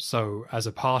 So as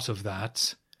a part of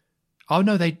that, oh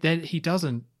no, he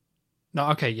doesn't. No,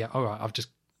 okay, yeah, all right, I've just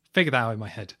figured that out in my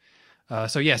head.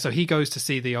 So he goes to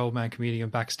see the old man comedian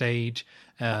backstage,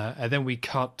 and then we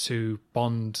cut to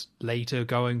Bond later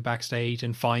going backstage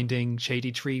and finding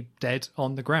Shady Tree dead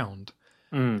on the ground.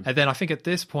 And then I think at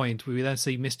this point, we then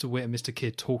see Mr. Wit and Mr.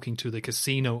 Kid talking to the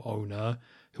casino owner,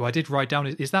 who I did write down.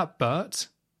 Is that Bert?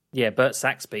 Yeah, Bert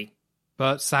Saxby.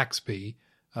 Bert Saxby.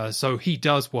 So he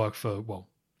does work for,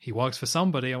 he works for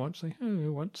somebody. I won't say who, I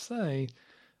won't say.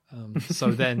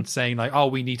 So then saying like, oh,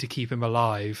 we need to keep him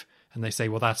alive. And they say,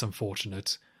 well, that's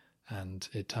unfortunate. And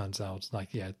it turns out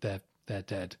like, yeah, they're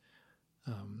dead.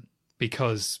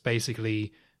 Because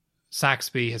basically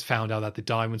Saxby has found out that the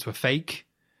diamonds were fake.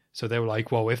 So they were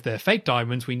like, well, if they're fake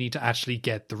diamonds, we need to actually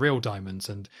get the real diamonds.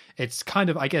 And it's kind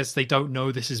of, I guess they don't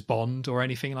know this is Bond or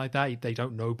anything like that. They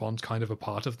don't know Bond's kind of a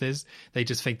part of this. They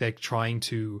just think they're trying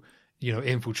to,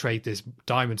 infiltrate this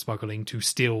diamond smuggling to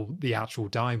steal the actual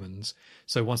diamonds.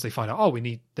 So once they find out,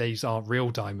 these aren't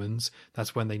real diamonds,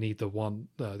 that's when they need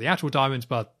the actual diamonds,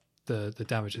 but the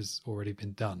damage has already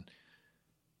been done.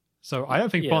 So I don't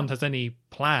think Bond has any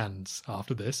plans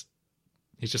after this.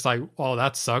 He's just like, oh,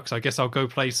 that sucks. I guess I'll go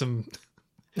play some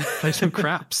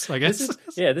craps, I guess.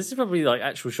 This is probably like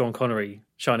actual Sean Connery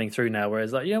shining through now,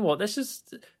 whereas like, you know what, let's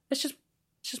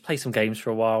just play some games for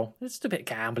a while. Let's do a bit of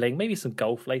gambling, maybe some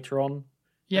golf later on.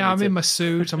 Yeah, I'm in my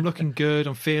suit, I'm looking good,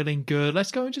 I'm feeling good.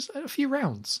 Let's go and just a few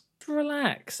rounds.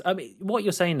 Relax. I mean, what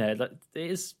you're saying there, like,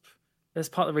 there's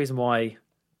part of the reason why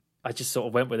I just sort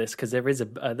of went with this, because there is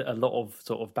a lot of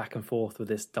sort of back and forth with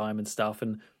this diamond stuff.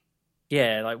 And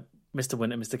yeah, like Mr.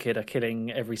 Wint and Mr. Kidd are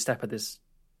killing every step of this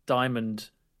diamond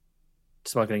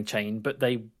smuggling chain, but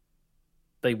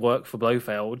they work for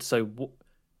Blofeld. So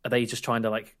are they just trying to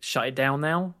like shut it down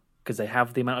now because they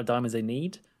have the amount of diamonds they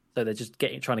need? So they're just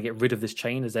trying to get rid of this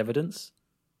chain as evidence?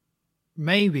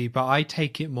 Maybe, but I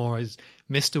take it more as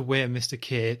Mr. Wint and Mr.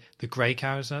 Kidd, the grey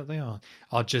cows that they are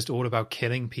just all about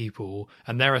killing people.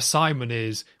 And their assignment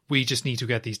is, we just need to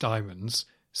get these diamonds.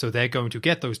 So they're going to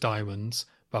get those diamonds,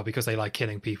 but because they like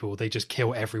killing people, they just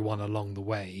kill everyone along the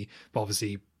way. But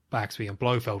obviously, Baxby and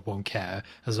Blofeld won't care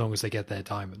as long as they get their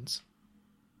diamonds.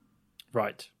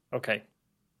 Right. Okay.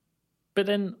 But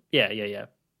then, yeah.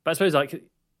 But I suppose, like,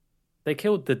 they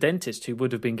killed the dentist who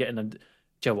would have been getting them. Do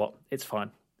you know what? It's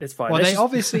fine. It's fine. Well,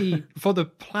 obviously, for the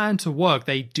plan to work,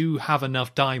 they do have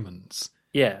enough diamonds.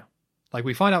 Yeah. Like,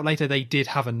 we find out later they did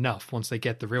have enough once they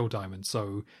get the real diamonds.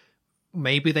 So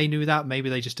maybe they knew that. Maybe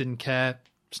they just didn't care.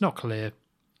 It's not clear.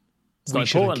 We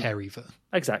shouldn't care either.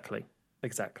 Exactly.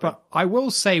 But I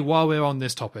will say, while we're on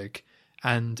this topic,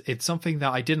 and it's something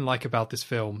that I didn't like about this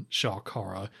film, Shock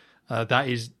Horror, that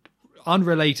is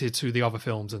unrelated to the other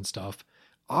films and stuff.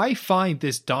 I find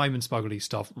this diamond smuggling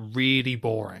stuff really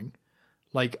boring.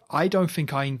 Like, I don't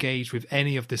think I engaged with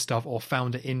any of this stuff or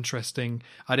found it interesting.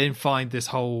 I didn't find this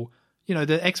whole,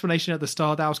 the explanation at the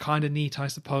start, that was kind of neat, I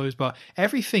suppose. But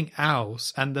everything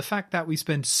else, and the fact that we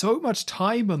spend so much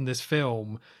time on this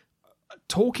film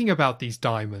talking about these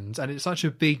diamonds, and it's such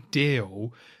a big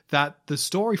deal, that the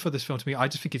story for this film, to me, I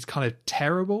just think it's kind of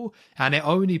terrible. And it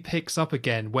only picks up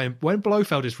again when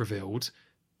Blofeld is revealed.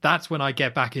 That's when I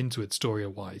get back into it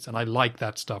story-wise, and I like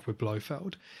that stuff with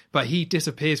Blofeld. But he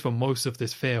disappears for most of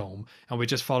this film, and we're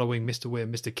just following Mr.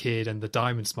 Wint, Mr. Kidd, and the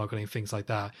diamond smuggling, things like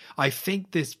that. I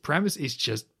think this premise is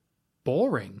just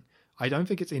boring. I don't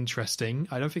think it's interesting.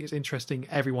 I don't think it's interesting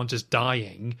everyone just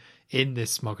dying in this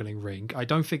smuggling ring. I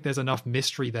don't think there's enough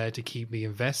mystery there to keep me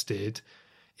invested.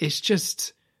 It's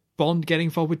just Bond getting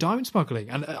involved with diamond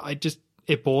smuggling, and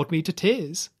it bored me to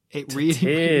tears. It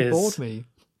really bored me.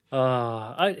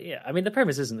 I mean, the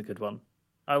premise isn't a good one.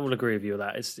 I will agree with you with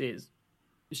that. It's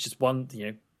just one,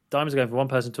 diamonds are going from one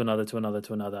person to another, to another,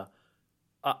 to another.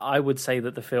 I would say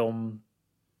that the film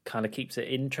kind of keeps it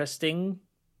interesting,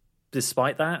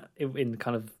 despite that, in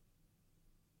kind of,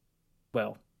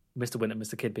 well, Mr. Wint and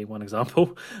Mr. Kidd being one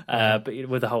example, but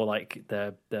with the whole, like,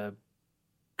 the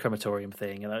crematorium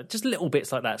thing, and just little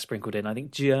bits like that sprinkled in, I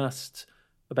think just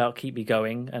about keep me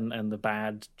going, and the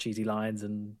bad, cheesy lines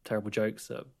and terrible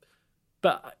jokes.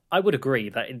 But I would agree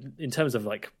that in terms of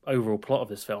like overall plot of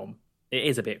this film, it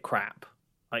is a bit crap.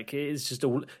 Like it's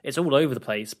all over the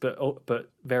place, but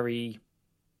very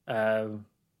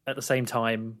at the same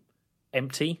time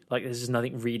empty. Like there's just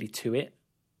nothing really to it.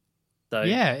 So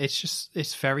yeah,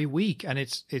 it's very weak, and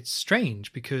it's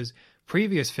strange because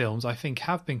previous films I think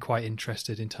have been quite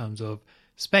interested in terms of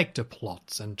Spectre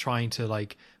plots and trying to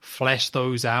like flesh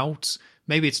those out.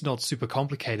 Maybe it's not super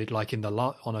complicated like in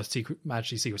on a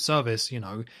Majesty Secret Service,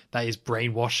 that is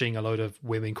brainwashing a load of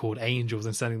women called angels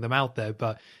and sending them out there,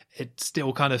 but it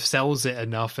still kind of sells it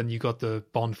enough, and you got the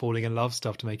Bond falling in love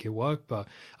stuff to make it work. But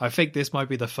I think this might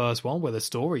be the first one where the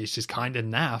story is just kind of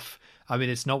naff. I mean,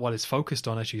 it's not what it's focused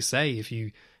on, as you say. If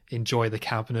you enjoy the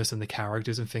campiness and the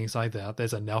characters and things like that,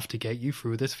 there's enough to get you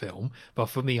through this film. But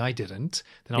for me, I didn't.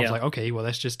 Then I was like, okay, well,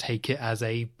 let's just take it as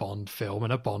a Bond film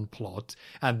and a Bond plot,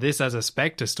 and this as a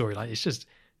Spectre storyline. It's just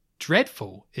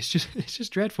dreadful. It's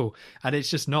just dreadful, and it's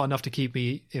just not enough to keep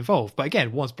me involved. But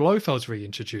again, once Blofeld's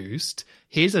reintroduced,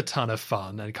 he's a ton of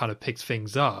fun and kind of picks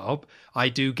things up. I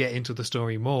do get into the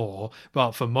story more,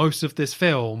 but for most of this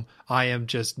film, I am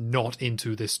just not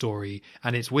into this story,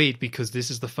 and it's weird because this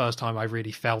is the first time I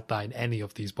really felt that in any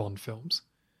of these Bond films.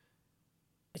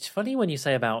 It's funny when you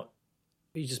say about,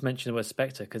 you just mentioned the word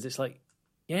Spectre, because it's like,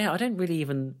 yeah, I don't really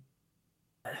even,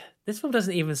 this film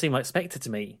doesn't even seem like Spectre to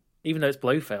me, even though it's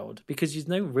Blofeld, because there's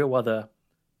no real other,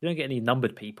 you don't get any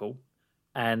numbered people,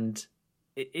 and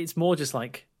it's more just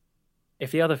like,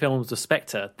 if the other films were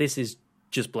Spectre, this is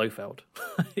just Blofeld.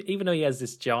 Even though he has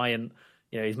this giant,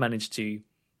 he's managed to,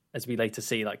 as we later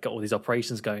see, like got all these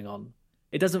operations going on,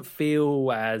 it doesn't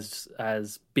feel as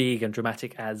big and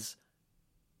dramatic as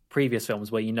previous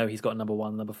films where he's got number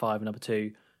 1, number 5, number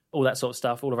 2, all that sort of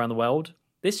stuff all around the world.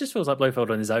 This just feels like Blofeld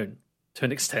on his own to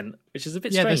an extent, which is a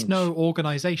bit strange. There's no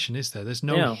organisation, is there? There's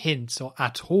no hints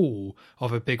at all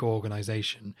of a big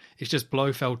organisation. It's just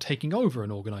Blofeld taking over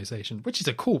an organisation, which is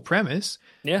a cool premise.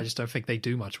 Yeah. I just don't think they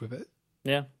do much with it.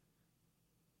 Yeah.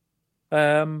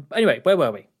 Anyway, where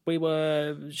were we? We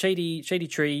were Shady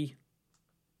Tree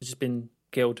has just been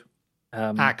killed.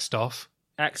 Axed off.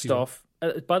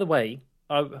 By the way,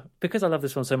 because I love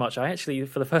this one so much, I actually,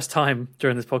 for the first time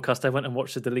during this podcast, I went and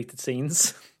watched the deleted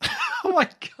scenes. Oh my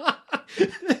God.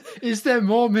 Is there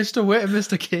more Mr. Witt and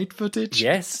Mr. Kid footage?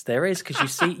 Yes, there is,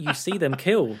 because you see them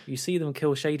kill. You see them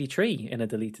kill Shady Tree in a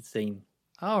deleted scene.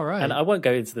 All right. And I won't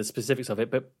go into the specifics of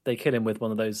it, but they kill him with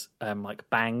one of those like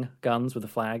bang guns with a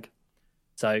flag.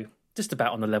 So just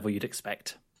about on the level you'd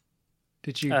expect.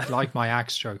 Did you like my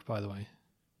axe joke, by the way?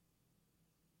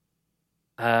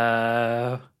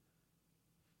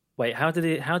 Wait, how did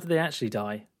they actually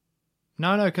die?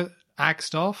 No,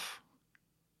 axed off.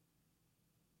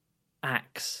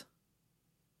 Axe.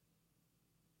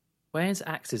 Where's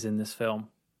axes in this film?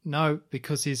 No,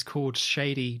 because he's called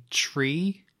Shady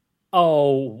Tree.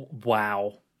 Oh,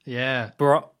 wow. Yeah.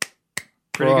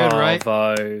 Pretty good, right?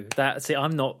 Bravo.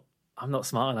 I'm not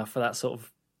smart enough for that sort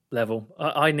of level.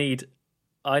 I need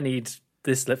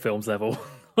this film's level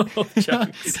of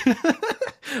jokes.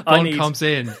 Bond comes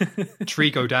in, tree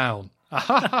go down.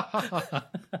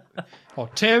 Or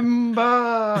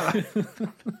timber.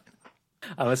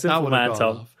 I'm a simple man,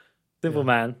 Tom. Simple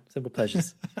man, simple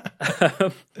pleasures.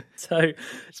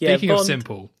 Speaking Bond, of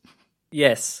simple.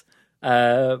 Yes.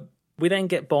 We then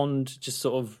get Bond just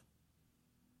sort of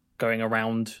going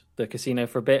around the casino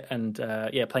for a bit and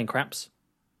playing craps.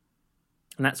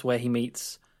 And that's where he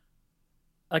meets,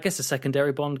 I guess, the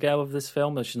secondary Bond girl of this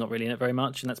film, though she's not really in it very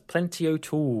much, and that's Plenty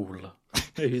O'Toole,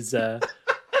 who's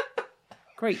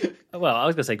great. Well, I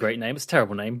was going to say great name. It's a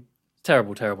terrible name.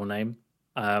 Terrible name.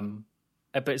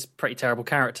 But it's a pretty terrible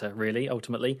character, really,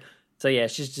 ultimately. So, yeah,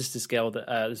 she's just this girl,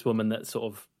 this woman that sort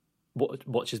of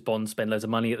watches Bond spend loads of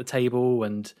money at the table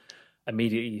and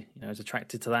immediately, is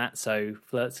attracted to that. So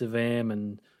flirts with him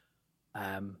and,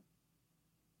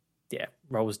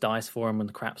 rolls dice for him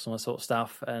and craps and all that sort of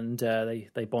stuff. And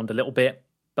they bond a little bit.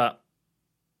 But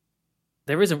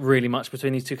there isn't really much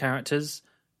between these two characters.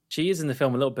 She is in the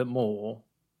film a little bit more,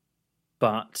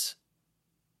 but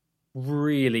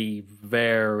really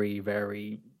very,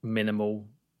 very minimal.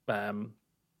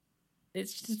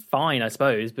 It's just fine, I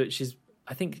suppose, but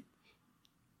I think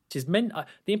she's meant,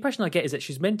 the impression I get is that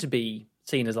she's meant to be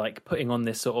seen as like putting on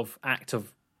this sort of act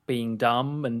of being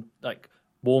dumb and like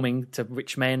warming to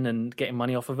rich men and getting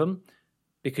money off of them,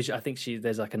 because I think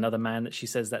there's like another man that she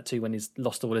says that to when he's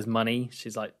lost all his money.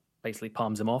 She's like basically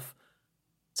palms him off.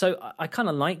 So I kind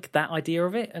of like that idea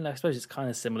of it, and I suppose it's kind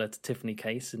of similar to Tiffany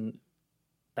Case and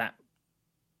that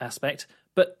aspect.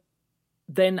 But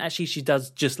then actually she does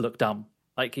just look dumb.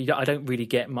 Like, I don't really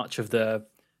get much of the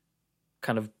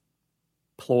kind of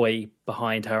ploy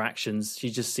behind her actions. She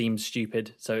just seems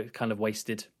stupid, so it's kind of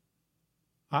wasted.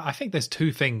 I think there's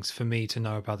two things for me to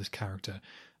know about this character.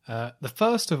 The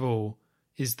first of all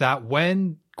is that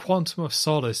when Quantum of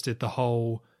Solace did the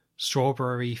whole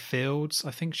Strawberry Fields,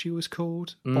 I think she was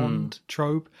called, Bond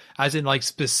trope, as in like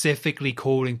specifically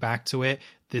calling back to it,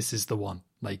 this is the one.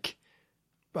 Like,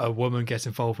 a woman gets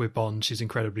involved with Bond, she's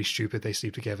incredibly stupid, they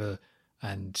sleep together,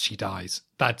 and she dies.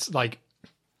 That's like,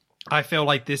 I feel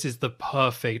like this is the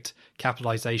perfect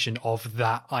capitalization of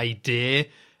that idea,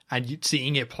 and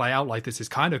seeing it play out like this is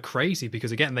kind of crazy,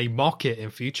 because again, they mock it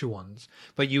in future ones,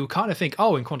 but you kind of think,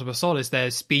 oh, in Quantum of Solace, they're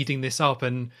speeding this up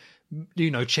and,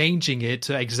 changing it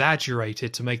to exaggerate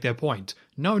it to make their point.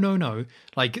 No.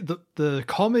 Like, the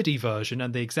comedy version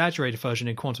and the exaggerated version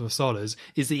in Quantum of Solace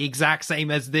is the exact same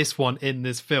as this one in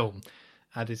this film,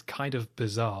 and it's kind of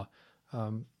bizarre.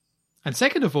 And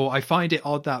second of all, I find it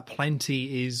odd that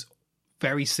Plenty is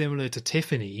very similar to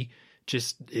Tiffany,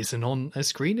 just isn't on a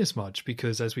screen as much,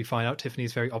 because as we find out, Tiffany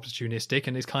is very opportunistic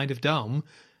and is kind of dumb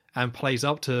and plays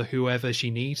up to whoever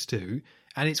she needs to.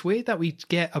 And it's weird that we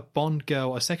get a Bond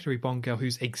girl, a secondary Bond girl,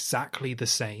 who's exactly the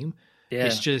same. Yeah.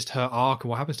 It's just her arc and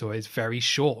what happens to her is very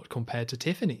short compared to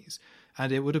Tiffany's.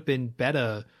 And it would have been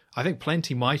better. I think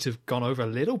Plenty might have gone over a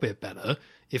little bit better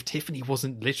if Tiffany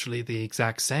wasn't literally the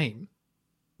exact same.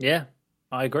 Yeah,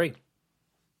 I agree.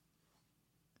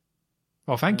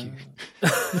 Oh, thank you.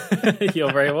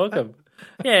 You're very welcome.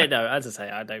 Yeah, no, as I say,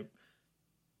 I don't.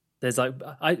 There's like,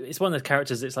 it's one of the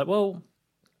characters. It's like, well,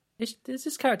 is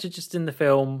this character just in the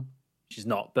film? She's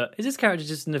not, but is this character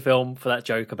just in the film for that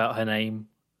joke about her name?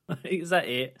 Is that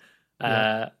it?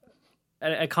 Yeah.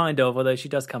 Kind of, although she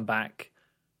does come back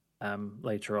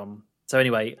later on. So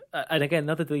anyway, and again,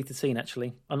 another deleted scene,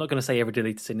 actually. I'm not going to say every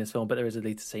deleted scene in this film, but there is a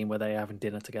deleted scene where they're having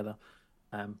dinner together.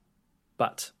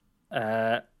 But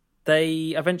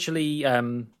they eventually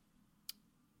go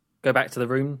back to the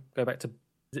room, it's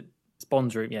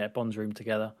Bond's room, yeah, Bond's room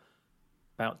together,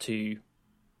 about to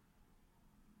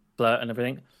flirt and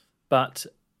everything. But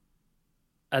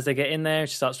as they get in there,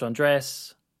 she starts to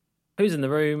undress. Who's in the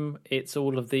room? It's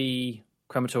all of the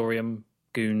crematorium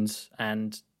goons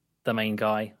and the main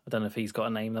guy. I don't know if he's got a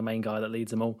name, the main guy that leads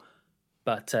them all.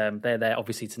 But they're there,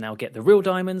 obviously, to now get the real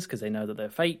diamonds, because they know that they're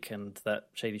fake and that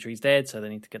Shady Tree's dead, so they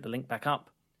need to get the link back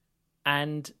up.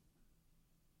 And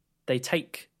they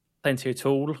take Plenty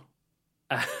O'Toole,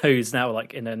 who's now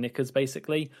like in her knickers,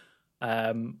 basically,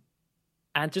 and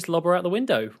just lob her out the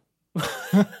window.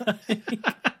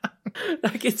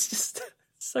 Like, it's just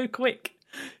so quick.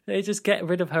 They just get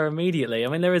rid of her immediately. I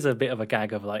mean, there is a bit of a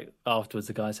gag of like, afterwards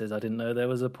the guy says, I didn't know there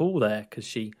was a pool there, because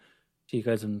she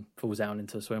goes and falls down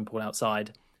into a swimming pool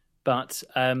outside. But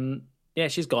yeah,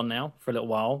 she's gone now for a little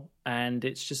while, and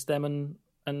it's just them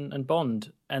and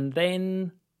Bond. And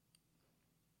then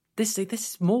this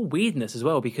is more weirdness as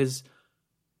well, because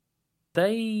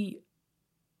they,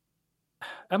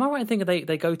 am I right in thinking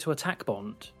they go to attack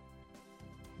Bond?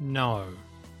 No.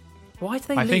 Why do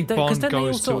they I leave? think Bond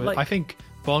goes to I think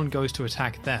Bond goes to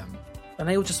attack them. And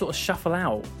they all just sort of shuffle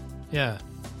out. Yeah.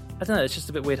 I don't know, it's just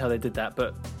a bit weird how they did that,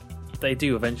 but they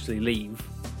do eventually leave,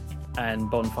 and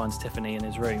Bond finds Tiffany in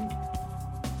his room.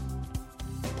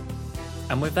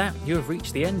 And with that, you have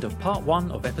reached the end of part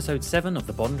 1 of episode 7 of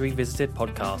the Bond Revisited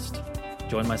podcast.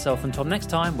 Join myself and Tom next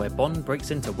time, where Bond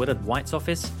breaks into Willard White's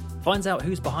office, finds out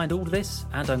who's behind all this,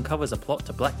 and uncovers a plot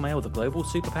to blackmail the global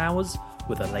superpowers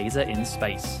with a laser in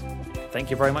space. Thank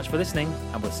you very much for listening,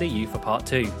 and we'll see you for part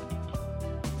 2.